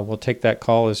 We'll take that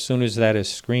call as soon as that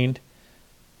is screened.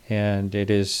 And it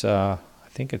is, I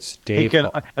think it's Dave. Hey,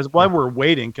 while we're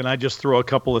waiting, can I just throw a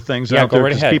couple of things out there?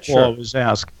 Right ahead. People always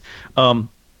ask.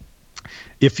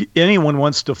 If anyone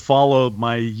wants to follow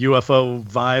my UFO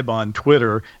vibe on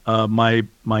Twitter, my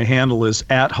handle is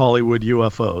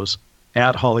 @HollywoodUFOs,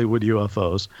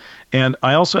 @HollywoodUFOs. And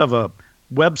I also have a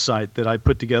website that I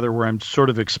put together where I'm sort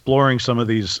of exploring some of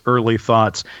these early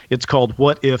thoughts. It's called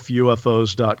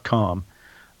whatifufos.com.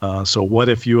 So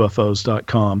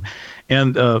whatifufos.com.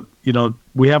 And,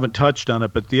 we haven't touched on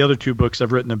it, but the other two books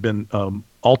I've written have been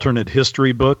alternate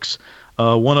history books.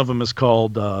 One of them is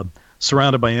called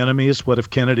Surrounded by Enemies, What If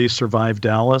Kennedy Survived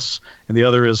Dallas? And the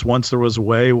other is Once There Was a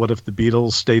Way, What If the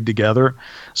Beatles Stayed Together?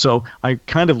 So I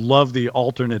kind of love the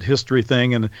alternate history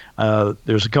thing. And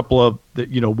there's a couple of,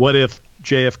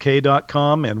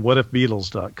 whatifjfk.com and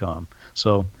whatifbeatles.com.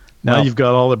 So now you've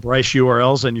got all the Bryce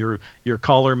URLs, and your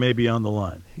caller may be on the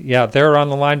line. Yeah, they're on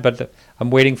the line, but I'm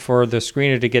waiting for the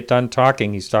screener to get done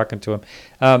talking. He's talking to him.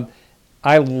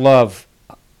 I love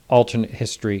alternate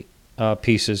history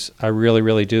pieces. I really,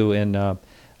 really do. And I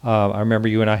remember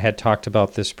you and I had talked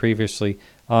about this previously.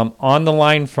 On the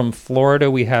line from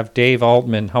Florida, we have Dave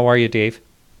Altman. How are you, Dave?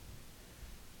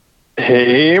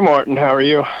 Hey, Martin. How are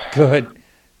you? Good.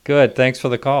 Thanks for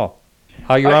the call.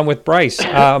 You're on with Bryce.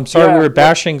 I'm sorry we were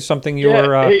bashing something you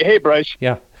were... Hey, Bryce.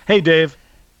 Yeah. Hey, Dave.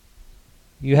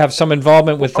 You have some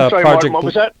involvement with sorry, Project... Martin, what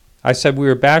was that? I said we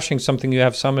were bashing something you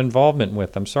have some involvement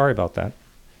with. I'm sorry about that.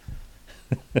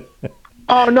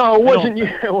 Oh, no, it wasn't you.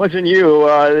 It wasn't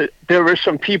you. There were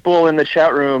some people in the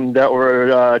chat room that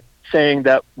were saying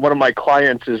that one of my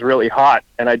clients is really hot,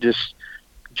 and I just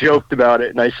joked about it.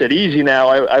 And I said, easy now.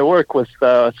 I work with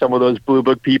some of those Blue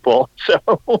Book people. So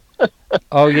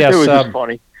oh, yes. It was just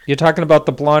funny. You're talking about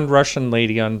the blonde Russian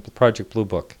lady on Project Blue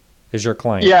Book is your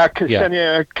client. Yeah,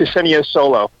 Ksenia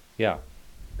Solo. Yeah.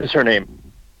 Is her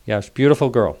name. Yes, beautiful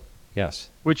girl. Yes.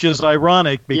 Which is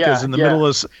ironic because in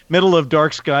the middle of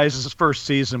Dark Skies' first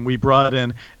season, we brought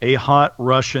in a hot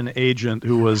Russian agent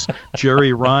who was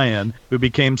Jerry Ryan, who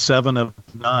became 7 of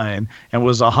 9 and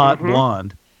was a hot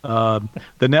blonde. The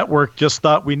network just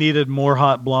thought we needed more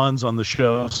hot blondes on the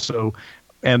show, so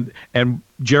and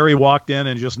Jerry walked in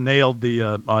and just nailed the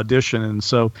audition, and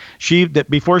so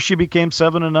before she became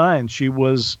 7 of 9, she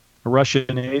was a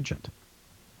Russian agent.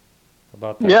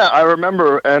 About that. Yeah, I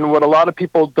remember. And what a lot of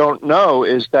people don't know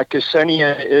is that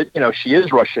Ksenia, she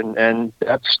is Russian, and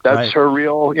that's right. Her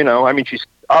real. I mean, she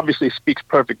obviously speaks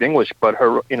perfect English, but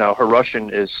her Russian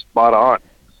is spot on.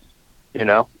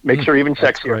 Makes her even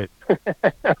sexier. Right.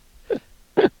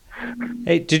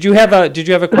 Hey, did you have a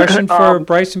question for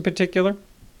Bryce in particular?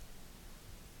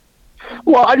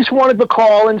 Well, I just wanted to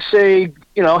call and say,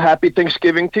 happy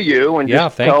Thanksgiving to you, and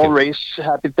just tell Race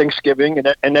happy Thanksgiving,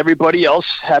 and everybody else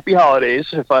happy holidays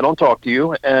if I don't talk to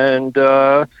you. And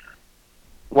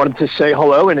wanted to say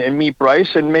hello and meet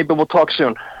Bryce, and maybe we'll talk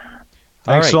soon.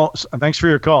 Thanks for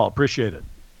your call. Appreciate it.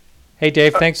 Hey,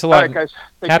 Dave, thanks a lot. All right, guys.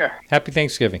 Take care. Happy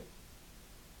Thanksgiving.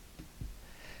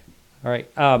 All right.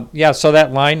 Yeah, so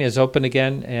that line is open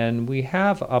again, and we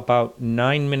have about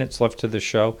 9 minutes left to the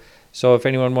show. So if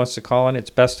anyone wants to call in,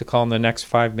 it's best to call in the next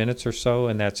 5 minutes or so,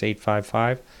 and that's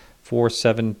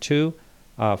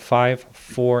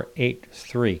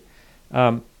 855-472-5483.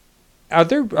 Are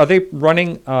they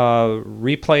running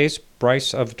replays,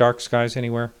 Bryce, of Dark Skies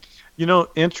anywhere? You know,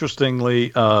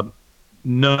 interestingly,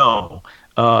 no.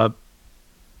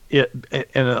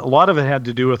 And a lot of it had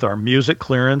to do with our music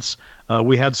clearance.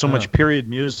 We had so much period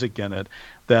music in it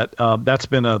that that's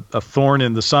been a thorn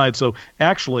in the side. So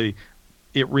actually,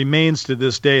 it remains to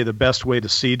this day the best way to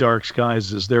see Dark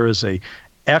Skies is there is a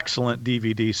excellent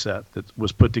DVD set that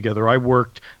was put together. I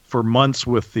worked for months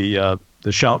with the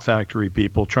Shout Factory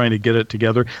people trying to get it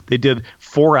together. They did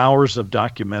 4 hours of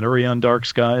documentary on Dark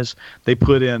Skies. They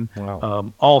put in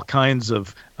all kinds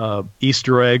of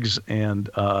Easter eggs, and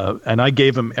I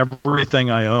gave them everything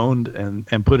I owned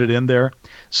and put it in there.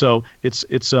 So it's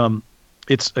a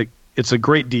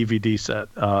great DVD set.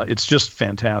 It's just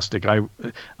fantastic.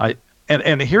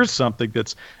 And here's something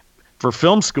that's for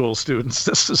film school students.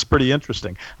 This is pretty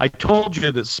interesting. I told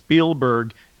you that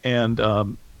Spielberg and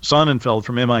Sonnenfeld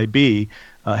from MIB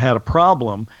had a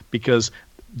problem because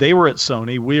they were at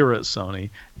Sony, we were at Sony,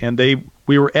 and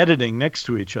we were editing next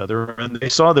to each other, and they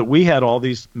saw that we had all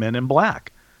these men in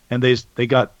black, and they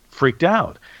got freaked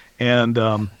out, and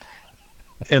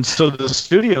so the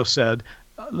studio said,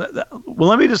 well,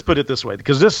 let me just put it this way,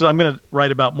 because I'm going to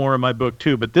write about more in my book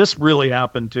too, but this really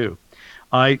happened too.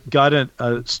 I got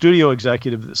a studio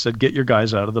executive that said, get your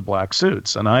guys out of the black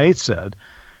suits, and I said,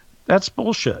 that's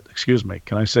bullshit. Excuse me.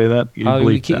 Can I say that? You're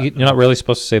not really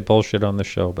supposed to say bullshit on the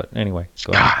show, but anyway.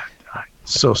 Go ahead. God, I'm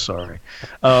so sorry.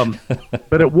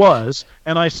 But it was,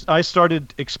 and I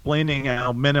started explaining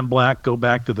how Men in Black go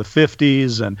back to the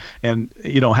 50s, and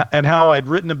you know, and how I'd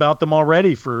written about them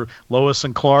already for Lois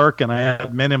and Clark, and I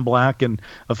had Men in Black and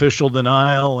Official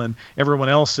Denial, and everyone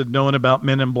else had known about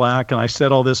Men in Black, and I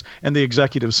said all this, and the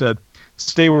executive said,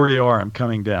 "Stay where you are. I'm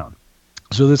coming down."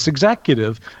 So this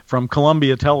executive from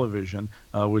Columbia Television,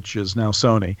 which is now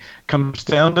Sony, comes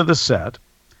down to the set,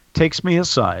 takes me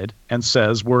aside, and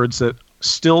says words that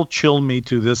still chill me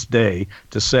to this day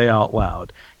to say out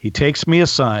loud. He takes me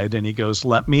aside and he goes,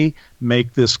 let me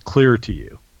make this clear to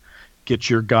you. Get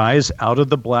your guys out of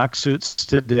the black suits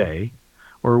today,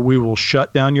 or we will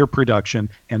shut down your production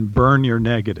and burn your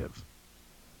negative.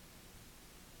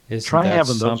 Try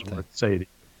having those words say to you.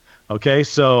 Okay,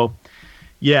 so,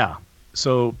 yeah.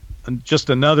 So just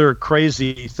another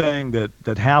crazy thing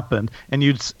that happened, and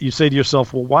you say to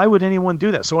yourself, well, why would anyone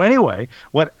do that? So anyway,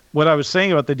 what I was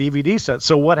saying about the DVD set,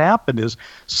 so what happened is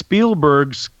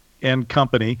Spielberg's and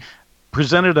company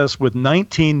presented us with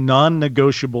 19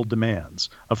 non-negotiable demands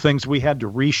of things we had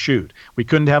to reshoot. We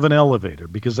couldn't have an elevator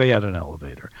because they had an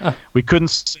elevator. We couldn't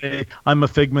say, I'm a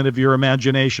figment of your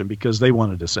imagination because they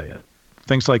wanted to say it.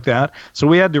 Things like that. So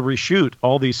we had to reshoot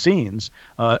all these scenes,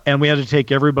 and we had to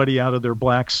take everybody out of their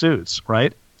black suits,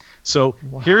 right? So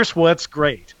Here's what's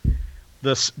great.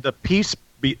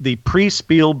 The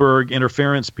pre-Spielberg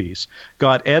interference piece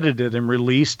got edited and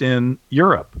released in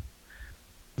Europe.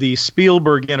 The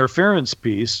Spielberg interference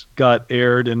piece got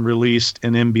aired and released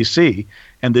in NBC,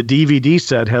 and the DVD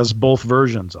set has both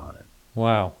versions on it.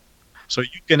 Wow. So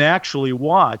you can actually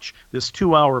watch this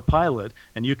 2-hour pilot,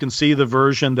 and you can see the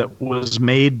version that was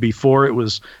made before it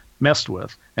was messed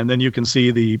with, and then you can see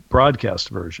the broadcast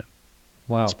version.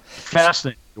 Wow. It's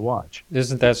fascinating to watch.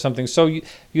 Isn't that something? So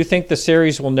you think the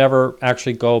series will never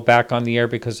actually go back on the air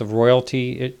because of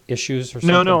royalty issues or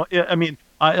something? No. I mean,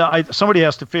 somebody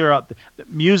has to figure out that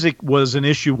music was an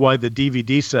issue why the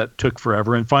DVD set took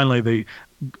forever, and finally they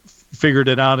figured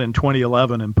it out in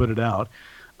 2011 and put it out.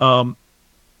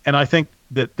 And I think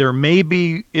that there may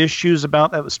be issues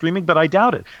about that with streaming, but I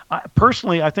doubt it.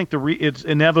 Personally, I think it's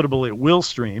inevitable it will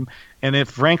stream. And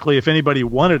if anybody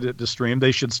wanted it to stream,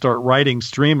 they should start writing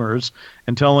streamers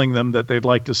and telling them that they'd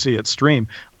like to see it stream.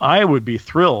 I would be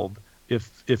thrilled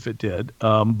if it did.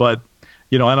 But,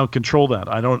 you know, I don't control that.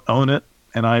 I don't own it,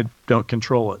 and I don't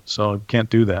control it. So I can't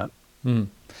do that.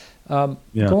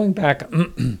 Going back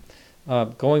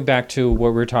to what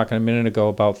we were talking a minute ago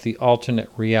about the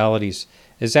alternate realities,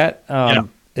 is that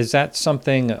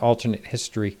something, alternate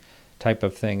history type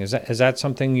of thing? Is that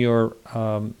something you're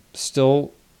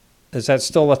still? Is that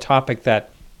still a topic that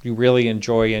you really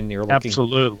enjoy and you're looking?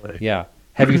 Absolutely. Yeah.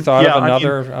 Have you thought of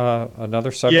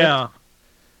another subject? Yeah.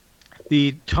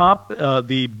 The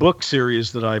book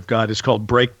series that I've got is called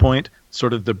Breakpoint: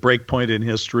 sort of the breakpoint in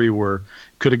history where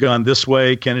could have gone this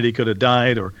way, Kennedy could have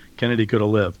died, or Kennedy could have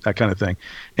lived, that kind of thing.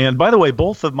 And by the way,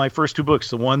 both of my first two books,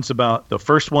 the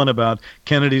first one about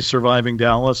Kennedy surviving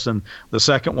Dallas and the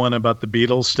second one about the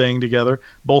Beatles staying together,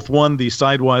 both won the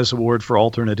Sidewise Award for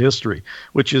alternate history,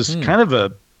 which is kind of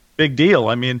a big deal.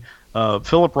 I mean,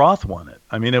 Philip Roth won it.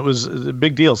 I mean, it was a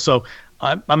big deal. So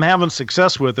I'm having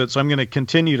success with it, so I'm going to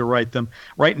continue to write them.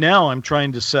 Right now, I'm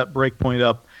trying to set Breakpoint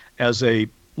up as a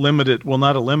limited, well,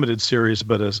 not a limited series,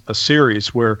 but a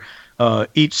series where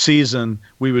each season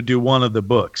we would do one of the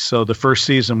books. So the first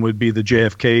season would be the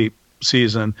JFK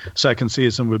season, second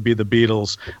season would be the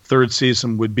Beatles, third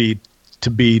season would be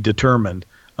to be determined.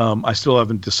 I still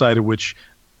haven't decided which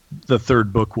the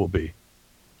third book will be.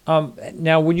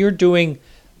 Now, when you're doing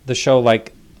the show,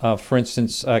 like, for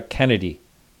instance, Kennedy,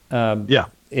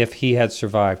 if he had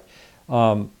survived,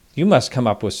 you must come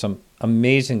up with some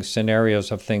amazing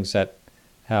scenarios of things that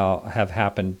have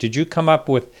happened. Did you come up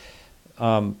with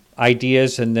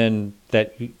ideas and then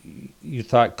that you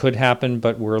thought could happen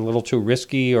but were a little too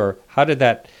risky, or how did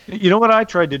that? You know what I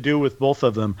tried to do with both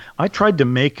of them? I tried to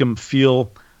make them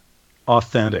feel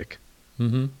authentic,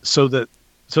 so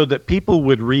that people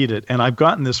would read it. And I've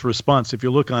gotten this response. If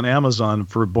you look on Amazon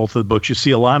for both of the books, you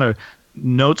see a lot of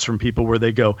notes from people where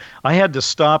they go, I had to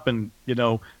stop and,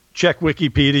 check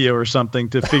Wikipedia or something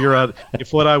to figure out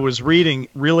if what I was reading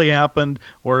really happened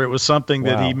or it was something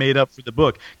that he made up for the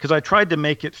book. Because I tried to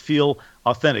make it feel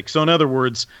authentic. So in other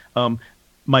words,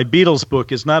 my Beatles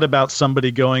book is not about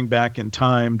somebody going back in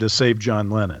time to save John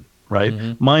Lennon,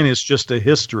 right? Mine is just a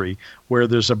history where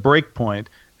there's a breakpoint.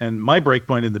 And my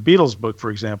breakpoint in the Beatles book,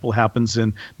 for example, happens in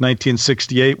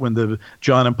 1968 when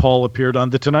John and Paul appeared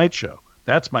on The Tonight Show.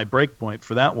 That's my breakpoint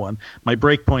for that one. My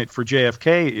breakpoint for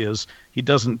JFK is he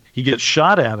gets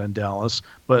shot at in Dallas,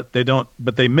 but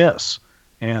they miss.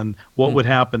 And what would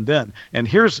happen then? And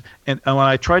when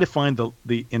I try to find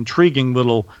the intriguing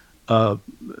little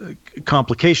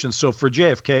complications. So for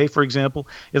JFK, for example,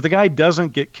 if the guy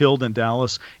doesn't get killed in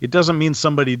Dallas, it doesn't mean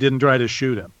somebody didn't try to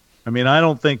shoot him. I mean, I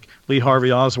don't think Lee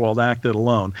Harvey Oswald acted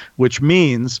alone, which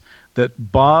means that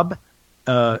Bobby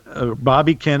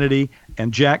Kennedy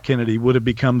and Jack Kennedy would have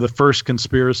become the first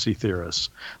conspiracy theorists.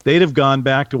 They'd have gone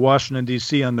back to Washington,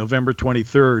 D.C. on November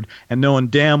 23rd and known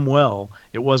damn well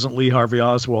it wasn't Lee Harvey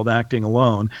Oswald acting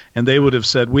alone, and they would have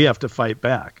said, we have to fight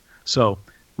back. So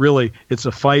really, it's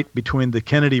a fight between the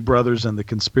Kennedy brothers and the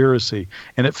conspiracy,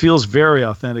 and it feels very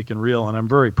authentic and real, and I'm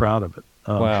very proud of it.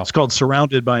 It's called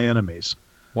Surrounded by Enemies.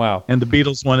 Wow. And the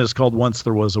Beatles one is called Once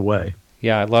There Was a Way.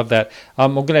 Yeah, I love that. We're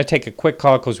going to take a quick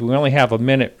call because we only have a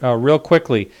minute. Real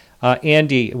quickly,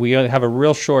 Andy, we have a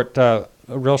real short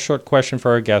question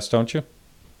for our guest, don't you?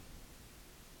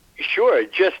 Sure.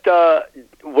 Just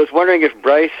was wondering if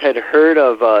Bryce had heard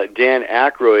of Dan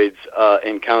Aykroyd's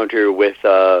encounter with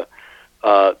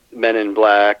Men in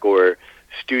Black or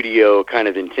studio kind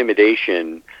of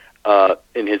intimidation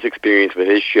in his experience with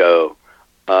his show.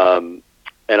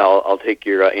 And I'll take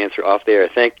your answer off there.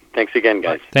 Thanks again,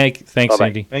 guys. Thanks, Bye-bye.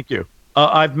 Andy. Thank you.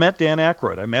 I've met Dan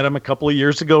Aykroyd. I met him a couple of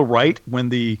years ago, right when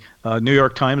the New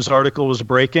York Times article was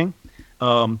breaking.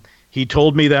 He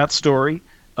told me that story.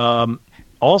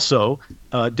 Also,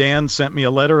 Dan sent me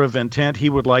a letter of intent. He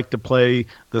would like to play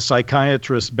the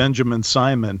psychiatrist Benjamin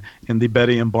Simon in the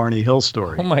Betty and Barney Hill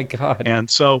story. Oh my God! And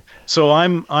so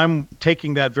I'm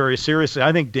taking that very seriously.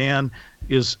 I think Dan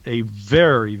is a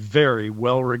very, very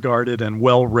well-regarded and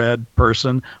well-read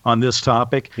person on this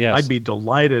topic. Yes. I'd be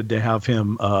delighted to have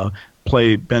him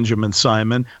play Benjamin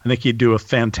Simon. I think he'd do a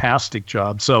fantastic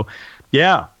job. So,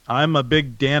 yeah, I'm a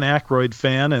big Dan Aykroyd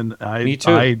fan, and Me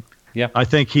too. I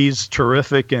think he's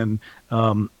terrific, and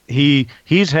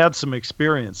he's had some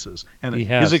experiences, and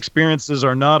his experiences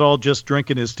are not all just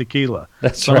drinking his tequila.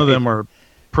 Some of them are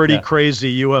pretty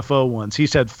crazy UFO ones.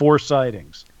 He's had 4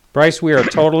 sightings. Bryce, we are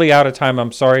totally out of time,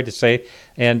 I'm sorry to say,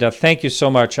 and thank you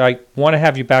so much. I want to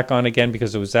have you back on again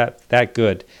because it was that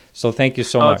good. So thank you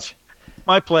so much.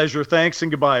 My pleasure. Thanks,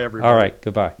 and goodbye, everybody. All right,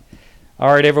 goodbye.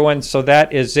 All right, everyone, so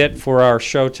that is it for our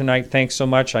show tonight. Thanks so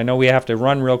much. I know we have to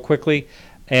run real quickly,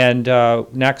 and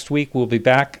next week we'll be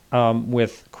back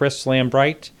with Chris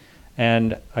Lambright.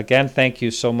 And again, thank you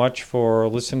so much for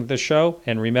listening to the show,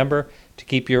 and remember to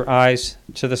keep your eyes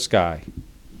to the sky.